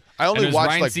started? I only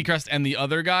watched Ryan Seacrest and the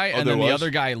other guy, and then the other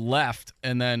guy left,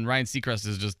 and then Ryan Seacrest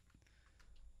is just.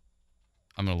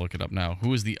 I'm gonna look it up now.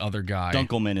 Who is the other guy?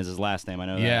 Dunkelman is his last name. I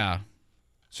know that. Yeah.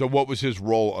 So what was his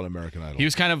role on American Idol? He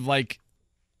was kind of like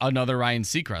another Ryan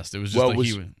Seacrest. It was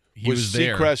just he was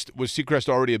there. Was Seacrest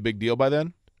already a big deal by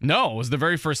then? No, it was the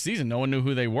very first season. No one knew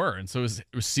who they were. And so it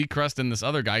was Seacrest and this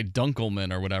other guy,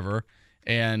 Dunkelman or whatever.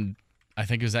 And I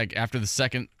think it was like after the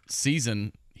second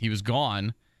season, he was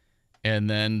gone. And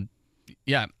then,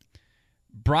 yeah,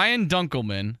 Brian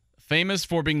Dunkelman, famous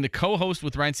for being the co-host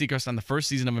with Ryan Seacrest on the first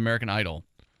season of American Idol.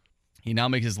 He now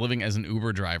makes his living as an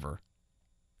Uber driver.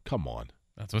 Come on.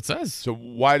 That's what it says. So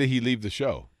why did he leave the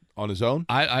show? On his own?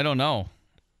 I don't know.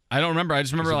 I don't remember. I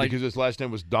just remember because his last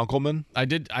name was Dunkelman. I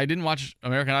didn't watch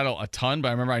American Idol a ton, but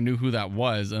I remember I knew who that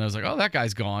was, and I was like, oh, that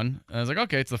guy's gone. And I was like,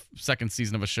 okay, it's the second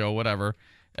season of a show, whatever.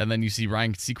 And then you see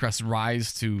Ryan Seacrest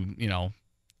rise to,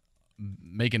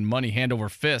 making money hand over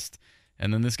fist,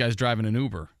 and then this guy's driving an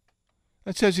Uber.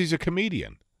 That says he's a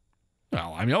comedian.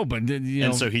 Well, I know, but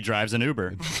and so he drives an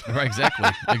Uber. Right,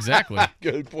 exactly.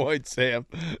 Good point, Sam.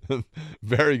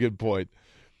 Very good point.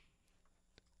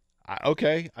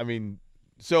 Okay, I mean.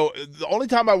 So the only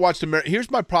time I watched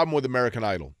here's my problem with American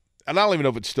Idol, and I don't even know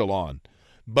if it's still on,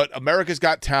 but America's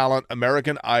Got Talent,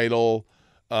 American Idol,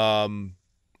 The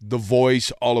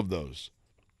Voice, all of those.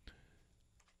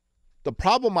 The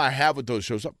problem I have with those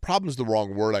shows, problem's the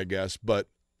wrong word, I guess, but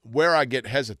where I get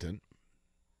hesitant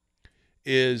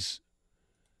is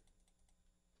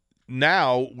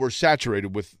now we're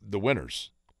saturated with the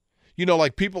winners.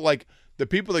 Like people like the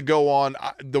people that go on.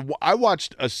 I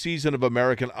watched a season of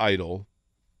American Idol.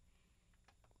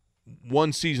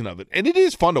 One season of it, and it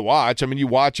is fun to watch. I mean, you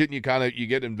watch it and you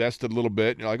get invested a little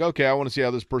bit, and you're like, okay, I want to see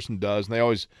how this person does. And they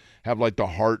always have like the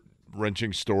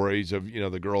heart-wrenching stories of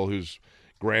the girl whose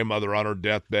grandmother on her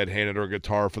deathbed handed her a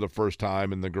guitar for the first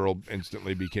time, and the girl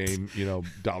instantly became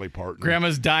Dolly Parton.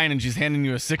 Grandma's dying and she's handing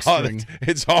you a six-string.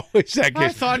 It's always that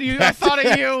case. I thought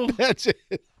of you. That's it.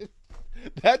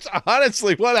 That's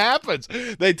honestly what happens.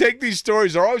 They take these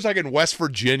stories. They're always like in West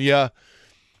Virginia,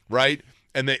 right?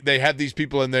 And they have these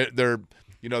people in they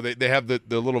have the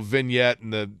little vignette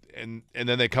and then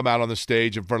they come out on the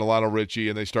stage in front of Lionel Richie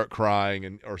and they start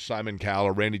crying or Simon Cowell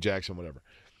or Randy Jackson, whatever.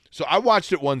 So I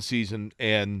watched it one season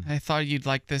and I thought you'd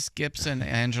like this Gibson,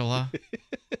 Angela.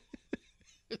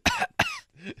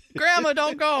 Grandma,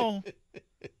 don't go.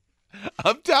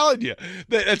 I'm telling you,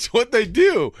 that's what they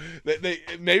do.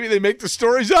 Maybe they make the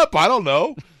stories up. I don't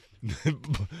know,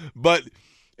 but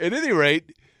at any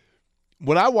rate.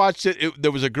 When I watched it,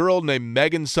 there was a girl named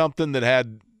Megan something that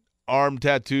had arm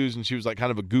tattoos, and she was like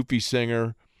kind of a goofy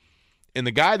singer. And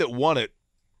the guy that won it,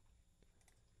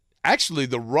 actually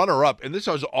the runner-up, and this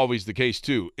was always the case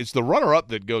too, it's the runner-up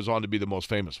that goes on to be the most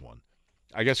famous one.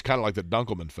 I guess kind of like the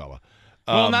Dunkelman fella.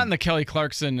 Well, not in the Kelly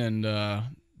Clarkson and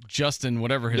Justin,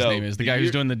 whatever his name is, the guy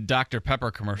who's doing the Dr. Pepper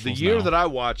commercials. The year that I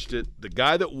watched it, the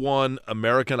guy that won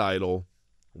American Idol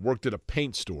worked at a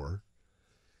paint store.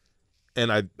 And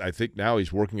I think now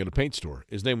he's working at a paint store.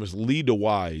 His name was Lee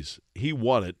DeWise. He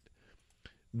won it.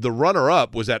 The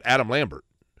runner-up was that Adam Lambert,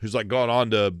 who's like gone on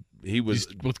to he's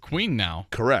with Queen now.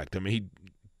 Correct. I mean, he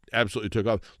absolutely took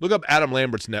off. Look up Adam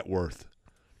Lambert's net worth,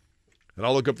 and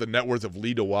I'll look up the net worth of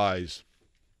Lee DeWise.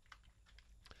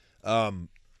 And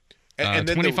then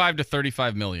 25 to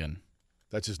 35 million.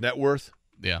 That's his net worth.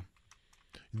 Yeah.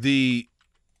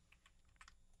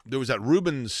 There was that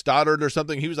Ruben Stoddard or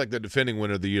something. He was like the defending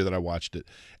winner the year that I watched it.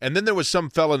 And then there was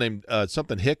some fella named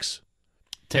something Hicks.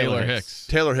 Taylor Hicks.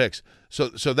 Taylor Hicks.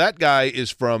 So that guy is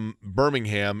from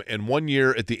Birmingham, and one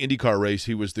year at the IndyCar race,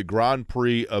 he was the Grand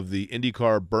Prix of the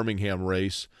IndyCar Birmingham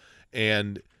race,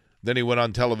 and then he went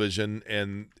on television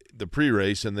and the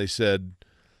pre-race, and they said,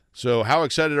 so how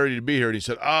excited are you to be here? And he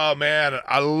said, oh, man,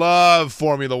 I love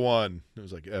Formula One. It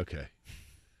was like, okay.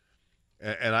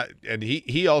 And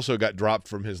he also got dropped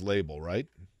from his label, right?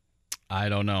 I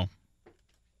don't know.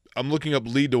 I'm looking up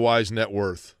Lee DeWise net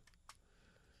worth.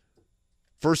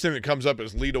 First thing that comes up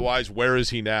is Lee DeWise, where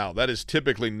is he now? That is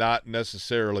typically not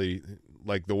necessarily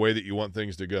like the way that you want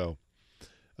things to go.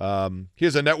 He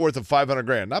has a net worth of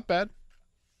 $500,000. Not bad.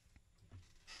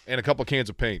 And a couple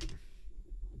cans of paint.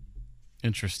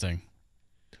 Interesting.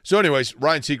 So anyways,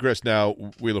 Ryan Seacrest now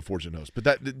Wheel of Fortune host. But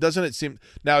that doesn't it seem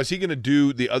 – now is he going to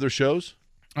do the other shows?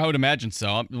 I would imagine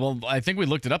so. Well, I think we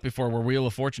looked it up before where Wheel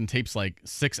of Fortune tapes like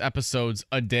 6 episodes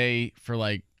a day for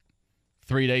like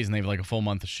 3 days, and they have like a full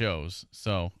month of shows.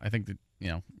 So I think that,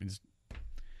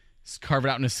 just carve it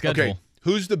out in his schedule. Okay,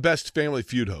 who's the best Family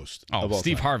Feud host of all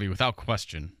Steve time? Harvey, without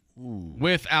question. Ooh.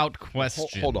 Without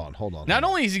question. Hold on. Not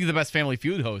only is he the best Family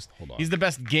Feud host, he's the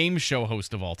best game show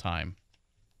host of all time.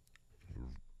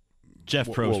 Jeff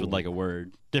Probst would like a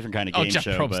word. Different kind of game Jeff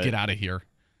show. Probst, but... get out of here.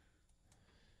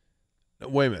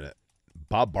 Wait a minute.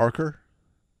 Bob Barker?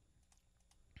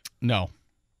 No.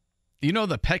 You know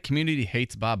the pet community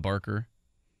hates Bob Barker?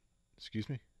 Excuse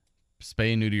me?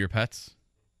 Spay and neuter your pets?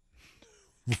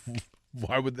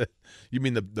 Why would that? You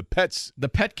mean the pets? The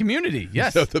pet community,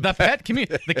 yes. So the pet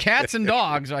community. The cats and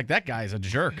dogs are like, that guy's a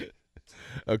jerk.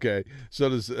 Okay. So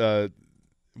does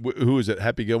who is it?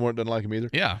 Happy Gilmore doesn't like him either?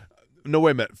 Yeah. No,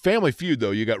 wait a minute. Family Feud,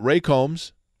 though. You got Ray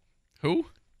Combs. Who?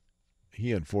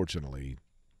 He unfortunately.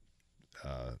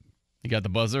 You got the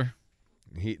buzzer?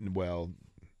 He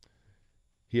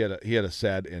had a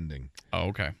sad ending. Oh,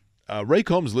 okay. Ray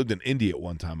Combs lived in India at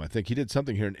one time. I think he did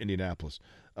something here in Indianapolis.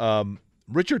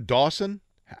 Richard Dawson.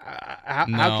 How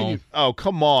can you? Oh,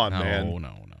 come on, man.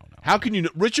 No. How can you?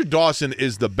 Richard Dawson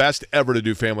is the best ever to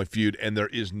do Family Feud, and there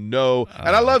is no.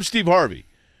 And I love Steve Harvey.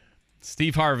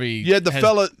 Steve Harvey. Yeah, the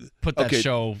fella put that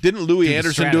show. Didn't Louis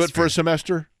Anderson do it for stratosphere. a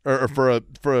semester or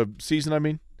for a season? I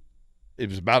mean, it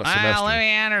was about a semester. Louis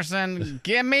Anderson,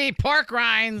 give me pork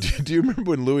rinds. Do you remember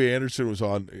when Louis Anderson was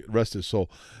on? Rest his soul.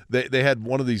 They had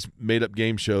one of these made up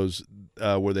game shows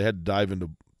where they had to dive into.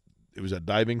 It was a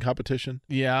diving competition.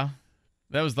 Yeah,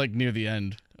 that was like near the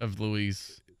end of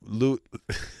Louis.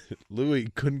 Louis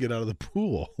couldn't get out of the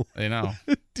pool. I know.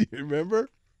 Do you remember?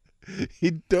 He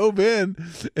dove in,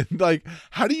 and like,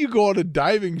 how do you go on a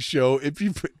diving show if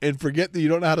you and forget that you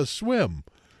don't know how to swim?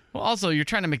 Well, also, you're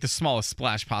trying to make the smallest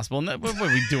splash possible. And what are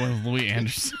we doing with Louis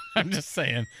Anderson? I'm just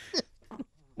saying.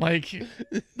 Like,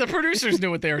 the producers knew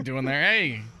what they were doing there.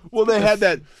 Hey. Well, they had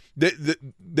that.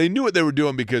 They knew what they were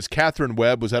doing because Catherine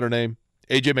Webb, was that her name?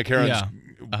 A.J. McCarron's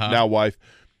now wife.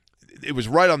 It was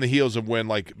right on the heels of when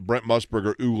like Brent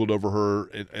Musburger oogled over her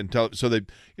so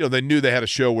they knew they had a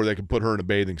show where they could put her in a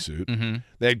bathing suit. Mm-hmm.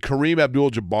 They had Kareem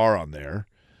Abdul-Jabbar on there,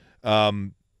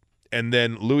 and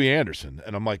then Louis Anderson,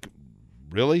 and I'm like,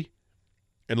 really?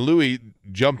 And Louis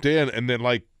jumped in, and then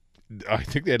like I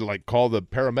think they had to like call the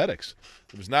paramedics.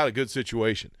 It was not a good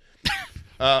situation.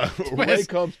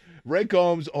 Ray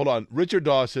Combs, hold on, Richard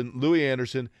Dawson, Louis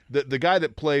Anderson, the guy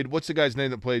that played, what's the guy's name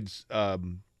that played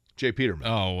Jay Peterman?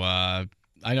 Oh,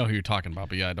 I know who you're talking about,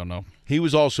 but yeah, I don't know. He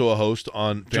was also a host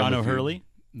on John Family Feud. O'Hurley.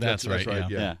 That's right.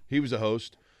 Yeah. He was a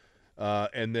host,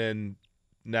 and then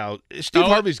now Steve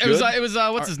Harvey's good. It was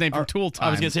what's his name from Tool Time?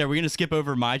 I was gonna say, are we gonna skip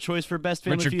over my choice for best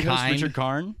Family Richard Feud host, Kind? Richard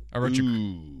Karn? Or Richard.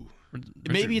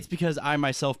 Maybe it's because I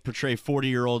myself portray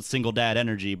 40-year-old single dad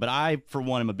energy, but I, for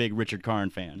one, am a big Richard Karn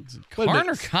fan. Karn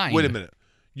or Kind? Wait a minute.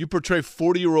 You portray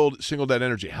 40-year-old single dad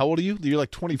energy. How old are you? You're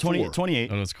like 24.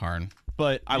 28. Oh, it's Karn.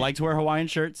 But I like to wear Hawaiian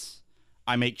shirts.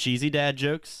 I make cheesy dad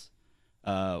jokes.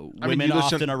 Women you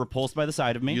listen- often are repulsed by the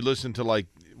sight of me. You listen to like,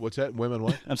 what's that? Women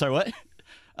what? I'm sorry, what?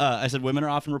 I said women are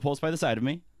often repulsed by the sight of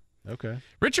me. Okay.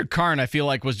 Richard Karn, I feel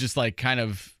like, was just like kind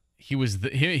of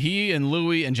he and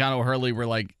Louis and John O'Hurley were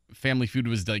like Family Feud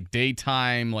was like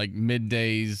daytime, like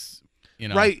middays,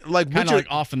 right? Like kind of Richard, like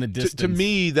off in the distance. To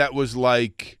me, that was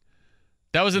like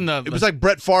that was in the. It was like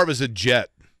Brett Favre as a Jet.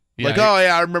 Yeah, like, oh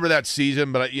yeah, I remember that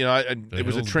season, but it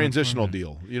was a transitional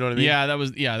deal. You know what I mean? Yeah, that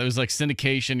was like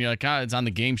syndication. You're like, it's on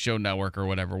the Game Show Network or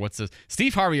whatever. What's this?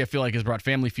 Steve Harvey, I feel like, has brought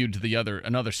Family Feud to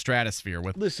another stratosphere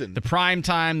with the prime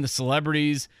time, the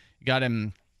celebrities. You got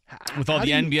him with all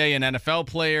the NBA and NFL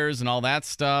players and all that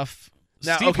stuff.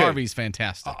 Now, Steve Harvey's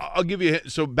fantastic. I'll give you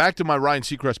so back to my Ryan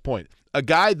Seacrest point. A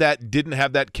guy that didn't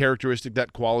have that characteristic,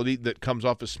 that quality that comes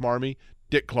off as smarmy,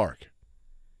 Dick Clark.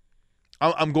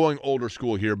 I'm going older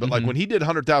school here, but like when he did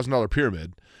 $100,000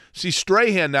 Pyramid, see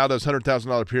Strahan now does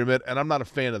 $100,000 Pyramid, and I'm not a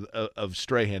fan of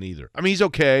Strahan either. I mean, he's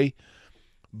okay,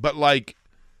 but like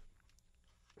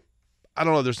I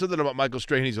don't know. There's something about Michael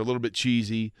Strahan. He's a little bit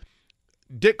cheesy.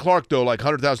 Dick Clark though, like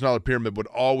 $100,000 Pyramid, would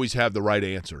always have the right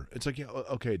answer. It's like, yeah,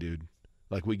 okay, dude,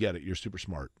 like we get it. You're super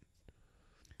smart.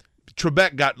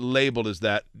 Trebek got labeled as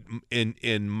that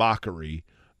in mockery,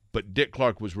 but Dick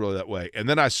Clark was really that way. And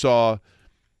then I saw.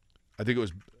 I think it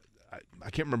was, I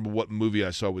can't remember what movie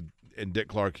I saw and Dick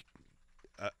Clark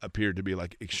appeared to be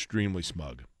like extremely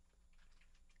smug.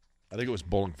 I think it was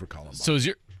Bowling for Columbine. So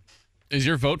is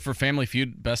your vote for Family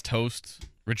Feud best host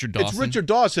Richard Dawson? It's Richard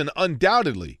Dawson,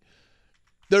 undoubtedly.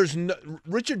 There's no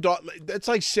Richard Dawson. That's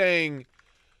like saying.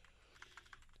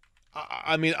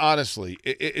 I mean, honestly,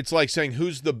 it's like saying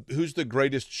who's the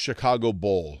greatest Chicago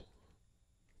Bull?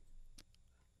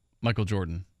 Michael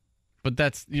Jordan.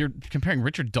 But you're comparing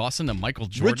Richard Dawson to Michael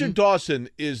Jordan. Richard Dawson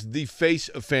is the face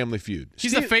of Family Feud.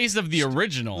 He's the face of the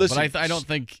original, listen, but I don't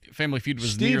think Family Feud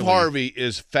was Steve Harvey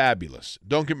is fabulous.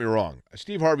 Don't get me wrong.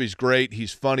 Steve Harvey's great.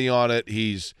 He's funny on it.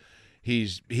 He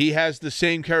has the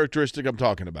same characteristic I'm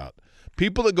talking about.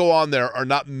 People that go on there are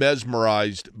not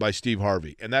mesmerized by Steve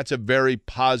Harvey, and that's a very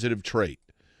positive trait.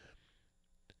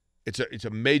 It's a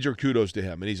major kudos to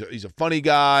him, and he's a funny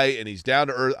guy, and he's down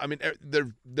to earth. I mean,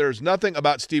 there's nothing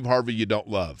about Steve Harvey you don't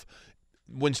love.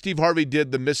 When Steve Harvey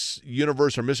did the Miss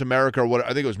Universe or Miss America or what, I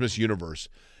think it was Miss Universe,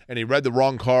 and he read the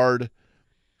wrong card,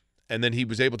 and then he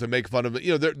was able to make fun of it.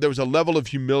 You know, there was a level of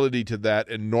humility to that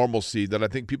and normalcy that I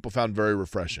think people found very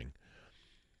refreshing.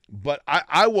 But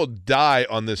I will die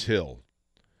on this hill.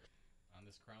 On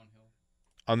this crown hill?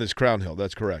 On this crown hill,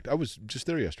 that's correct. I was just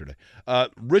there yesterday.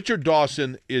 Richard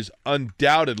Dawson is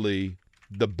undoubtedly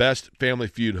the best Family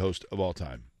Feud host of all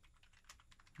time.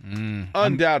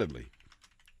 Undoubtedly.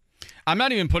 I'm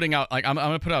not even putting out, like, I'm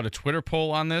going to put out a Twitter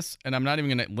poll on this, and I'm not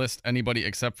even going to list anybody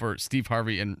except for Steve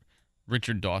Harvey and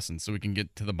Richard Dawson so we can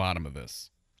get to the bottom of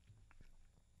this.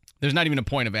 There's not even a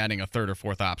point of adding a third or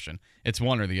fourth option. It's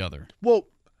one or the other. Well,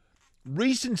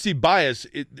 recency bias,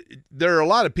 there are a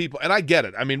lot of people, and I get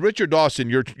it. I mean, Richard Dawson,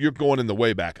 you're going in the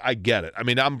way back. I get it. I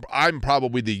mean, I'm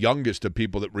probably the youngest of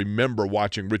people that remember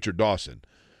watching Richard Dawson.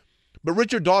 But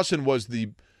Richard Dawson was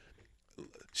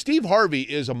Steve Harvey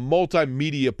is a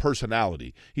multimedia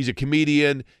personality. He's a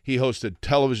comedian. He hosts a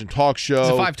television talk show.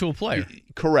 He's a five-tool player.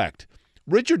 Correct.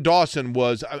 Richard Dawson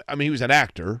was, I mean, he was an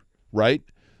actor, right?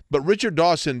 But Richard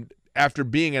Dawson, after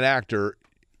being an actor,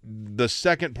 the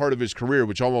second part of his career,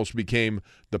 which almost became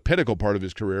the pinnacle part of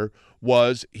his career,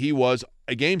 was he was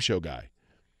a game show guy.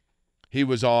 He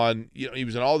was on, he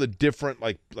was in all the different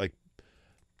like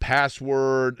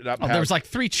Password. There was like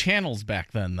 3 channels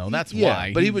back then, though. That's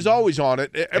why. But he was always on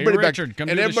it.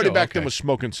 Everybody back then was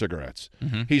smoking cigarettes.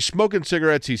 Mm-hmm. He's smoking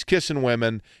cigarettes. He's kissing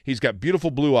women. He's got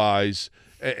beautiful blue eyes,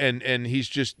 and he's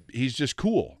just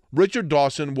cool. Richard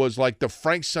Dawson was like the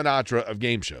Frank Sinatra of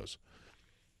game shows.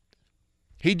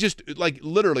 He just, like,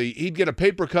 literally, he'd get a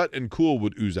paper cut and cool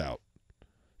would ooze out.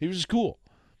 He was just cool.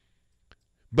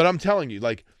 But I'm telling you,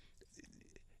 like,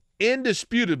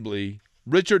 indisputably,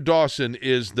 Richard Dawson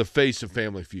is the face of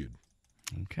Family Feud.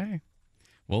 Okay.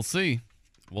 We'll see.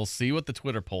 We'll see what the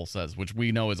Twitter poll says, which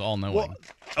we know is all knowing. Well,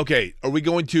 okay, are we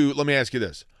going to, let me ask you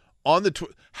this. On the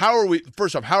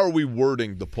first off, how are we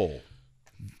wording the poll?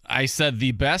 I said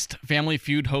the best Family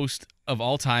Feud host of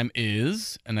all time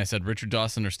is, and I said Richard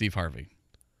Dawson or Steve Harvey.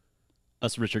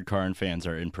 Us Richard Karn fans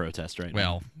are in protest right now.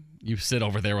 Well, you sit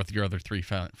over there with your other 3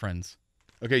 friends.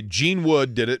 Okay, Gene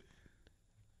Wood did it.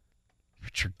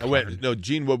 Richard Oh, wait, no,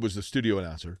 Gene Wood was the studio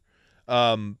announcer.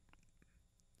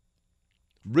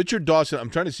 Richard Dawson, I'm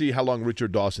trying to see how long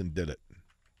Richard Dawson did it.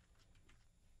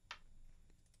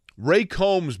 Ray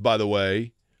Combs, by the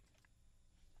way,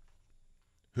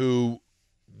 who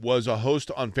was a host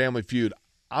on Family Feud,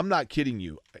 I'm not kidding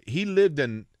you. He lived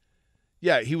in,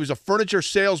 he was a furniture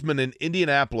salesman in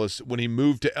Indianapolis when he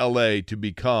moved to L.A. to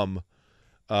become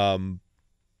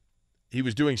he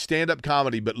was doing stand-up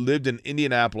comedy but lived in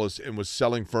Indianapolis and was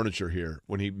selling furniture here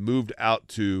when he moved out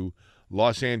to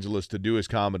Los Angeles to do his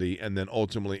comedy and then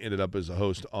ultimately ended up as a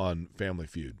host on Family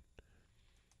Feud.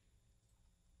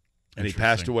 And he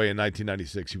passed away in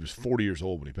 1996. He was 40 years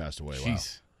old when he passed away.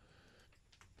 Jeez.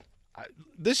 Wow.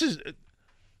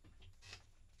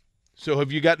 So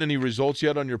have you gotten any results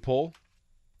yet on your poll?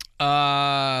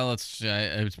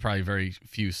 It's probably very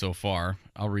few so far.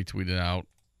 I'll retweet it out.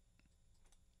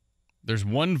 There's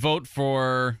 1 vote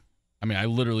for, I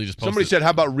literally just posted. Somebody said, how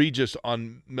about Regis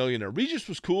on Millionaire? Regis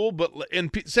was cool, but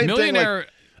same Millionaire, thing. Like,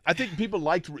 I think people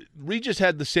liked, Regis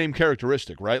had the same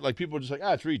characteristic, right? Like people were just like,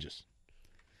 it's Regis.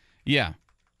 Yeah.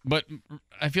 But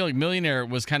I feel like Millionaire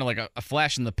was kind of like a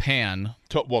flash in the pan.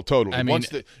 Totally. I mean,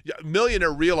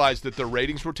 Millionaire realized that their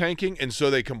ratings were tanking, and so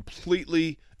they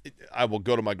completely, I will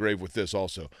go to my grave with this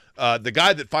also. The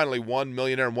guy that finally won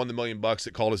Millionaire and won the $1 million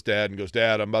that called his dad and goes,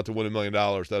 Dad, I'm about to win $1 million.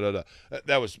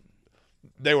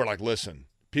 They were like, listen,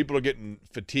 people are getting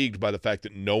fatigued by the fact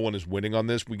that no one is winning on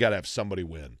this. We got to have somebody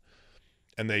win.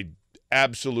 And they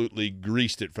absolutely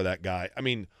greased it for that guy. I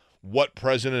mean, what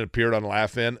president appeared on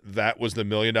Laugh-In? That was the $1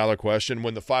 million question.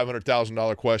 When the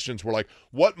 $500,000 questions were like,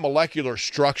 what molecular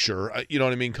structure? You know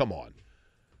what I mean? Come on.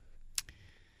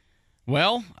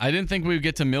 Well, I didn't think we would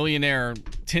get to Millionaire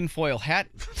tinfoil hat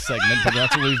segment, but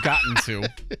that's what we've gotten to.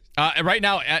 Right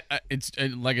now, it's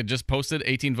like it just posted,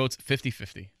 18 votes,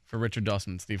 50-50 for Richard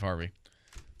Dawson and Steve Harvey.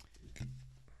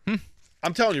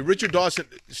 I'm telling you, Richard Dawson,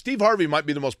 Steve Harvey might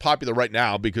be the most popular right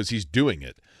now because he's doing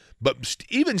it. But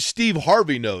even Steve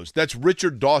Harvey knows that's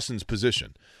Richard Dawson's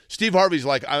position. Steve Harvey's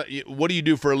like, what do you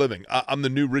do for a living? I'm the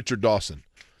new Richard Dawson.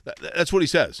 That's what he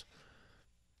says.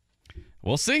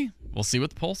 We'll see. We'll see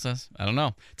what the poll says. I don't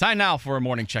know. Time now for a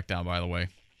morning check down, by the way.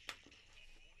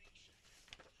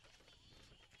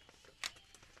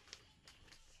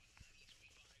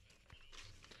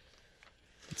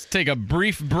 Let's take a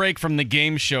brief break from the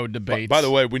game show debates. By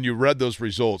the way, when you read those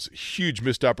results, huge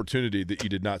missed opportunity that you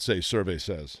did not say survey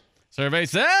says. Survey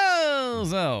says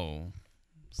so.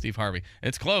 Steve Harvey.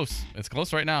 It's close. It's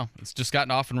close right now. It's just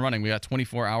gotten off and running. We got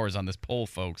 24 hours on this poll,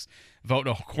 folks. Vote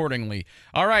accordingly.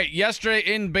 All right, yesterday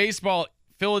in baseball,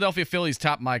 Philadelphia Phillies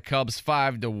topped my Cubs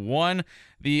 5-1.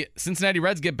 The Cincinnati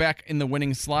Reds get back in the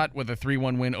winning slot with a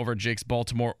 3-1 win over Jake's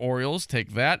Baltimore Orioles.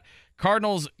 Take that.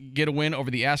 Cardinals get a win over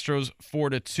the Astros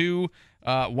 4-2.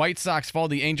 White Sox fall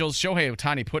the Angels. Shohei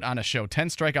Ohtani put on a show. 10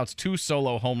 strikeouts, 2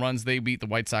 solo home runs. They beat the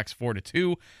White Sox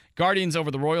 4-2. Guardians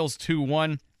over the Royals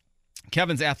 2-1.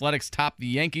 Kevin's Athletics top the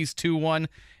Yankees 2-1.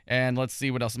 And let's see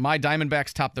what else. My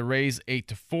Diamondbacks top the Rays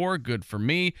 8-4. Good for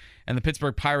me. And the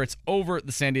Pittsburgh Pirates over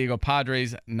the San Diego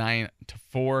Padres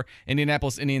 9-4.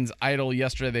 Indianapolis Indians idle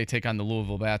yesterday. They take on the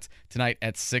Louisville Bats tonight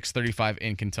at 6:35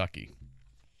 in Kentucky.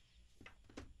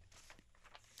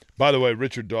 By the way,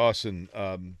 Richard Dawson,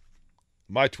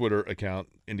 my Twitter account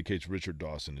indicates Richard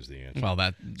Dawson is the answer. Well,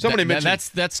 that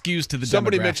skews to the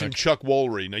somebody demographic. mentioned Chuck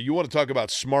Woolery. Now, you want to talk about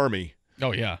smarmy.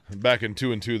 Oh, yeah. Back in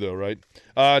 2-2, though, right?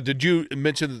 Did you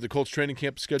mention that the Colts training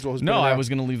camp schedule has been announced? No, I was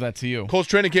going to leave that to you. Colts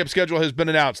training camp schedule has been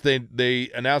announced. They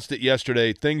announced it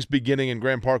yesterday. Things beginning in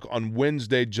Grand Park on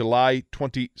Wednesday, July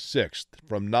 26th.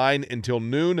 From 9 until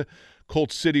noon,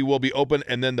 Colts City will be open,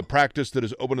 and then the practice that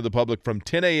is open to the public from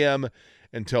 10 a.m.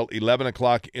 until 11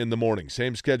 o'clock in the morning.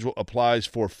 Same schedule applies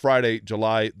for Friday,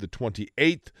 July the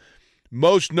 28th.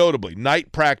 Most notably,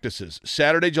 night practices,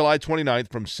 Saturday, July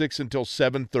 29th from 6 until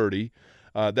 7:30.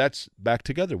 That's Back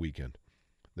Together weekend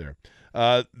there.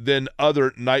 Then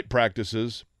other night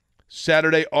practices,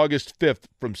 Saturday, August 5th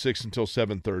from 6 until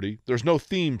 7:30. There's no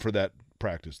theme for that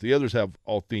practice. The others have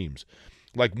all themes.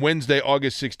 Like Wednesday,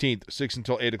 August 16th, 6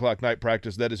 until 8 o'clock night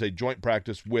practice. That is a joint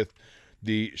practice with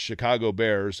the Chicago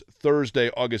Bears. Thursday,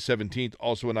 August 17th,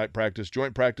 also a night practice,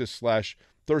 joint practice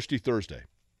 / Thirsty Thursday.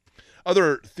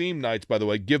 Other theme nights, by the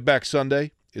way, Give Back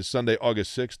Sunday is Sunday,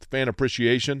 August 6th. Fan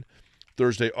Appreciation,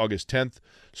 Thursday, August 10th.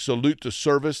 Salute to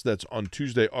Service, that's on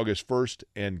Tuesday, August 1st.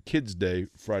 And Kids Day,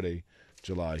 Friday,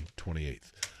 July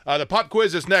 28th. The pop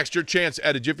quiz is next. Your chance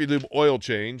at a Jiffy Lube oil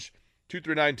change.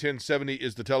 239-1070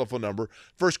 is the telephone number.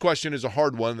 First question is a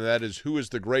hard one, and that is, who is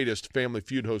the greatest Family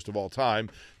Feud host of all time?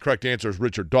 Correct answer is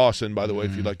Richard Dawson. By the way,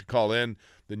 if you'd like to call in,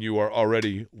 then you are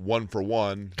already 1 for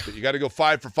 1. But you got to go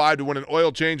 5 for 5 to win an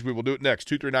oil change. We will do it next.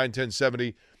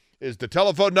 239-1070 is the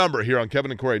telephone number here on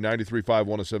Kevin and Corey, 93.5,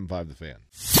 107.5 The Fan.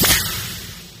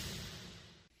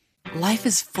 Life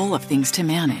is full of things to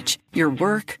manage. Your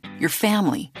work, your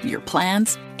family, your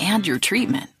plans, and your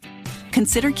treatment.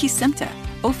 Consider Kesimpta,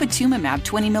 ofatumumab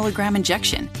 20 milligram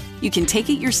injection. You can take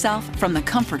it yourself from the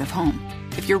comfort of home.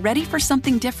 If you're ready for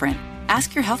something different,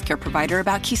 ask your healthcare provider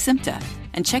about Kesimpta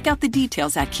and check out the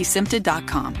details at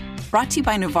kesimpta.com. Brought to you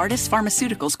by Novartis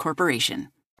Pharmaceuticals Corporation.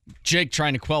 Jake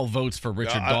trying to quell votes for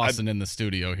Richard Dawson in the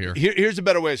studio here. Here's a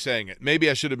better way of saying it. Maybe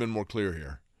I should have been more clear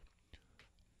here.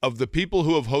 Of the people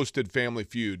who have hosted Family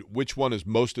Feud, which one is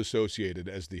most associated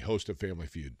as the host of Family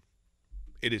Feud?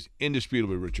 It is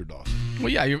indisputably Richard Dawson. Well,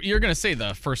 yeah, you're going to say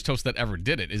the first host that ever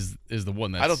did it is the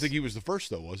one that's... I don't think he was the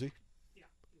first, though, was he? Yeah,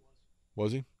 he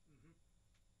was. Was he?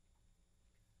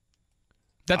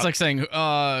 That's like saying,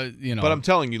 But I'm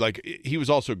telling you, like, he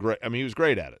was also great. I mean, he was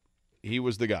great at it. He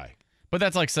was the guy. But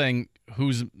that's like saying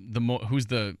who's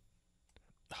the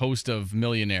host of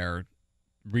Millionaire,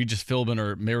 Regis Philbin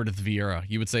or Meredith Vieira.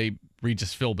 You would say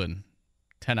Regis Philbin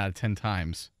 10 out of 10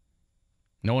 times.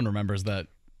 No one remembers that.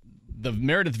 The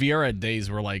Meredith Vieira days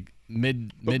were like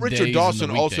mid Richard Dawson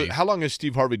also. How long has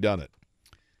Steve Harvey done it?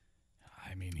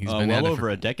 I mean, he's been well over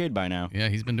a decade by now. Yeah,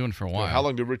 he's been doing it for a while. How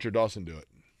long did Richard Dawson do it?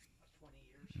 20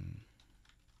 years.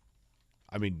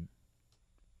 I mean,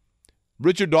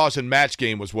 Richard Dawson Match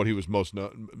Game was what he was most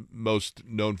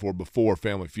known for before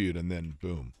Family Feud, and then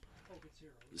boom.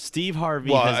 Steve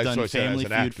Harvey has done Family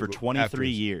Feud for 23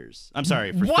 afterwards. years. I'm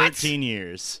sorry, for What? 13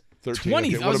 years. 13.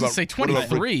 20. Okay, I was going to say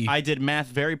 23. I did math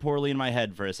very poorly in my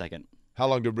head for a second. How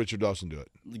long did Richard Dawson do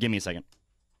it? Give me a second.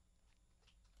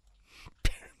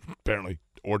 Apparently,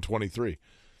 or 23.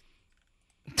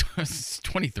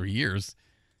 23 years.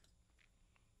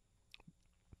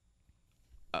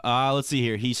 Let's see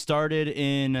here. He started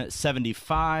in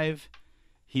 75.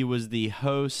 He was the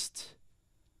host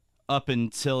up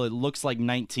until it looks like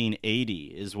 1980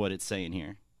 is what it's saying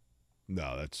here.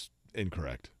 No, that's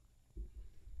incorrect.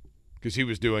 Because he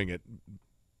was doing it.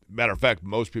 Matter of fact,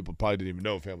 most people probably didn't even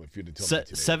know Family Feud until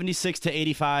 76 to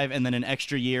 85, and then an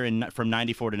extra year from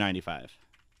 94 to 95.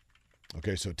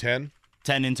 Okay, so 10?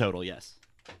 10 in total, yes.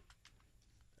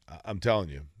 I'm telling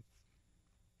you.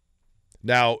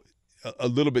 Now, a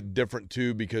little bit different,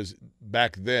 too, because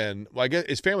back then, well, I guess,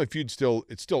 is Family Feud still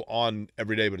on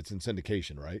every day, but it's in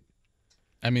syndication, right?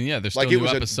 I mean, yeah, there's still Like it new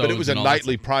was episodes. but it was a and all that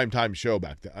nightly primetime show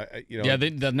back then. Yeah,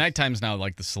 the nighttime's now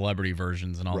like the celebrity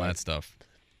versions and all Right. that stuff.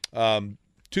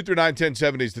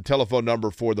 239-1070 is the telephone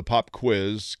number for the pop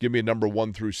quiz. Give me a number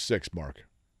 1 through 6, Mark.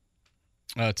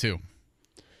 2.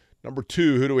 Number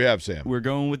 2, who do we have, Sam? We're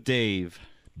going with Dave.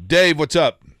 Dave, what's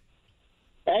up?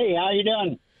 Hey, how you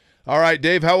doing? All right,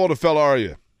 Dave, how old a fella are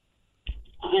you?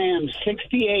 I am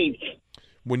 68.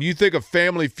 When you think of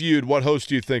Family Feud, what host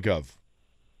do you think of?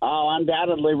 Oh,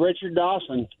 undoubtedly Richard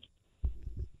Dawson.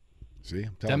 See,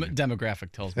 I'm telling you.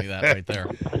 Demographic tells me that right there.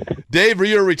 Dave, are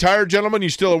you a retired gentleman? You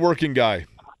still a working guy?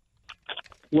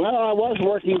 Well, I was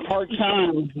working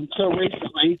part-time until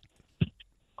recently.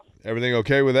 Everything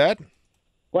okay with that?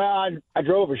 Well, I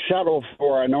drove a shuttle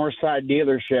for a Northside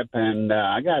dealership, and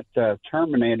I got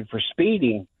terminated for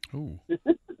speeding. Ooh.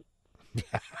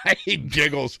 He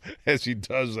giggles as he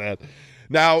does that.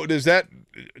 Now,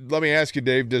 let me ask you,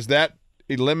 Dave, does that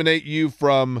eliminate you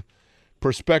from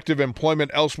prospective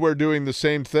employment elsewhere doing the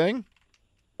same thing?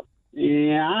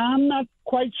 Yeah, I'm not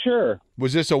quite sure.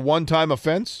 Was this a one-time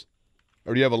offense,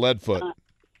 or do you have a lead foot?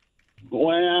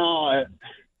 Well, I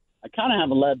kind of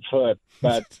have a lead foot,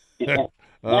 but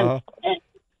Uh-huh.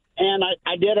 and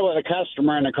I did it with a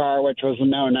customer in the car, which was a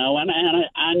no-no, and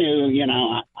I knew,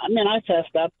 I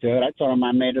fessed up to it. I told them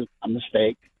I made a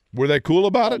mistake. Were they cool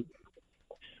about it?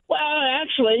 Well,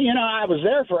 actually, I was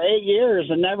there for 8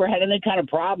 years and never had any kind of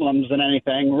problems and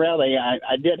anything, really.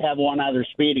 I did have one other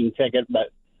speeding ticket, but,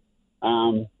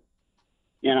 I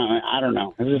don't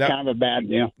know. It was kind of a bad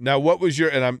deal. Now, what was your,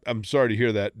 and I'm sorry to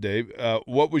hear that, Dave,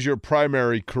 what was your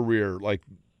primary career, like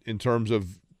in terms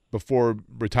of before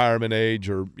retirement age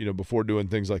or, before doing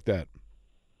things like that?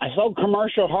 I sold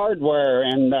commercial hardware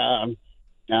and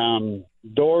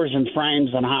doors and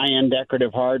frames and high-end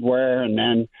decorative hardware, and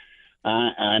then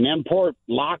an import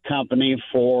lock company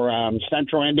for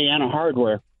Central Indiana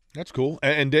Hardware. That's cool.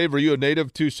 And Dave, are you a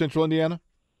native to Central Indiana?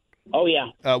 Oh,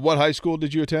 yeah. What high school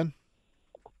did you attend?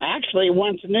 I actually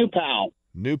went to New Pal.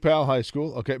 New Pal High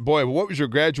School. Okay, boy, what was your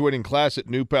graduating class at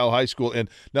New Pal High School? And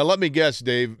now let me guess,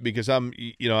 Dave, because I'm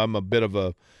a bit of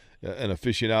an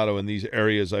aficionado in these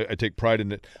areas. I take pride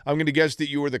in it. I'm going to guess that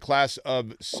you were the class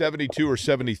of 72 or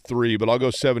 73, but I'll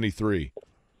go 73.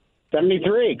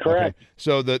 73, correct. Okay.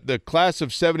 So the class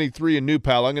of 73 in New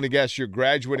Pal, I'm going to guess your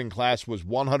graduating class was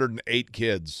 108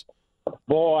 kids.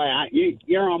 Boy,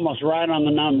 you're almost right on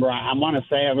the number. I want to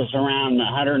say it was around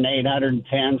 108,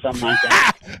 110, something like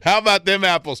that. How about them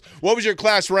apples? What was your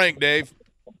class rank, Dave?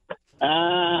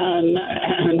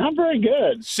 Not very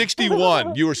good.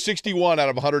 61. You were 61 out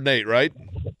of 108, right?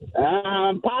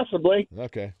 Possibly.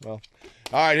 Okay, well.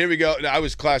 All right, here we go. I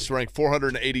was class rank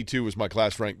 482 was my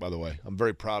class rank, by the way. I'm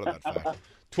very proud of that fact.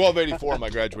 1284 in my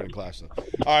graduating class. Though.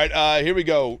 All right, here we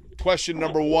go. Question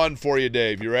number 1 for you,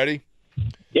 Dave. You ready?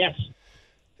 Yes.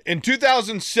 In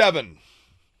 2007,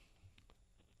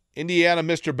 Indiana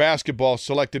Mr. Basketball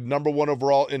selected number 1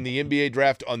 overall in the NBA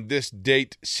draft on this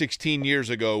date 16 years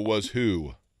ago was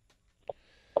who?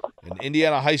 An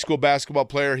Indiana high school basketball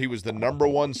player. He was the number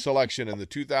 1 selection in the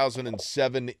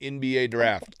 2007 NBA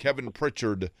draft. Kevin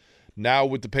Pritchard, now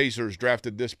with the Pacers,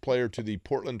 drafted this player to the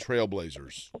Portland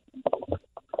Trailblazers.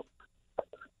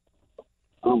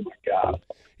 Oh, my God.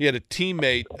 He had a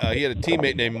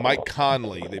teammate. Named Mike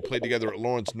Conley. They played together at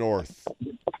Lawrence North.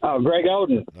 Oh, Greg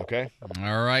Oden. Okay.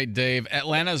 All right, Dave.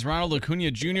 Atlanta's Ronald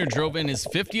Acuna Jr. drove in his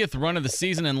 50th run of the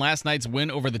season in last night's win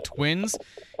over the Twins.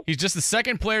 He's just the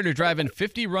second player to drive in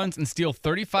 50 runs and steal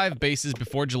 35 bases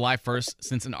before July 1st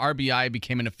since an RBI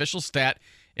became an official stat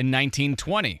in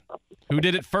 1920. Who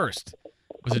did it first?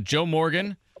 Was it Joe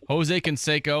Morgan, Jose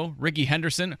Canseco, Ricky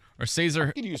Henderson, or Cesar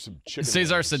I could use some chicken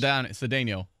Cesar wings.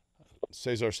 Cedeno?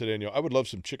 Cesar Cedeno. I would love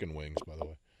some chicken wings, by the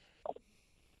way.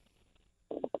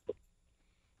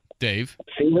 Dave.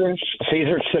 Cesar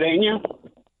Cedeno.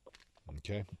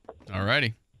 Okay. All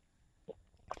righty.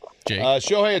 Jake.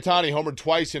 Shohei Ohtani homered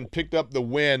twice and picked up the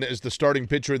win as the starting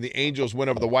pitcher in the Angels win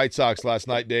over the White Sox last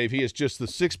night, Dave. He is just the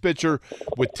 6th pitcher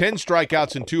with 10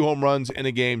 strikeouts and 2 home runs in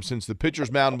a game since the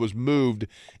pitcher's mound was moved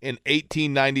in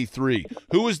 1893.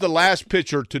 Who was the last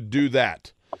pitcher to do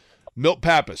that? Milt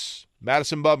Pappas,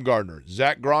 Madison Bumgarner,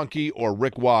 Zach Greinke, or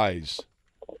Rick Wise?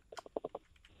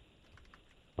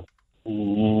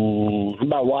 How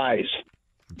about Wise?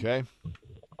 Okay.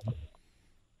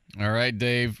 All right,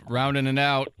 Dave. Rounding it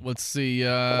out. Let's see.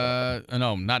 No,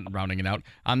 not rounding it out.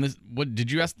 On this, what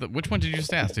did you ask? Which one did you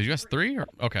just ask? Did you ask 3? Or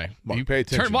okay, Mark, you pay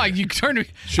attention. You turned.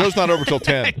 Show's not over till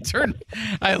 10.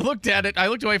 I looked at it. I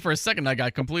looked away for a second. I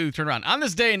got completely turned around. On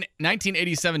this day in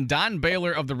 1987, Don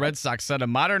Baylor of the Red Sox set a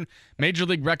modern major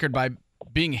league record by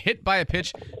being hit by a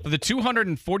pitch for the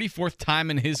 244th time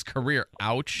in his career.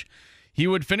 Ouch. He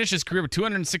would finish his career with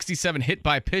 267 hit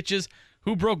by pitches.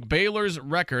 Who broke Baylor's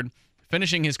record,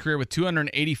 finishing his career with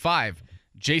 285?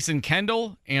 Jason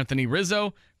Kendall, Anthony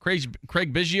Rizzo, Craig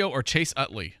Biggio, or Chase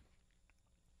Utley?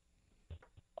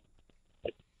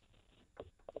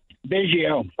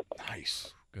 Biggio.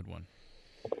 Nice. Good one.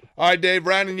 All right, Dave,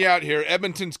 rounding you out here.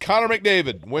 Edmonton's Connor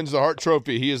McDavid wins the Hart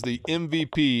Trophy. He is the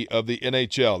MVP of the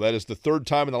NHL. That is the third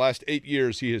time in the last 8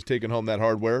 years he has taken home that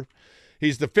hardware.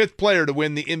 He's the fifth player to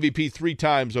win the MVP 3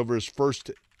 times over his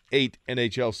first 8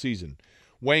 NHL season.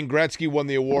 Wayne Gretzky won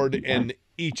the award in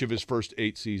each of his first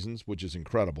 8 seasons, which is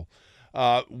incredible.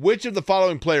 Which of the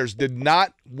following players did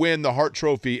not win the Hart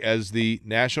Trophy as the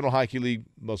National Hockey League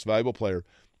Most Valuable Player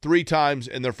 3 times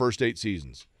in their first 8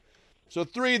 seasons? So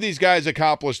 3 of these guys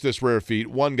accomplished this rare feat.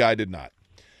 1 guy did not.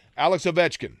 Alex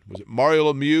Ovechkin. Was it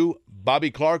Mario Lemieux,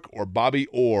 Bobby Clarke, or Bobby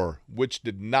Orr? Which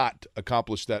did not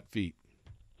accomplish that feat?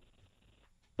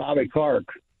 Bobby Clarke.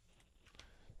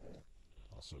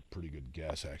 Also a pretty good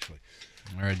guess, actually.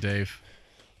 All right, Dave.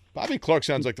 Bobby Clarke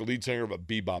sounds like the lead singer of a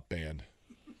bebop band,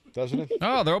 doesn't it?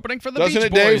 Oh, they're opening for the Doesn't Beach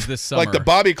it, Boys Dave? this summer. Like the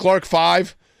Bobby Clarke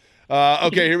 5?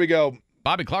 Okay, here we go.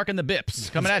 Bobby Clarke and the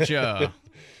Bips coming at you.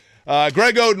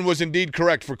 Greg Oden was indeed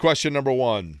correct for question number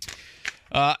 1.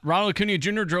 Ronald Acuna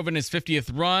Jr. drove in his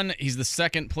 50th run. He's the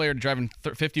second player to drive in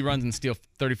 50 runs and steal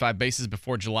 35 bases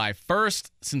before July 1st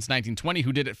since 1920.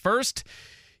 Who did it first?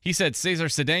 He said Cesar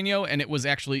Cedeno, and it was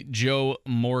actually Joe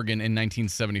Morgan in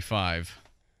 1975.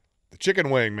 The chicken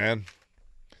wing, man.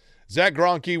 Zach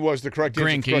Greinke was the correct answer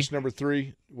for Greinke. question number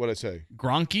 3. What'd I say?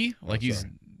 Gronky? Like he's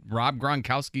sorry. Rob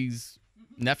Gronkowski's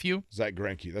nephew? Zach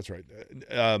Greinke, that's right.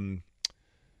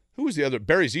 Who was the other?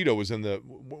 Barry Zito was in the.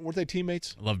 Weren't they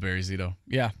teammates? I love Barry Zito.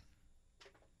 Yeah.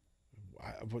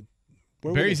 Where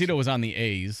were Barry they? Zito was on the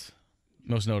A's,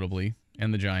 most notably,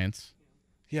 and the Giants.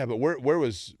 Yeah, but where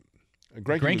was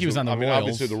Greinke was on the I mean, Royals.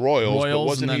 obviously the Royals, but Royals,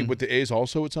 wasn't and he then- with the A's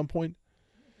also at some point?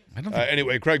 I don't think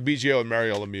Anyway, Craig Biggio and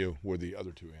Mario Lemieux were the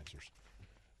other 2 answers.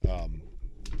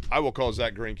 I will call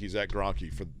Zach Greinke Zach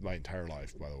Greinke for my entire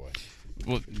life, by the way.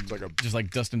 well, It's like a. just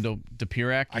like Dustin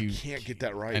Dopirac. I can't get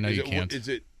that right. I know is you it, can't. Is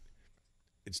it?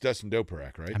 It's Dustin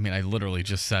Dopirac, right? I mean, I literally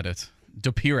just said it.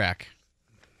 Dopirac.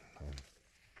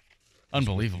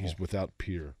 Unbelievable. He's without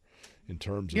peer in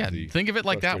terms Yeah, of the. think of it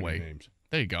like that frustrating way. Names.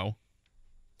 There you go.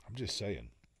 I'm just saying.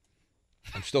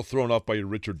 I'm still thrown off by your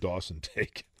Richard Dawson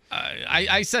take.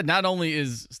 I said not only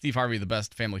is Steve Harvey the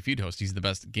best Family Feud host, he's the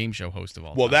best game show host of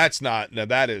all Well, time. that's not. Now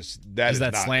that is Is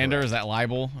that not slander? correct. Is that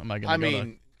libel? Am I going I to go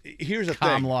mean, here's the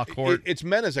Com thing. law court? It's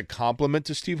meant as a compliment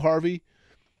to Steve Harvey.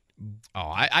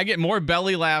 I get more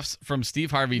belly laughs from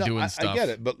Steve Harvey No, doing I stuff. get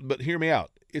it, but hear me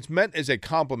out. It's meant as a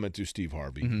compliment to Steve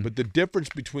Harvey. Mm-hmm. But the difference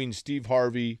between Steve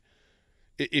Harvey,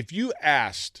 if you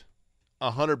asked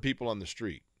 100 people on the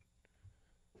street,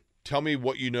 tell me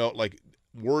what you know, like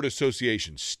word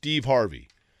association, Steve Harvey.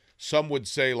 Some would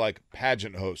say like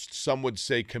pageant host. Some would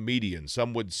say comedian.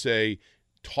 Some would say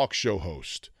talk show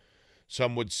host.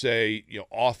 Some would say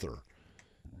author.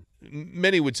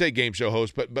 Many would say game show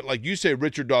host, but like you say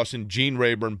Richard Dawson, Gene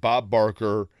Rayburn, Bob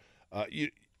Barker,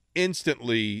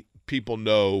 instantly people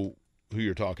know who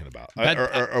you're talking about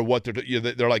or what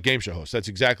they're like game show hosts. That's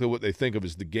exactly what they think of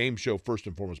as the game show first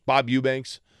and foremost. Bob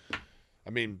Eubanks.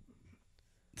 I mean,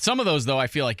 Some of those, though, I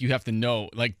feel like you have to know,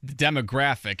 like, the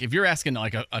demographic. If you're asking,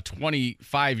 like, a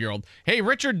 25-year-old, hey,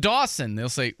 Richard Dawson, they'll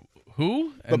say,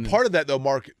 who? but part of that, though,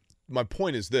 Mark, my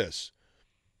point is this.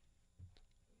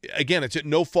 Again, it's at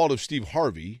no fault of Steve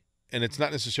Harvey, and it's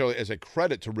not necessarily as a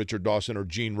credit to Richard Dawson or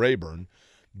Gene Rayburn,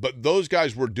 but those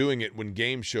guys were doing it when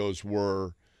game shows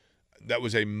were – that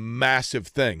was a massive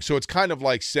thing. So it's kind of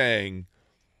like saying,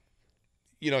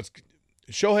 it's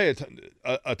Shohei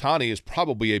Ohtani is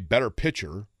probably a better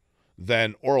pitcher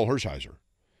than Oral Hershiser.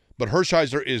 But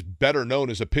Hershiser is better known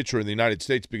as a pitcher in the United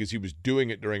States because he was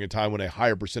doing it during a time when a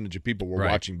higher percentage of people were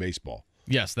watching baseball.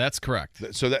 Yes, that's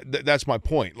correct. So that's my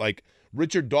point. Like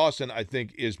Richard Dawson, I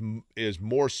think, is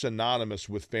more synonymous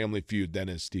with Family Feud than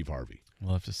is Steve Harvey.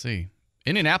 We'll have to see.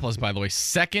 Indianapolis, by the way,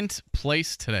 second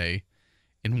place today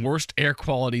in worst air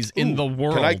qualities in the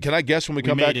world. Can I guess when we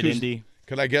come made back? it, Indy.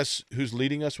 Can I guess who's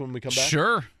leading us when we come back?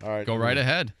 Sure. All right. Go right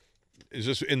ahead. Is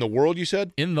this in the world, you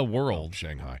said? In the world.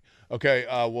 Shanghai. Okay,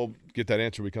 we'll get that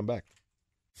answer when we come back.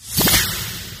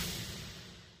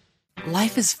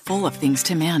 Life is full of things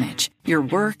to manage. Your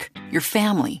work, your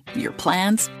family, your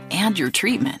plans, and your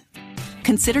treatment.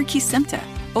 Consider Kesimpta,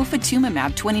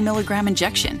 ofatumumab 20 milligram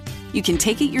injection. You can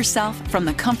take it yourself from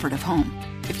the comfort of home.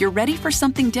 If you're ready for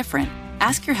something different,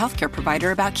 ask your healthcare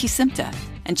provider about Kesimpta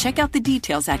and check out the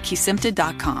details at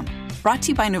kesimpta.com. Brought to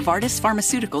you by Novartis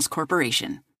Pharmaceuticals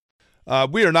Corporation.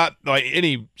 We are not, by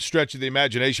any stretch of the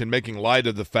imagination, making light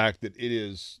of the fact that it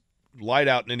is light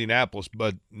out in Indianapolis,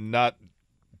 but not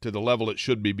to the level it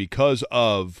should be because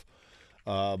of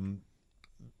there's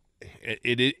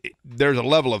a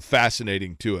level of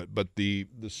fascinating to it. But the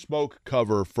smoke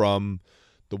cover from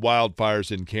the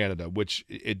wildfires in Canada, which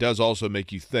it does also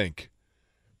make you think,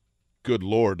 good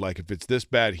Lord, like if it's this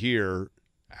bad here,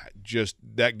 just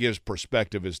that gives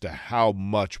perspective as to how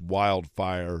much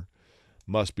wildfire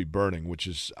must be burning, which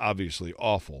is obviously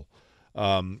awful.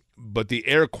 But the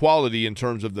air quality in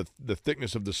terms of the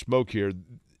thickness of the smoke here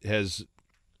has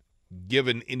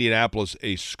given Indianapolis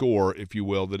a score, if you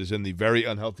will, that is in the very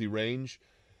unhealthy range.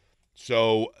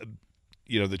 So,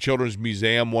 the Children's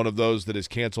Museum, one of those that has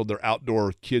canceled their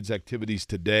outdoor kids' activities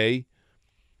today.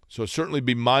 So certainly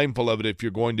be mindful of it if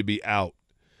you're going to be out.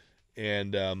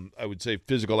 And I would say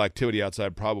physical activity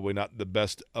outside, probably not the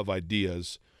best of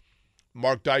ideas.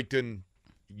 Mark Dykton,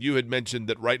 you had mentioned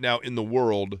that right now in the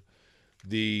world,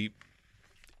 the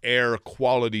air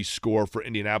quality score for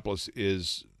Indianapolis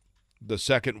is the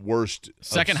second worst.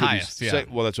 Second highest, yeah.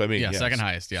 Well, that's what I mean. Yeah, second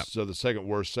highest, yeah. So the second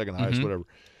worst, second highest, whatever.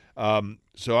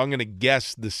 So I'm going to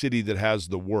guess the city that has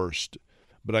the worst,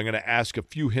 but I'm going to ask a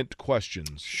few hint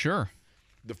questions. Sure.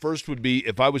 The first would be,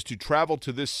 if I was to travel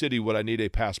to this city, would I need a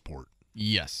passport?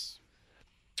 Yes.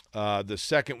 The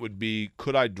second would be,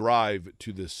 could I drive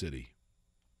to this city?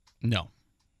 No.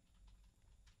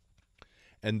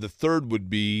 And the third would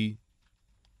be,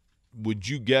 would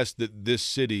you guess that this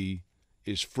city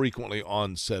is frequently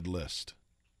on said list?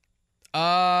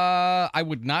 I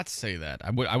would not say that.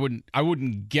 I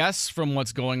wouldn't guess from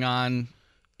what's going on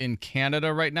in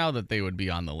Canada right now that they would be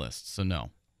on the list. So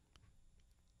no.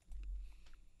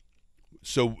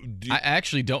 So I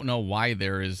actually don't know why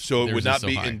there is. So it would not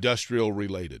be high. Industrial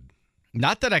related.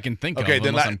 Not that I can think of. Then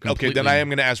then I am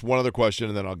going to ask one other question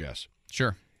and then I'll guess.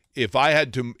 Sure. If I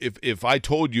had to, if I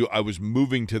told you I was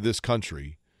moving to this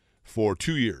country for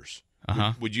 2 years,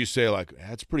 would you say like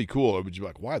that's pretty cool, or would you be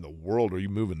like, why the world are you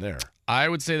moving there? I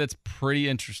would say that's pretty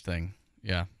interesting.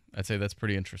 Yeah, I'd say that's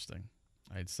pretty interesting.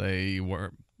 I'd say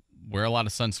wear a lot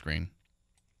of sunscreen.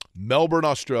 Melbourne,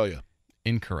 Australia.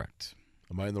 Incorrect.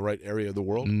 Am I in the right area of the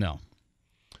world? No.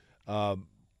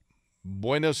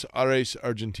 Buenos Aires,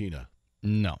 Argentina.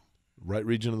 No. Right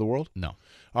region of the world? No.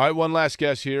 All right, one last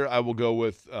guess here. I will go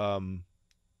with Abu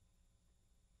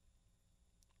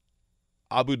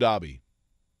Dhabi.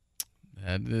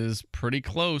 That is pretty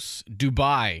close.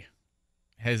 Dubai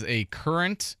has a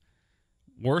current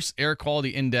worst air quality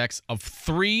index of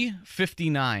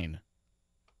 359.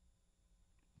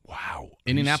 Wow.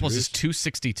 Indianapolis is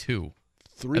 262.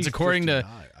 That's according to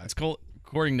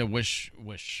Wish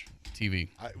TV.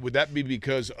 Would that be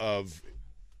because of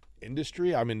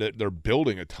industry? I mean, they're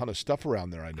building a ton of stuff around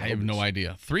there. I know. I have no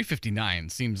idea. 359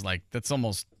 seems like that's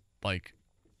almost like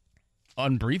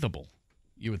unbreathable.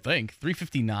 You would think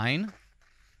 359.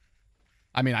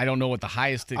 I mean, I don't know what the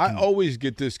highest. I always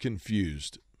get this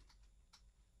confused.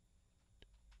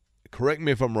 Correct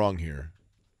me if I'm wrong here.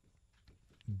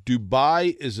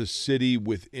 Dubai is a city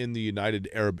within the United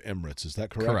Arab Emirates. Is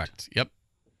that correct? Correct. Yep.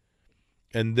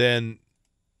 And then,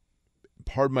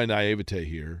 pardon my naivete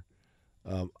here,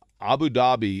 Abu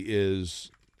Dhabi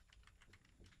is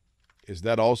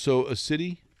that also a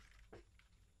city?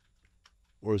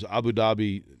 Or is Abu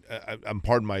Dhabi? I'm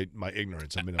pardon my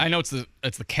ignorance. I know it's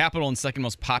the capital and second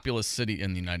most populous city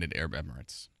in the United Arab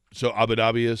Emirates. So Abu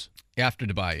Dhabi is after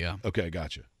Dubai, yeah. Okay,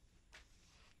 gotcha.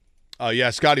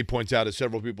 Yeah, Scotty points out, as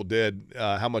several people did,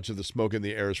 how much of the smoke in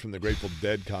the air is from the Grateful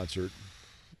Dead concert.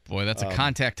 Boy, that's a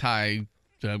contact high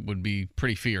that would be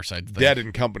pretty fierce, I'd think. Dead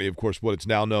and Company, of course, what it's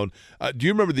now known. Do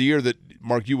you remember the year that,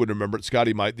 Mark, you would remember it,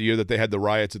 Scotty might, the year that they had the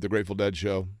riots at the Grateful Dead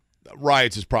show?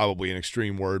 Riots is probably an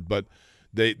extreme word, but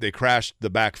they crashed the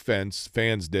back fence,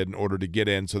 fans did, in order to get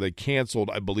in, so they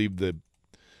canceled, I believe, the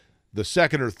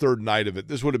second or third night of it.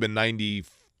 This would have been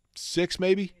 96,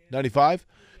 maybe? 95?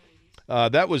 I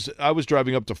was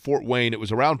driving up to Fort Wayne. It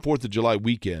was around 4th of July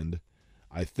weekend,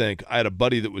 I think. I had a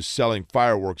buddy that was selling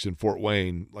fireworks in Fort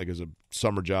Wayne, like as a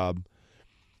summer job.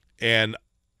 And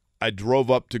I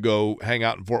drove up to go hang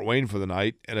out in Fort Wayne for the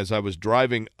night. And as I was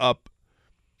driving up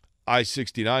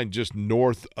I-69 just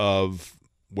north of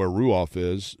where Ruoff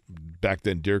is, back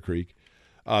then Deer Creek,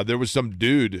 there was some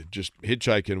dude just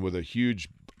hitchhiking with a huge,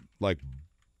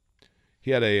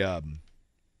 he had a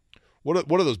what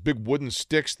are those big wooden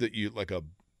sticks that you it's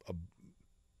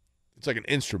like an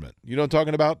instrument. You know what I'm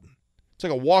talking about? It's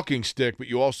like a walking stick, but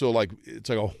you also it's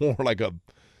like a horn, like a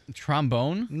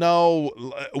trombone? No,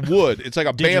 wood. It's like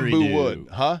a bamboo wood.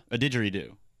 Huh? A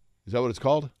didgeridoo. Is that what it's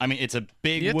called? I mean, it's a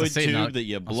big You have to wood say tube not that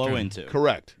you blow Australian. into.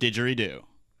 Correct. Didgeridoo.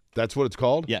 That's what it's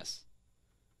called? Yes.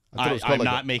 I thought it was called I'm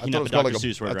not making up a Dr.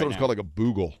 Seuss word I thought it was right called now. like a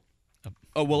boogle.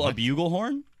 Oh, well, a bugle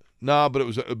horn? No, but it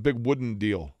was a big wooden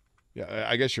deal. Yeah,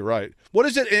 I guess you're right. What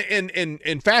is it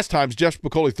in Fast Times? Jeff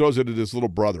Spicoli throws it at his little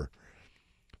brother.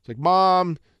 It's like,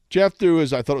 Mom, Jeff threw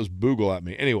his, I thought it was boogle at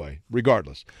me. Anyway,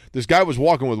 regardless, this guy was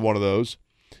walking with one of those,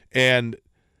 and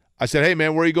I said, hey,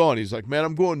 man, where are you going? He's like, man,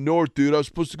 I'm going north, dude. I was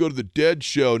supposed to go to the Dead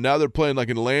show. Now they're playing like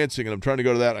in Lansing, and I'm trying to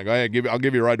go to that. And I go, hey, I'll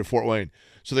give you a ride to Fort Wayne.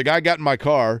 So the guy got in my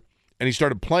car, and he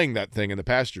started playing that thing in the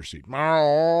passenger seat. And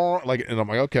I'm like,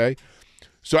 okay.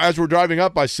 So as we're driving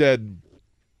up, I said,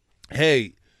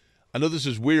 hey, I know this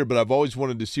is weird, but I've always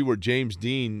wanted to see where James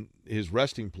Dean, his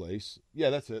resting place.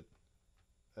 Yeah, that's it.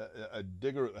 A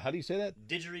digger. How do you say that?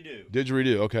 Didgeridoo.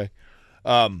 Didgeridoo. Okay.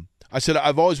 I said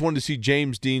I've always wanted to see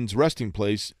James Dean's resting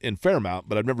place in Fairmount,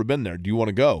 but I've never been there. Do you want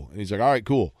to go? And he's like, all right,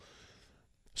 cool.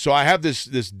 So I have this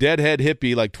deadhead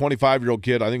hippie, like 25-year-old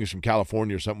kid, I think he's from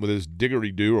California or something, with his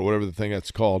didgeridoo or whatever the thing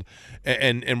that's called,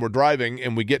 and we're driving,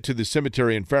 and we get to the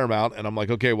cemetery in Fairmount, and I'm like,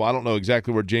 okay, well, I don't know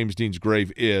exactly where James Dean's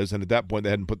grave is, and at that point they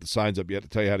hadn't put the signs up yet to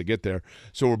tell you how to get there.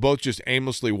 So we're both just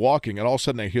aimlessly walking, and all of a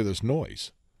sudden I hear this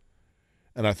noise.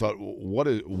 And I thought, what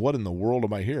in the world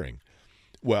am I hearing?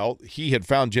 Well, he had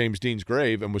found James Dean's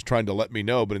grave and was trying to let me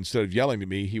know, but instead of yelling to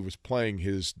me, he was playing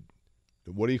his,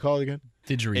 what do you call it again?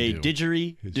 Didgeridoo. A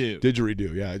didgeridoo.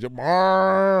 Didgeridoo, yeah. It's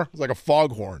like a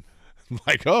foghorn. I'm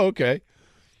like, oh, okay.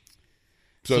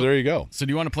 So there you go. So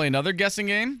do you want to play another guessing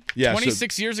game? Yeah,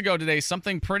 26 years ago today,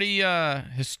 something pretty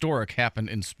historic happened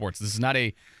in sports. This is not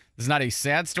a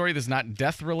sad story. This is not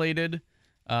death related,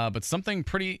 but something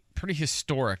pretty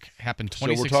historic happened 26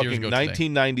 years ago. So we're talking today.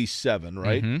 1997,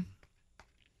 right? Mm-hmm.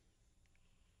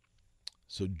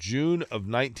 So June of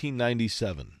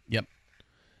 1997. Yep.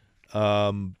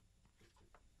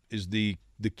 Is the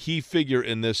key figure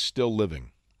in this still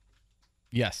living?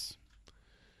 Yes.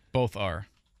 Both are.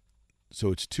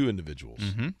 So it's two individuals.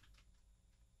 Mm-hmm.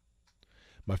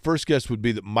 My first guess would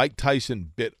be that Mike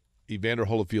Tyson bit Evander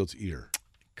Holyfield's ear.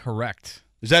 Correct.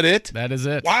 Is that it? That is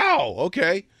it. Wow.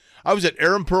 Okay. I was at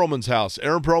Aaron Perlman's house.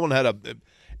 Aaron Perlman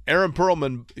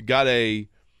got a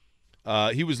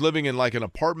he was living in like an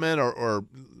apartment or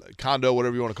condo,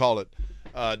 whatever you want to call it,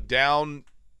 down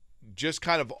just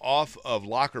kind of off of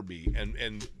Lockerbie.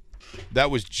 And that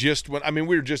was just when, I mean,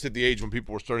 we were just at the age when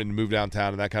people were starting to move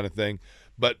downtown and that kind of thing.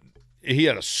 But he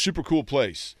had a super cool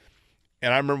place.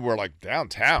 And I remember we're like,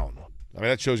 downtown. I mean,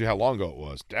 that shows you how long ago it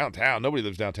was. Downtown. Nobody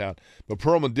lives downtown. But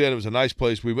Perlman did. It was a nice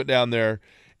place. We went down there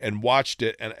and watched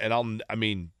it. And I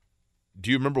mean,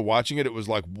 do you remember watching it? It was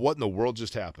like, what in the world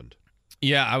just happened?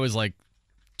 Yeah, I was like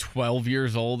 12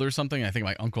 years old or something. I think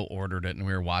my uncle ordered it, and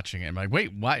we were watching it. I'm like,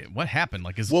 wait, what happened?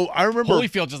 Like, I remember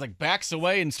Holyfield just like backs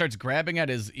away and starts grabbing at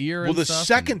his ear. Well, and the stuff,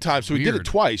 second and time, so he did it weird.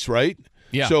 twice, right?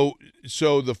 Yeah.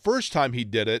 So the first time he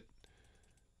did it,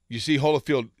 you see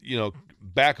Holyfield,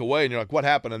 back away, and you're like, what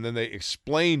happened? And then they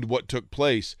explained what took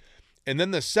place. And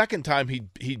then the second time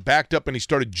he backed up and he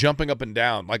started jumping up and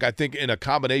down, like I think in a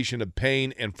combination of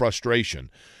pain and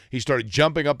frustration. He started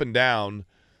jumping up and down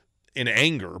in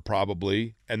anger,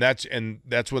 probably, and that's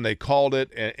when they called it.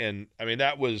 And I mean,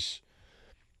 that was,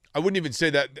 I wouldn't even say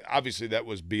that. Obviously, that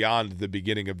was beyond the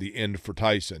beginning of the end for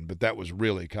Tyson, but that was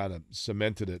really kind of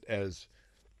cemented it as.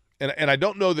 And I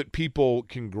don't know that people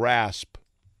can grasp.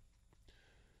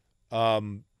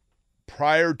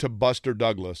 Prior to Buster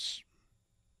Douglas,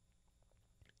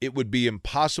 it would be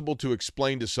impossible to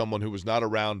explain to someone who was not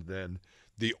around then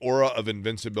the aura of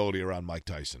invincibility around Mike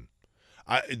Tyson.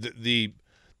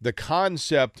 The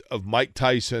concept of Mike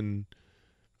Tyson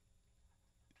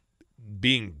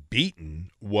being beaten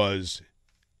was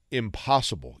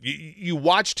impossible. You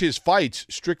watched his fights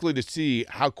strictly to see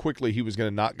how quickly he was going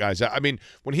to knock guys out. I mean,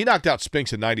 when he knocked out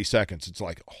Spinks in 90 seconds, it's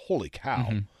like, holy cow.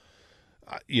 Mm-hmm.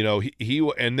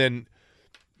 He and then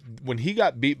when he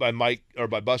got beat by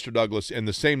Buster Douglas in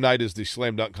the same night as the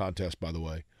slam dunk contest, by the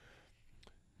way,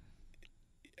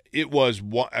 it was,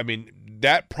 I mean,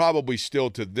 that probably still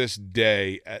to this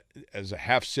day, as a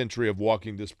half century of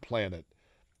walking this planet,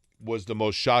 was the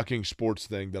most shocking sports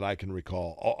thing that I can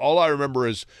recall. All I remember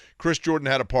is Chris Jordan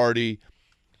had a party.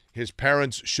 His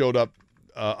parents showed up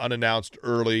unannounced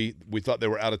early. We thought they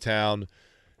were out of town.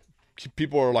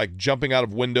 People were like jumping out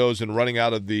of windows and running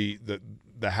out of the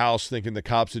house thinking the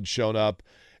cops had shown up.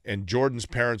 And Jordan's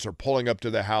parents are pulling up to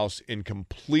the house in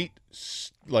complete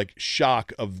like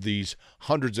shock of these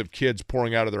hundreds of kids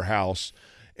pouring out of their house.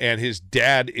 And his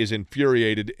dad is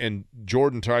infuriated, and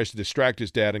Jordan tries to distract his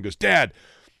dad and goes, "Dad,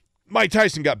 Mike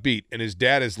Tyson got beat." And his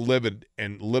dad is livid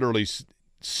and literally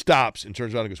stops and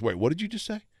turns around and goes, "Wait, what did you just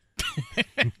say?"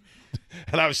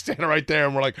 And I was standing right there,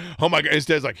 and we're like, oh, my God. His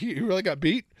dad's like, he really got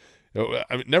beat?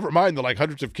 I mean, never mind the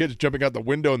hundreds of kids jumping out the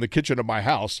window in the kitchen of my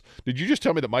house. Did you just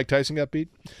tell me that Mike Tyson got beat?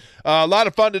 A lot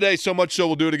of fun today, so much so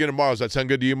we'll do it again tomorrow. Does that sound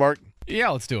good to you, Mark? Yeah,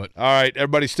 let's do it. All right,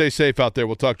 everybody stay safe out there.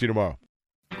 We'll talk to you tomorrow.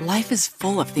 Life is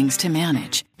full of things to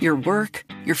manage. Your work,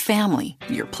 your family,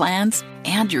 your plans,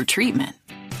 and your treatment.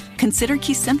 Consider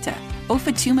Kesimpta,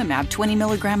 ofatumumab 20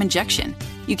 milligram injection.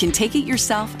 You can take it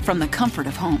yourself from the comfort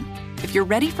of home. If you're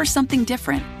ready for something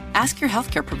different, ask your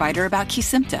healthcare provider about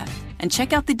Kesimpta and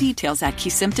check out the details at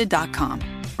kesimpta.com.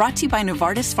 Brought to you by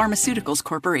Novartis Pharmaceuticals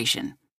Corporation.